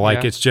 impactful.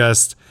 Like yeah. it's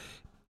just.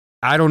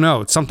 I don't know.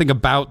 It's something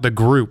about the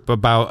group,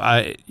 about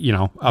a There's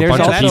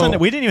bunch of also- people.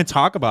 We didn't even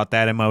talk about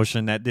that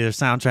emotion that there's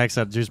soundtracks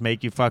that just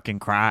make you fucking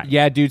cry.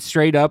 Yeah, dude,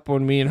 straight up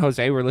when me and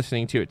Jose were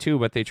listening to it too,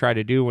 what they try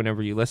to do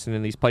whenever you listen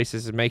in these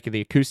places is make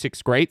the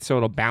acoustics great so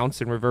it'll bounce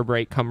and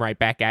reverberate, come right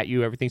back at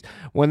you, everything's.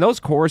 When those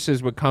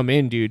choruses would come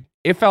in, dude,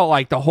 it felt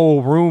like the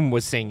whole room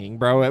was singing,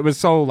 bro. It was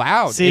so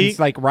loud. See? It's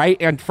like right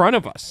in front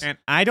of us. And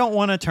I don't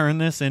want to turn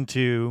this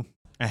into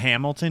a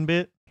Hamilton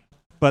bit,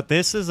 but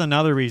this is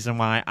another reason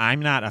why I'm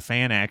not a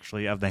fan,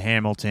 actually, of the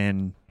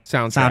Hamilton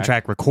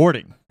soundtrack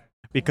recording.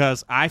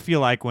 Because I feel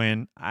like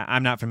when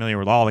I'm not familiar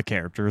with all the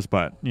characters,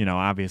 but, you know,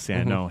 obviously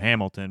I know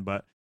Hamilton.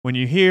 But when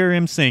you hear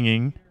him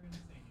singing,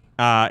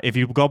 if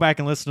you go back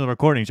and listen to the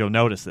recordings, you'll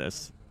notice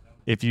this.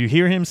 If you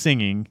hear him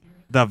singing,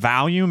 the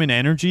volume and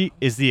energy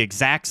is the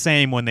exact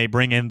same when they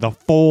bring in the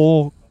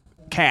full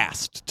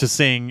cast to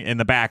sing in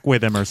the back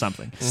with him or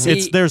something.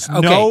 There's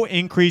no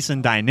increase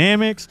in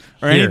dynamics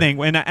or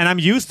anything. And I'm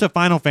used to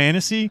Final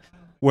Fantasy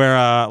where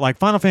like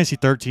Final Fantasy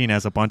 13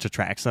 has a bunch of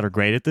tracks that are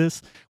great at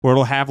this, where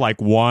it'll have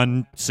like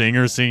one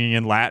singer singing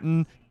in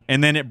Latin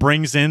and then it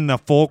brings in the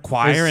full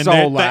choir It's and so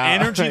the loud.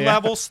 energy Yeah.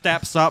 level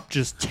steps up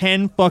just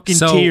 10 fucking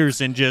So-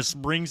 tiers and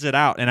just brings it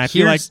out. And I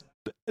feel like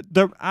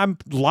I'm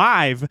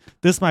live.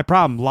 This is my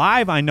problem.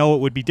 Live, I know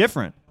it would be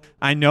different.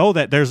 I know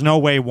that there's no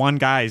way one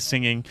guy is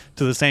singing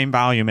to the same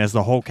volume as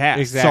the whole cast.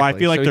 Exactly. So I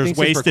feel like So he there's thinks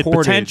it's wasted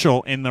recorded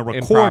potential in the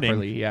recording.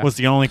 improperly, yeah. Was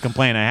the only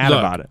complaint I had Look,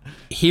 about it.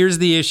 Here's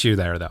the issue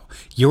there, though.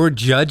 You're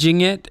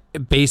judging it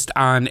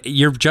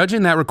you're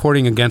judging that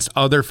recording against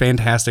other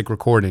fantastic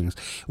recordings.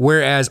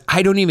 Whereas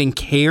I don't even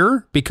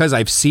care because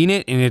I've seen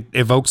it and it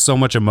evokes so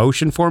much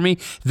emotion for me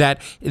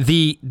that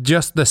the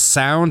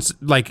sounds,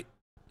 like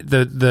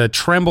the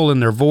tremble in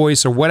their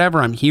voice or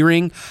whatever I'm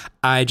hearing,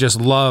 I just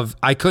love.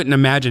 I couldn't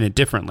imagine it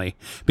differently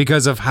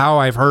because of how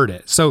I've heard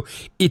it. So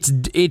it's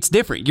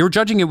different. You're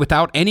judging it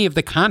without any of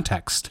the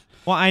context.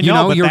 Well, I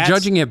know, but you're that's-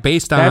 judging it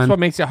based on. That's what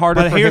makes it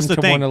harder But for here's him the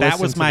to thing, want to that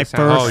listen was to my the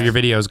sound first- Oh, your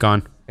video's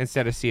gone.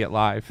 instead of see it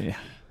live. Yeah.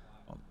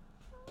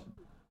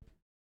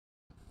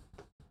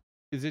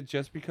 Is it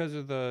just because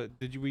of the?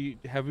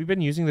 Have we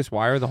been using this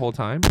wire the whole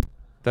time?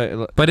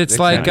 But it's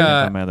the like,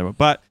 sound?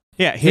 But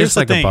yeah, here's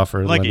like the a thing.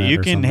 buffer Like limit you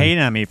or can something. hate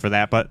on me for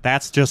that, but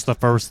that's just the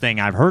first thing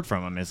I've heard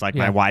from him. Is like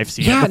Yeah. my wife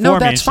seen Yeah, it before no, me,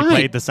 and that's she fine.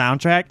 played the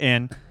soundtrack,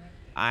 and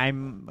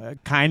I'm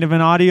kind of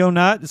an audio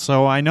nut,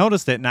 so I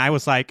noticed it, and I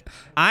was like,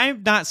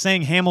 I'm not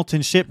saying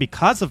Hamilton shit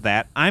because of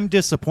that. I'm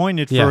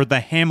disappointed Yeah. for the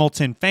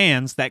Hamilton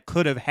fans that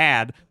could have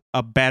had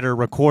a better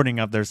recording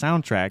of their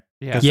soundtrack.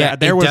 Yeah. 'Cause Yeah,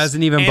 there it was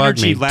doesn't even bug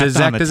energy me. left Does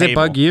on Zach? the Does it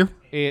table. bug you?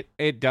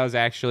 It does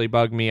actually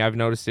bug me. I've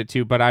noticed it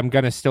too, but I'm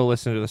gonna still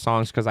listen to the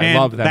songs because I And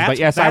love them. that's- But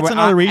yes, that's I,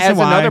 another reason as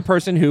why- another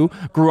person who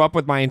grew up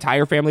with my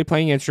entire family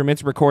playing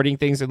instruments, recording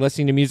things, and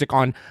listening to music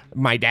on.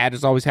 My dad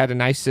has always had a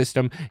nice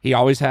system. He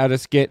always had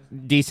us get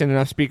decent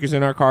enough speakers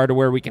in our car to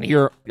where we can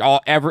hear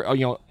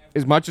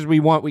as much as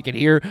we want. We can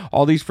hear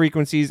all these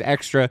frequencies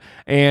extra.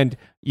 And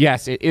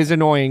yes, it is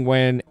annoying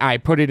when I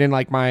put it in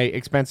like my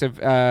expensive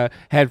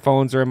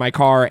headphones or in my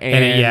car, and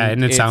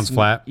And it it's- sounds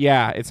flat.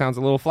 Yeah, it sounds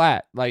a little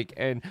flat. But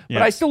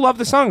Yeah. I still love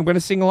the song. I'm going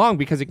to sing along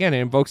because again, it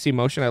invokes the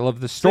emotion. I love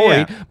the story,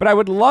 yeah. but I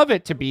would love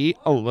it to be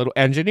a little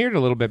engineered a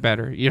little bit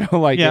better. Yeah.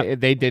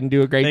 They didn't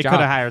do a great They job.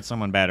 could have hired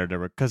someone better to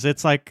because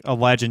it's like a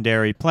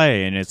legendary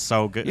play and it's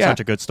so good, Yeah.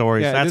 such a good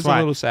story. Yeah, So it that's is a why.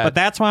 little sad. But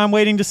that's why I'm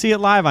waiting to see it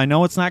live. I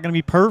know it's not going to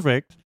be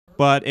perfect,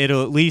 but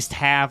it'll at least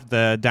have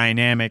the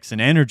dynamics and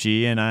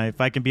energy. And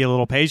if I can be a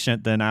little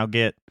patient, then I'll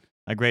get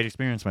a great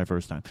experience my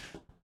first time.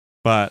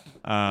 But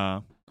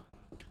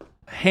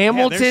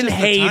Hamilton there's just a ton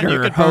you hater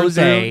could burn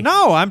Jose. through.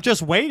 No, I'm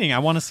just waiting. I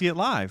want to see it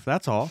live.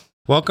 That's all.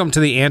 Welcome to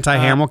the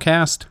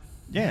anti-Hamilcast.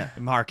 Yeah,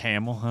 Mark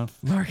Hamill, huh?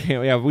 Mark,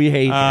 yeah, we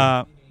hate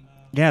him.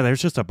 Yeah,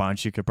 there's just a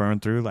bunch you could burn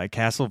through, like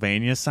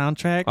Castlevania's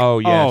soundtrack. Oh,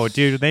 yes. Oh,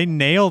 dude, they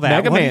nail that.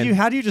 Mega What do Man.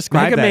 how do you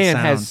describe Mega that Man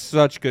sound? has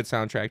such good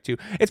soundtrack too.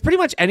 It's pretty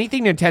much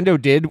anything Nintendo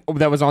did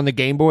that was on the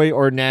Game Boy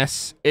or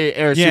NES or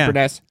Yeah. Super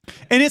NES.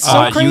 And it's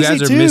so crazy you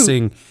guys are too.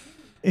 missing.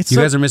 It's You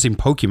so, guys are missing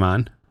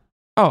Pokemon.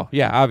 Oh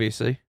yeah,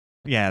 obviously.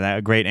 yeah,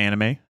 that great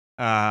anime.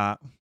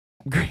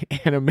 great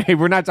anime.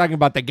 We're not talking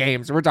about the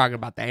games. We're talking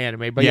about the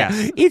anime. But yeah,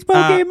 it's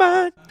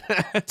Pokemon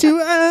to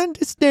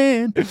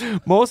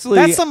understand. Mostly,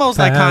 that's the most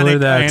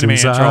iconic anime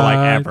intro like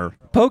ever.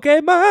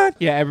 Pokemon.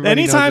 Yeah,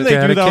 everybody. Anytime knows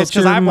they do those,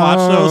 because I've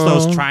watched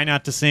those try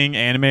not to sing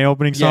anime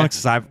opening songs,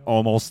 because I've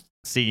almost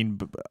seen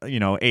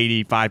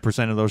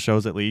 85% of those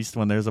shows at least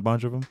when there's a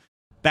bunch of them.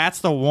 That's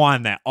the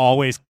one that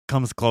always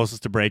comes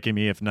closest to breaking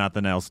me if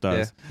nothing else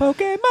does. Yeah.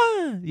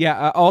 Pokemon.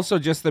 Yeah. Also,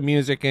 just the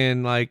music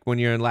in like when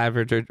you're in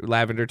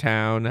Lavender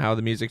Town, how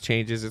the music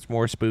changes. It's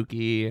more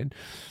spooky, and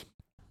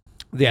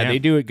they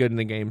do it good in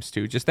the games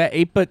too. Just that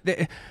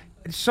 8-bit.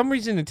 For some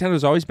reason,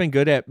 Nintendo's always been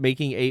good at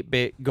making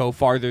 8-bit go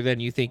farther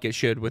than you think it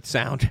should with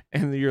sound.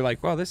 And you're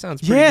like, wow, this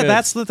sounds pretty good.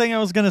 That's the thing I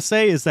was going to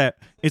say, is that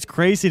it's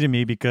crazy to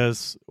me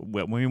because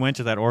when we went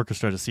to that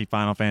orchestra to see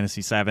Final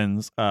Fantasy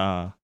VII's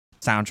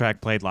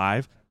soundtrack played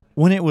live,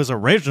 when it was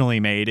originally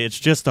made, it's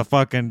just a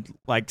fucking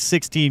like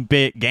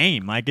 16-bit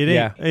game. Like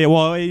it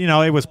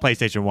was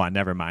PlayStation 1,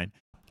 never mind.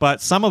 But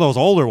some of those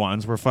older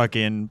ones were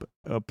fucking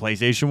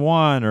PlayStation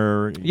 1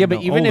 or but even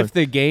older. If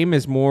the game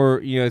is more,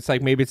 it's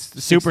like maybe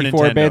it's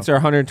 64 bits or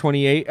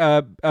 128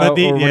 or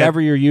whatever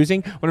you're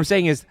using. What I'm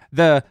saying is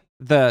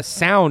the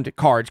sound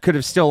card could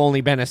have still only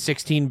been a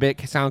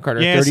 16-bit sound card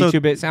or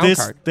 32-bit sound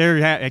card.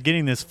 They're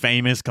getting this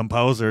famous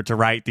composer to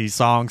write these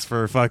songs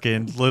for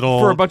fucking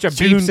for a bunch of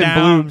beeps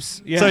and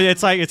bloops. Yeah.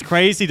 So it's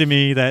crazy to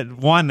me that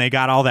one, they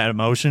got all that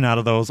emotion out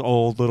of those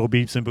old little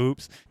beeps and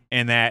boops,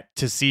 and that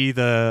to see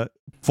the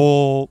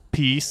full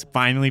piece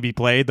finally be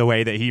played the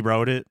way that he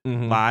wrote it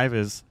live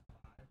it's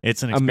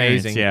an experience.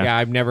 Amazing. Yeah,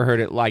 I've never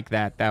heard it like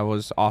that. That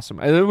was awesome.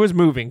 It was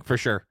moving for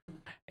sure.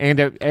 And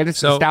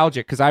it's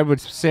nostalgic because I would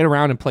sit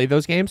around and play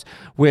those games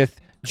with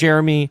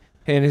Jeremy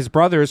and his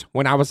brothers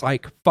when I was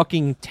like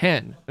fucking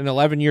 10 and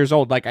 11 years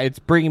old. Like, it's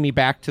bringing me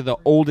back to the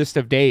oldest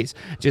of days,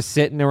 just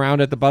sitting around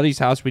at the buddy's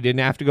house. We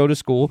didn't have to go to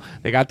school.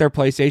 They got their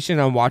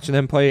PlayStation. I'm watching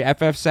them play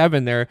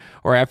FF7 there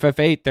or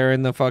FF8. They're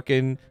in the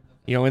fucking,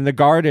 in the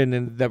garden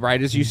and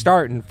right as you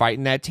start and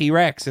fighting that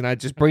T-Rex. And it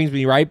just brings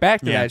me right back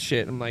to that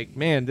shit. I'm like,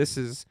 man,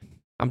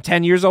 I'm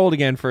 10 years old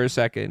again for a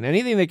second.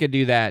 Anything they could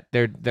do that,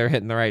 they're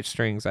hitting the right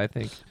strings, I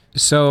think.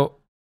 So,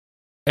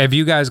 have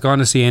you guys gone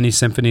to see any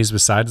symphonies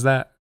besides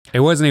that? It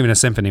wasn't even a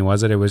symphony,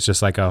 was it? It was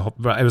just like a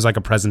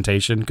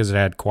presentation because it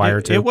had choir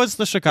too. It was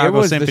the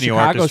Chicago Symphony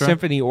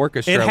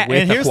Orchestra.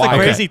 And here's the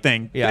crazy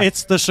thing. Yeah.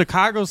 It's the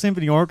Chicago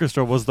Symphony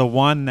Orchestra was the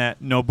one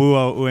that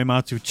Nobuo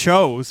Uematsu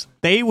chose.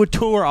 They would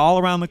tour all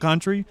around the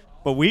country,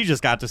 but we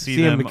just got to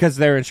see them because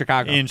they're in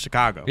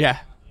Chicago. Yeah.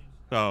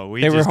 So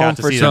we just got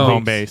to see them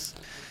home base.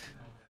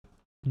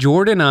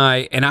 Jordan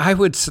and I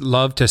would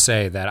love to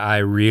say that I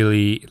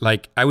really,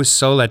 I was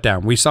so let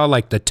down. We saw,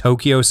 the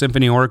Tokyo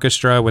Symphony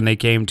Orchestra when they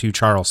came to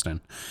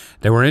Charleston.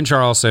 They were in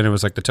Charleston. It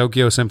was, the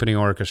Tokyo Symphony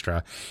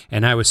Orchestra,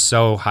 and I was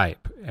so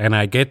hype. And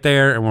I get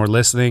there, and we're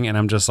listening, and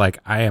I'm just like,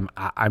 I'm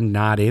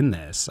not in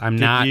this. I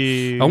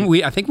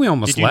think we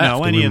almost left. Did you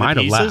know any of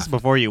the pieces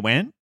before you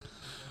went?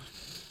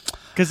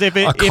 Because if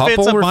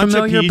it's a bunch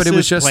of pieces but it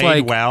was just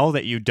played well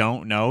that you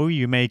don't know,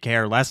 you may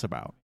care less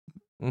about.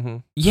 Mm-hmm.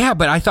 Yeah,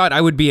 but I thought I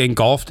would be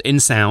engulfed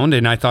in sound,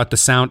 and I thought the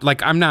sound,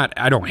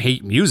 I don't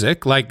hate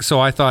music, so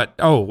I thought,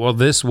 oh, well,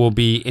 this will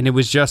be, and it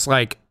was just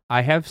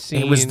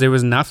there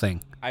was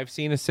nothing. I've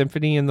seen a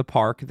symphony in the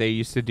park. They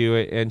used to do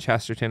it in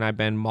Chesterton. I've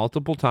been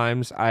multiple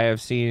times.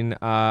 I've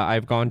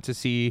gone to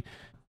see,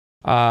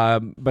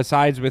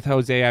 besides with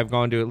Jose, I've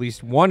gone to at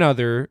least one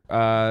other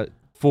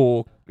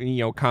full,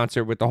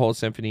 concert with the whole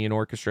symphony and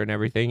orchestra and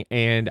everything,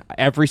 and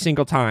every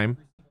single time,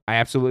 I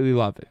absolutely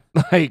love it.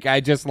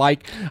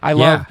 I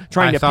love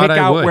trying to pick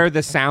out where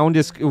the sound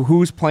is,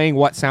 who's playing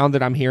what sound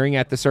that I'm hearing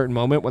at the certain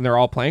moment when they're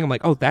all playing. I'm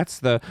like, oh, that's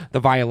the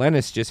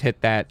violinist just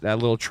hit that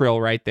little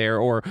trill right there.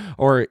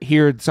 Or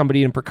hear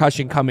somebody in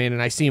percussion come in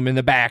and I see him in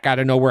the back out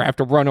of nowhere. I have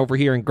to run over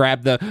here and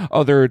grab the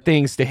other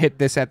things to hit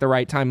this at the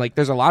right time.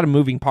 There's a lot of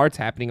moving parts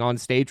happening on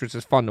stage, which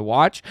is fun to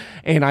watch.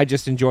 And I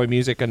just enjoy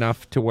music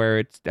enough to where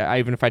it's,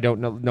 even if I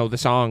don't know the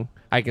song,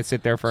 I can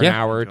sit there for an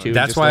hour or two.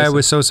 That's why I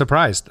was so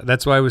surprised.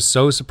 That's why I was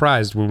so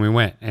surprised when we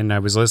went and I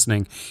was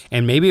listening.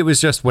 And maybe it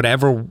was just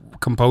whatever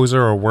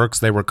composer or works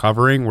they were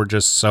covering were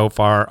just so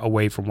far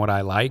away from what I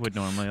like. Would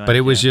normally like, but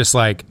it was just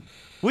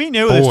we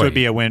knew this would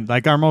be a win.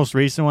 Our most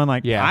recent one,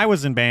 I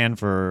was in band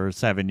for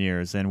 7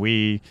 years, and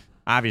we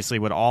obviously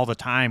would all the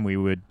time we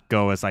would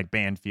go as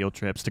band field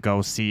trips to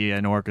go see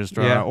an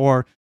orchestra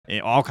or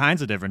all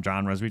kinds of different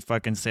genres. We'd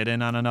fucking sit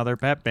in on another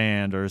pep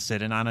band or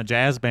sit in on a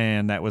jazz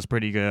band that was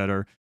pretty good,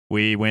 or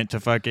we went to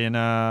fucking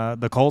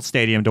the Colt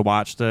Stadium to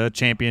watch the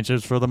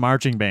championships for the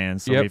marching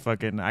bands. So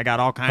I got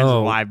all kinds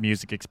of live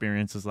music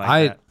experiences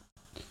that.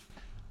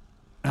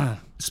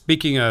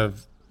 Speaking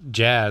of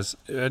jazz,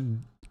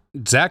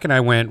 Zach and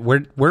I went,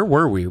 where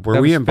were we? Were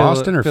we in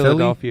Boston or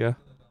Philadelphia?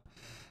 Philly?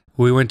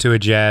 We went to a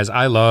jazz.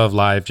 I love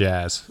live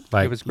jazz.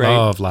 It was great.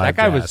 Love live that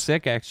guy jazz. was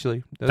sick,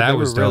 actually. That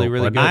was really,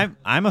 really good.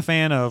 I'm a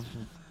fan of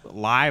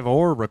live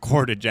or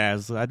recorded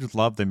jazz. I just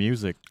love the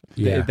music.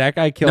 Yeah, that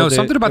guy killed it. No,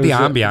 something about the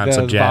ambiance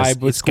of jazz.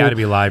 It's got to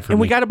be live for me.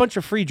 And we got a bunch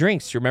of free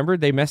drinks. You remember?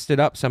 They messed it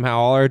up somehow.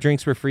 All our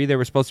drinks were free. They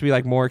were supposed to be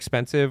like more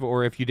expensive,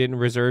 or if you didn't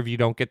reserve, you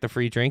don't get the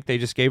free drink. They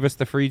just gave us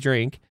the free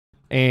drink,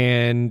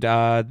 and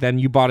then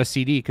you bought a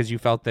CD because you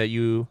felt that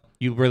you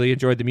really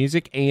enjoyed the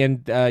music,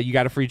 and you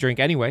got a free drink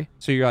anyway.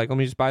 So you're like, let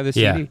me just buy this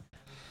CD.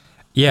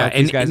 Yeah,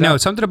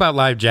 and something about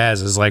live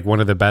jazz is like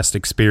one of the best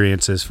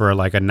experiences for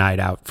like a night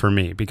out for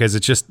me, because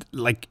it's just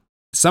like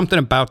something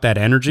about that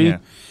energy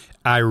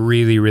I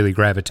really, really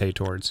gravitate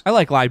towards. I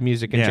like live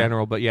music in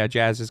general, but yeah,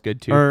 jazz is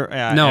good too.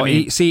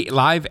 See,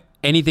 live,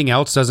 anything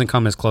else doesn't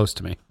come as close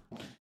to me.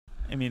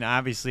 I mean,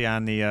 obviously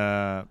on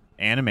the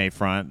anime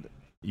front,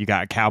 you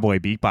got Cowboy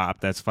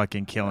Bebop that's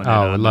fucking killing it.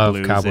 I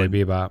love Cowboy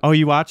Bebop. Oh,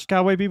 you watched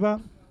Cowboy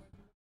Bebop?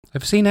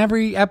 I've seen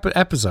every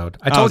episode.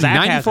 I told you,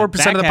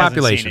 94% of the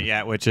population. Seen it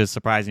yet, which is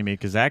surprising me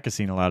because Zach has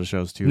seen a lot of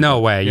shows too. No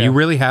way. You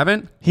really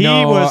haven't? He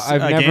was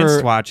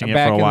against watching it for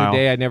a while. Back in the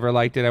day, I never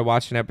liked it. I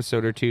watched an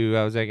episode or two.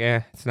 I was like,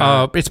 it's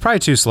not. It's probably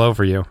too slow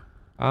for you.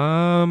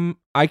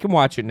 I can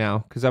watch it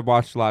now because I've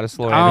watched a lot of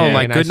slow anime.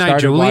 Like Goodnight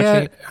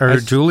Julia?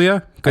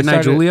 Julia?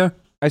 Goodnight Julia?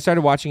 I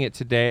started watching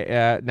it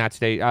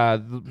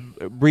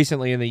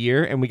recently in the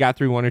year, and we got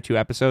through 1 or 2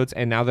 episodes.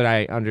 And now that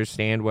I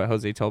understand what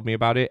Jose told me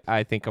about it,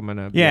 I think I'm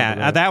gonna.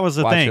 That was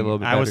the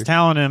thing. I was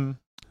telling him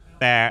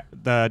that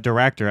the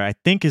director, I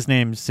think his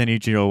name's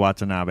Shinichiro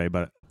Watanabe,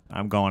 but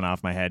I'm going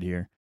off my head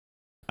here.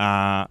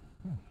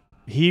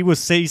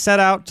 He set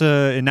out to.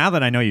 And now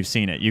that I know you've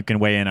seen it, you can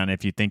weigh in on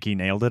if you think he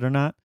nailed it or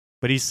not.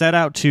 But he set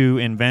out to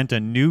invent a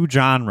new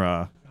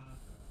genre,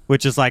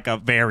 which is like a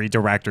very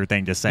director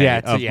thing to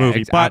say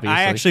movie. But obviously.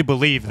 I actually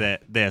believe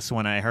this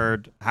when I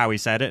heard how he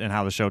said it and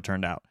how the show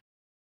turned out.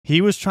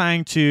 He was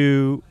trying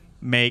to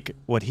make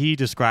what he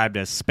described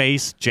as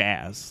space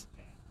jazz.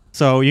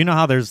 So you know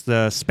how there's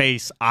the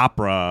space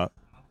opera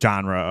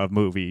genre of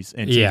movies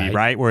in TV,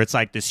 right? Where it's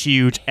like this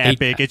huge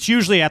epic. It's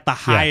usually at the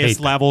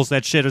highest levels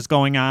that shit is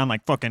going on,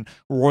 like fucking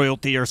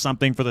royalty or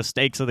something for the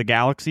stakes of the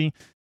galaxy.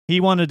 He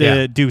wanted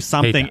to do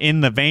something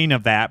in the vein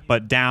of that,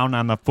 but down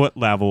on the foot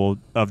level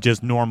of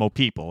just normal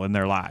people in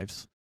their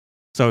lives.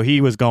 So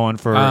he was going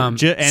for,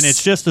 and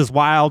it's just as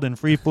wild and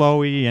free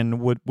flowy and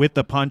with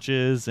the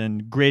punches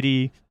and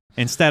gritty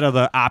instead of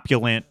the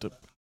opulent,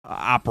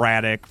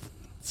 operatic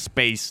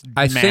space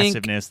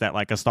massiveness that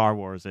like a Star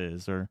Wars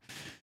is. I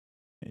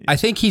don't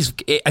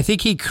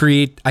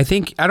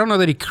know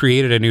that he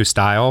created a new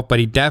style, but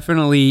he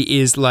definitely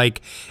is like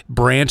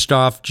branched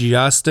off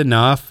just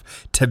enough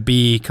to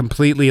be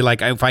completely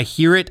like, if I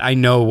hear it, I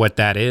know what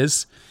that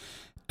is.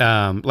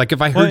 Like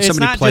if I heard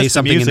somebody play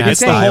something in that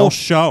style. The whole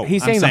show.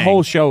 He's saying the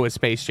whole show is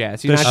space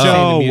jazz. He's the not show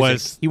saying the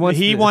music. was,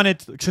 he wanted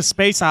to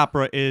space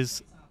opera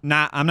is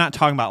not, I'm not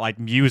talking about like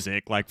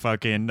music, like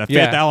fucking the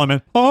Fifth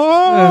Element.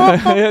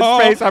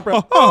 Space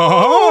opera.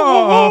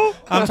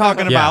 I'm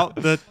talking about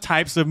the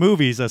types of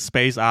movies of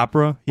space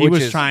opera. He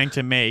was trying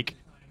to make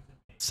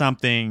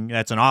something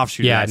that's an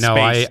offshoot of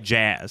space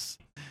jazz.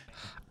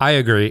 I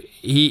agree.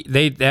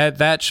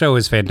 That show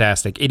is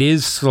fantastic. It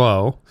is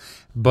slow,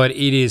 but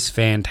it is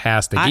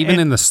fantastic. Even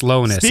in the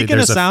slowness,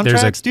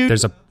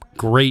 there's a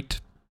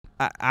great.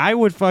 I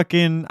would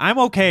fucking. I'm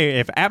okay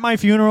if at my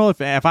funeral,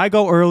 if I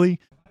go early,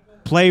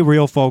 play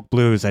Real Folk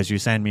Blues as you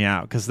send me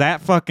out, because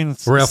that fucking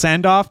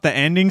send off, the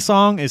ending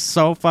song is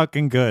so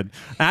fucking good.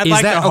 I'd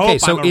like to hope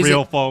I'm a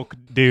real folk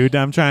dude.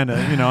 I'm trying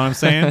to, you know what I'm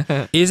saying?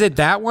 Is it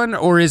that one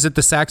or is it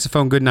the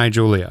saxophone Goodnight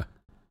Julia?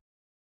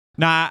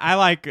 Nah, I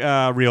like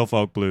Real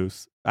Folk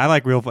Blues. I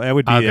like Real Folk. That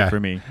would be it for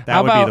me.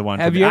 That would be the one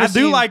for me. I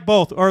do like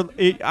both. Or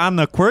on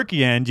the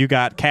quirky end, you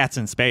got Cats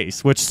in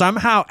Space, which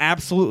somehow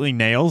absolutely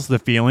nails the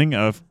feeling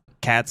of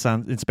cats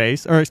in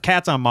space, or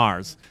Cats on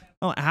Mars.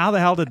 How the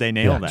hell did they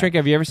nail that? Trick,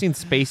 have you ever seen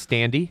Space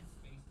Dandy?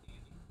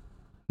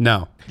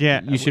 No.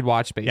 Yeah. You should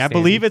watch Space Dandy. I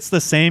believe it's the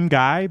same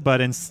guy,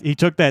 but he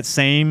took that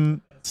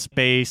same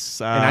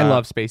space... and I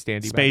love Space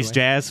Dandy, space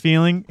jazz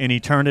feeling, and he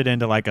turned it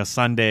into like a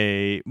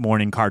Sunday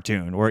morning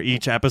cartoon where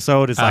each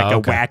episode is like a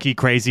wacky,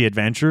 crazy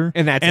adventure.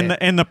 And that's it.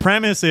 And the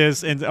premise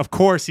is, and of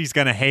course he's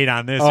going to hate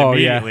on this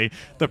immediately,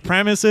 the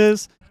premise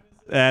is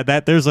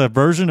that there's a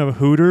version of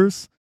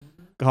Hooters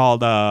called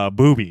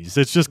Boobies.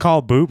 It's just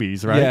called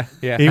Boobies, right?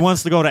 Yeah. He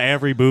wants to go to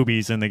every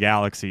Boobies in the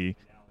galaxy.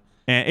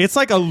 And it's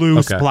like a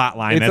loose plot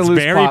line. That's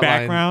very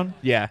background.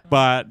 Yeah.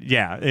 But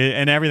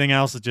and everything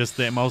else is just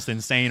the most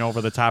insane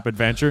over the top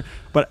adventure.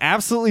 But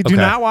absolutely do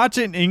not watch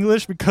it in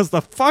English because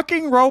the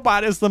fucking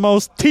robot is the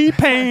most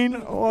T-Pain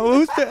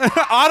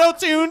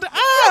auto-tuned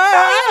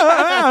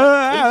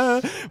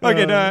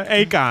fucking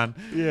Akon.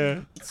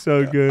 Yeah.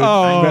 So good.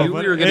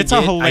 It's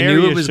a hilarious I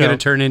knew it was show. going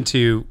to turn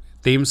into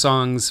theme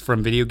songs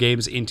from video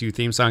games into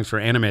theme songs for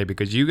anime,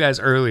 because you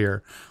guys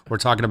earlier were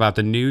talking about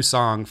the new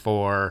song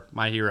for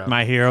My Hero.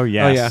 My Hero,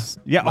 yes.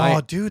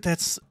 Dude,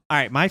 that's all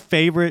right. My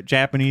favorite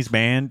Japanese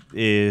band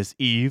is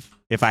Eve,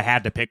 if I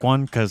had to pick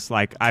one, because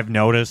like I've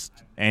noticed,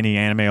 any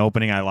anime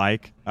opening I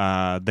like,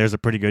 there's a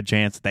pretty good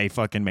chance they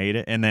fucking made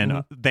it. And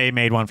then they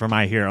made one for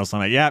My Hero. So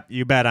I'm like, yep,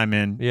 you bet I'm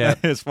in. Yeah.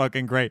 It's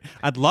fucking great.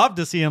 I'd love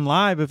to see them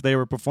live if they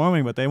were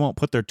performing, but they won't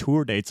put their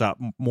tour dates up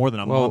more than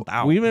a month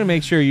out. We want to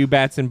make sure you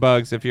bats and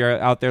bugs, if you're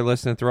out there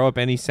listening, throw up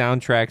any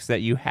soundtracks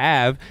that you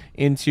have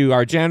into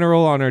our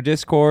general on our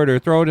Discord or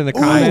throw it in the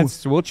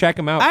comments. We'll check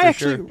them out. I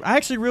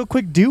actually real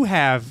quick do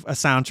have a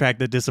soundtrack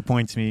that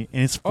disappoints me,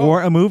 and it's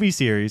for a movie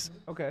series.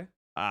 Okay.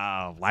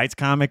 Lights,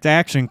 Comics,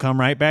 Action come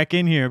right back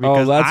in here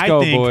because I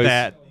think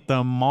that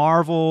the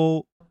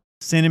Marvel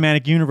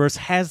Cinematic Universe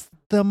has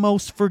the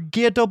most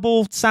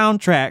forgettable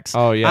soundtracks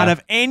out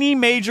of any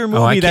major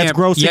movie that's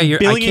grossing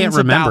billions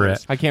of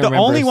dollars. I can't remember.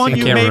 The only one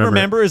you may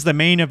remember is the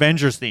main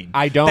Avengers theme.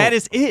 I don't. That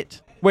is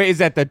it. Wait, is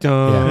that the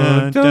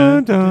dun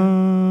dun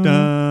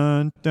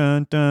dun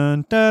dun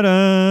dun dun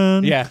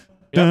dun? Yeah.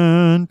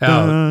 Dun,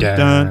 dun,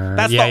 dun.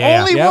 That's the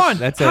only one.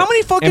 That's How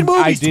many fucking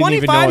movies?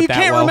 25? You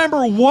can't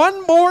remember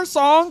one more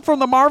song from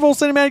the Marvel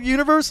Cinematic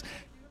Universe?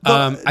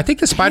 I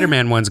think the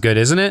Spider-Man one's good,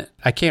 isn't it?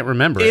 I can't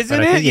remember.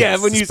 Isn't it? Yeah,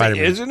 when you say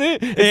isn't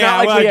it? It's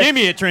not like give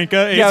me it,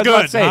 Trinka. It's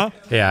good. Huh?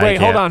 Yeah. Wait,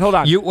 hold on. Hold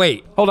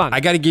on.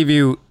 I got to give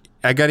you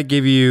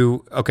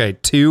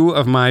 2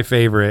 of my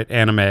favorite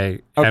anime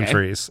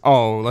entries.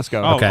 Oh, let's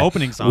go. Okay.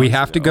 Opening songs. We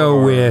have to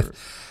go with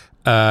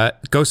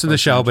Ghost in the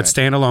Shell, but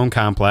Standalone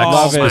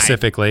Complex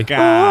specifically.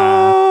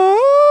 God.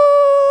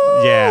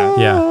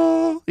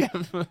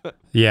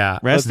 Yeah.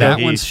 Rest that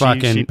in one's peace.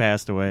 fucking. She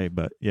passed away,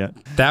 but yeah.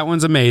 That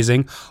one's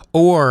amazing.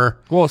 Or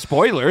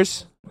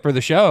spoilers for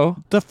the show.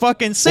 The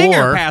fucking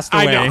singer passed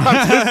away. I know.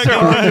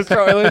 I'm just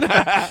trolling.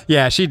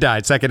 Yeah, she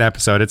died. Second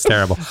episode. It's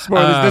terrible.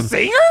 The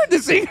singer? The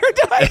singer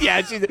died?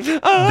 Yeah, she's.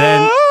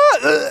 Then,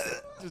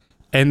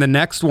 and the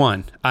next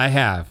one I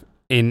have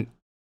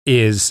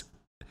is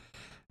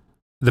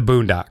the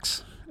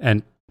Boondocks.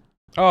 And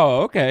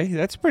okay.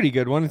 That's a pretty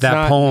good one. It's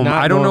that poem,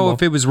 I don't know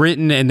if it was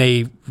written and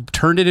they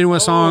turned it into a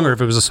song or if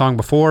it was a song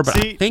before, but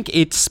I think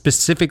it's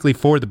specifically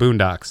for the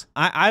Boondocks.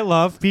 I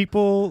love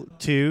people,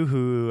 too,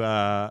 who...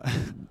 I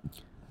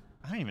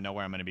don't even know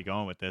where I'm going to be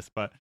going with this,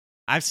 but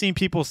I've seen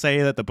people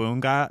say that the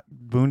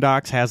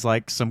Boondocks has,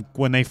 like, some...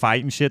 When they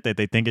fight and shit, that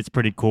they think it's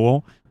pretty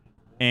cool.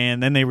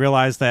 And then they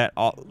realize that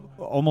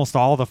almost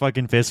all the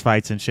fucking fist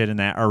fights and shit in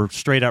that are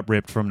straight up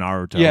ripped from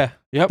Naruto. Yeah.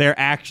 Yep. They're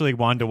actually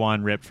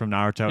 1-to-1 ripped from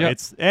Naruto. Yep.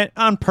 It's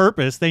on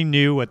purpose. They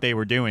knew what they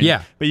were doing.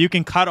 Yeah. But you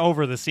can cut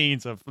over the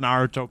scenes of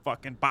Naruto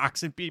fucking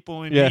boxing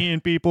people and kneeing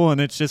people, and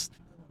it's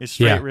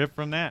straight ripped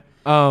from that.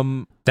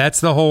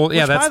 That's the whole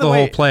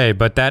whole play.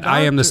 But that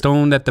I am the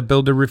stone that the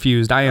builder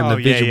refused. I am the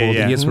visual,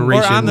 the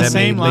inspiration on the that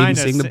same made line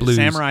ladies sing the blues.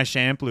 Samurai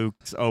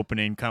Champloo's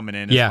opening coming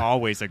in is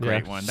always a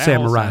great one. That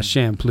Samurai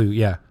Champloo,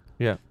 Yeah.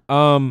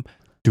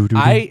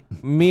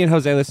 Me and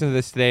Jose listen to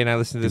this today, and I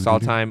listen to this all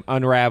the time.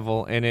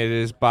 Unravel, and it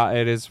is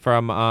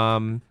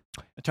from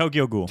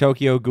Tokyo Ghoul.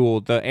 Tokyo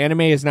Ghoul. The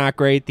anime is not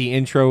great. The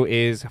intro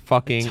is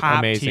fucking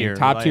amazing.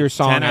 Top tier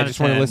song. I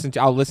just want to listen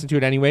to. I'll listen to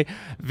it anyway.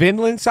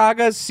 Vinland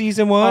Saga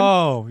season 1.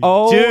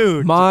 Oh,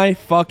 dude, my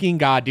fucking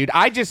god, dude!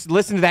 I just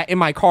listen to that in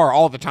my car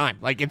all the time.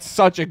 Like, it's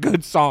such a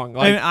good song.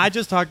 Like, I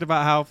just talked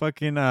about how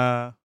fucking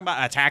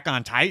Attack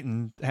on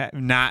Titan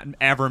not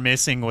ever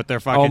missing with their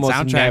fucking almost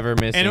soundtrack. Never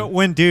missing.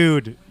 And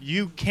dude,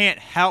 you can't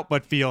help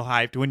but feel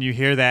hyped when you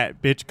hear that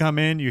bitch come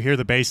in. You hear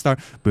the bass start,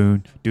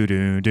 boom, doo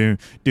doo doo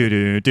doo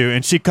doo doo,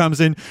 and she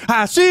comes in,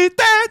 I see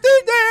that,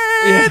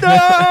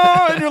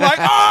 and you're like,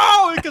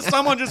 oh, because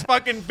someone just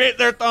fucking bit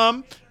their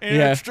thumb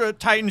and extra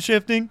Titan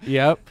shifting.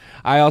 Yep.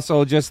 I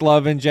also just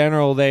love in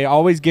general. They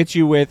always get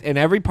you with, and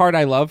every part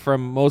I love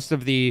from most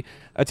of the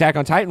Attack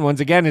on Titan ones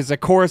again is a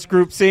chorus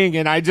group singing,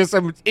 and I just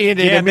am in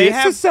it. Yeah, they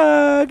have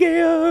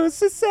Sasageo.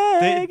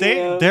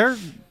 Their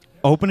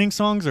opening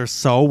songs are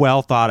so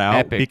well thought out.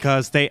 Epic.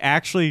 Because they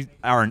actually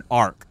are an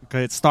arc.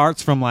 It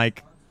starts from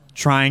like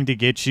trying to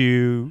get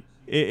you.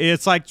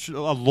 It's like a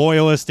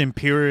loyalist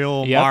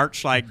imperial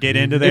march, like get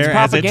into there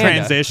as it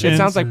transitions. It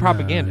sounds like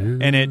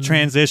propaganda. And it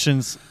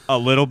transitions a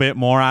little bit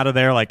more out of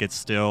there. Like it's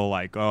still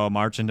like,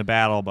 march into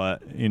battle,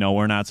 but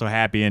we're not so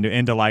happy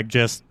into like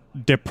just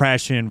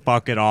depression,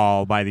 fuck it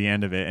all by the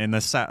end of it. And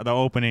the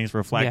openings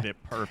reflect it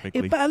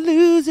perfectly. If I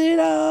lose it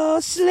all,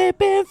 slip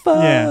and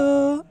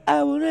fall,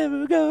 I will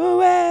never go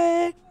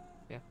away.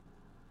 Yeah.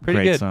 Pretty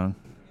Great good. song.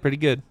 Pretty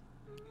good.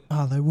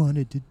 All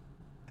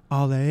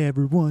I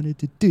ever wanted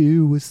to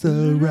do was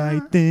the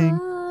right thing.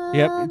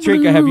 Yep.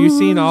 Trinka, have you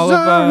seen all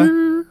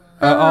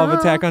of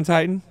Attack on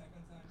Titan?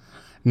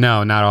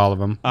 No, not all of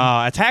them.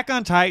 Attack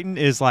on Titan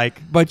is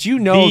like, but at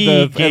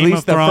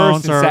least the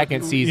first and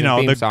second season.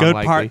 The song, good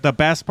likely. part, the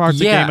best parts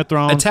of Game of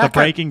Thrones, the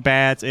Breaking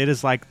Bads. It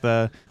is like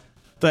the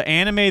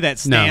anime that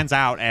stands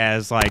out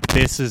as like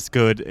this is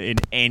good in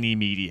any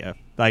media.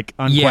 Like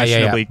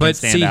unquestionably, But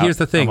see, here's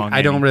the thing: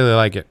 I don't really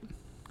like it.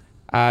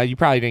 You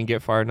probably didn't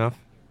get far enough.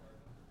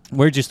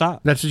 Where'd you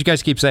stop? That's what you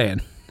guys keep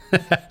saying.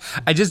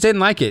 I just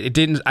didn't like it. It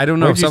didn't. I don't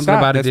know. Something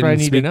about it didn't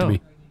speak to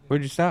me.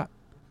 Where'd you stop?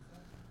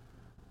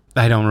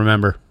 I don't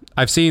remember.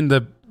 I've seen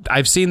the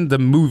I've seen the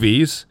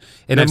movies,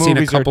 and The I've seen a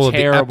movies are couple of the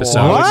terrible. episodes.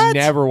 I would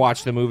never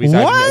watch the movies.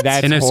 What?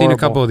 That's And I've horrible. seen a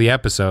couple of the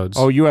episodes.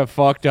 Oh, you have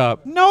fucked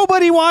up.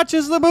 Nobody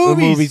watches the movies.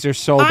 The movies are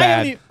so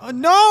bad.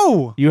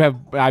 No.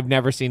 I've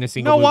never seen a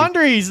single No movie.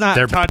 wonder he's not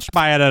touched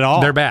by it at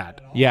all. They're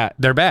bad. Yeah.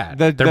 They're bad.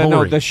 The, They're the, no,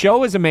 boring. the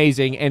show is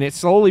amazing, and it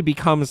slowly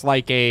becomes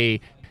like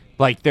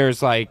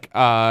there's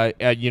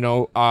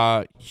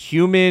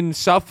human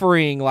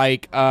suffering,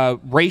 like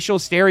racial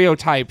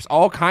stereotypes,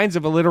 all kinds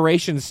of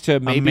alliterations to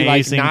maybe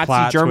Amazing like Nazi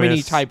plot Germany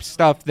twist. type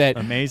stuff that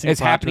Amazing is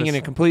plot happening twist.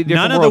 in a completely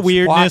different None of the world.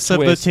 weirdness Plot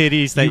of the twist.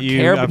 titties that you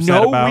care, upset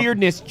no about.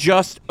 weirdness,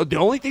 just the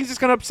only things that's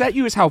going to upset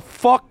you is how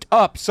fucked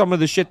up some of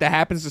the shit that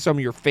happens to some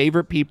of your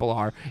favorite people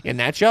are in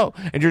that show.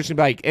 And you're just gonna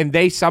be like, and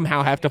they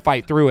somehow have to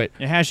fight through it.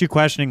 It has you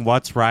questioning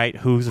what's right,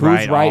 who's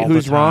right, all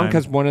who's the wrong,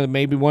 time. because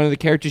maybe one of the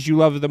characters you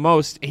love the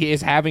most, he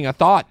is having a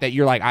thought that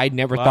you're like, I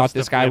never Loves thought to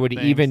this guy flip would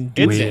things. even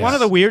do It's this. one of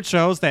the weird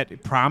shows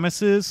that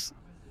promises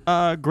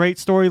a great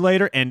story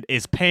later and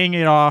is paying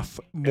it off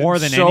more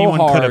than So anyone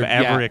could have hard,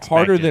 ever yeah, expected.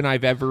 harder than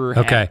I've ever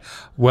had. Okay.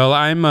 Well,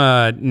 I'm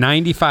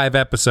 95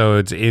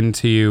 episodes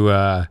into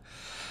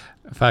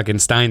fucking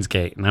Steins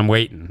Gate, and I'm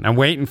waiting. I'm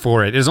waiting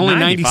for it. There's only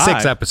 96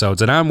 95?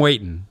 episodes, and I'm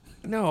waiting.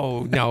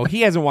 No,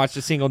 he hasn't watched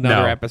a single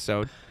No.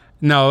 episode.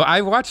 No, I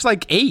watched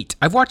like 8.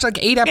 I've watched like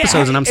 8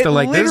 episodes, and I'm still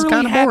like, this is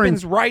kind of boring. It literally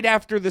happens right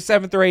after the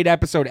 7th or 8th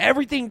episode.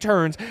 Everything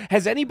turns.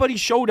 Has anybody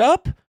showed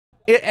up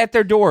at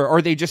their door, or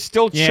are they just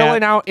still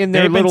chilling out in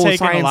their They've little been taking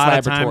science a lot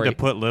laboratory? of time to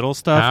put little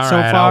stuff All so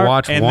right, far. I'll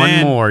watch and one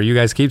then, more. You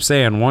guys keep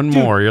saying one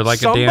Dude, more. You're like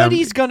a damn.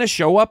 somebody's gonna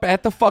show up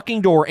at the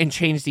fucking door and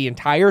change the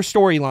entire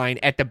storyline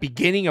at the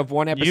beginning of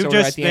one episode or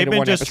at the They've end of been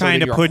one just episode. trying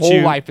and to your put whole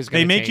you. life is They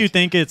gonna make you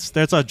change. think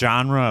there's a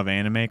genre of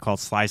anime called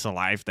slice of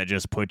life that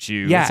just puts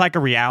you. Yeah. It's like a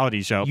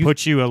reality show.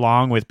 Puts you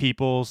along with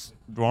people's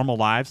normal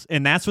lives,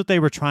 and that's what they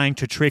were trying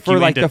to trick for you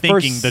like into the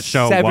thinking first the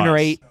show 7 or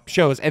was. 8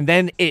 shows, and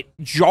then it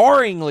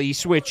jarringly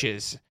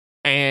switches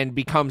and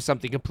becomes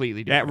something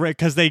completely Yeah, different.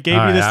 because they gave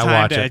All you right, this I'll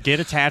time watch to it.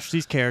 get attached to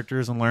these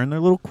characters and learn their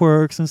little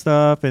quirks and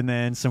stuff, and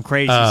then some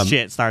crazy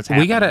shit starts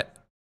happening.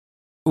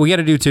 We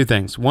gotta do 2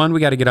 things. One, we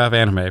gotta get off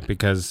anime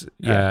because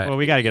well,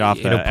 we got to get off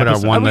the it'll put our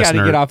episode. one we got to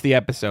listener. get off the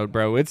episode,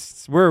 bro.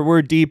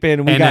 We're deep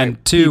in. We and got then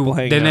two, people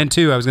hanging then out.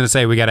 two. I was gonna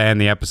say we gotta end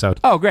the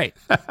episode. Oh, great!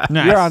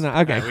 Nice. You're on the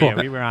okay. Yeah, Cool.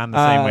 we were on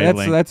the same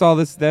wavelength. That's all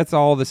this. That's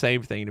all the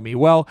same thing to me.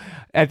 Well,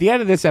 at the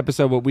end of this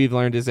episode, what we've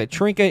learned is that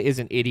Trinka is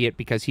an idiot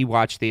because he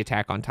watched the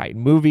Attack on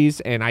Titan movies,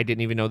 and I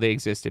didn't even know they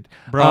existed.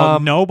 Bro,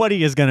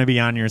 nobody is going to be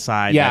on your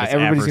side. Yeah, that has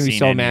everybody's ever gonna be seen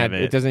so any mad.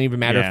 of It doesn't even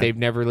matter Yeah. if they've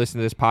never listened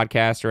to this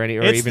podcast or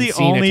It's even the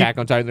seen only Attack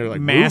on Titan. They're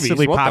like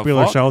massively movies? What the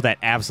popular fuck? show that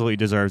absolutely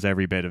deserves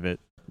every bit of it.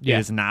 Yeah.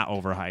 It is not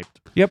overhyped.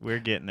 Yep. We're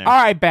getting there. All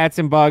right, bats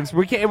and bugs.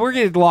 We're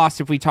getting lost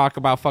if we talk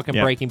about fucking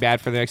Yep. Breaking Bad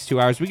for the next 2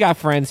 hours. We got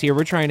friends here.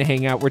 We're trying to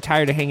hang out. We're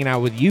tired of hanging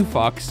out with you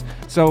fucks.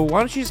 So why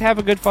don't you just have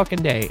a good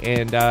fucking day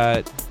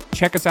and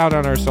check us out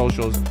on our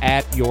socials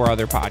at Your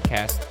Other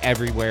Podcast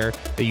everywhere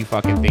that you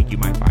fucking think you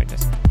might find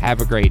us.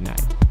 Have a great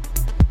night.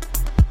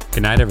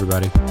 Good night,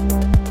 everybody.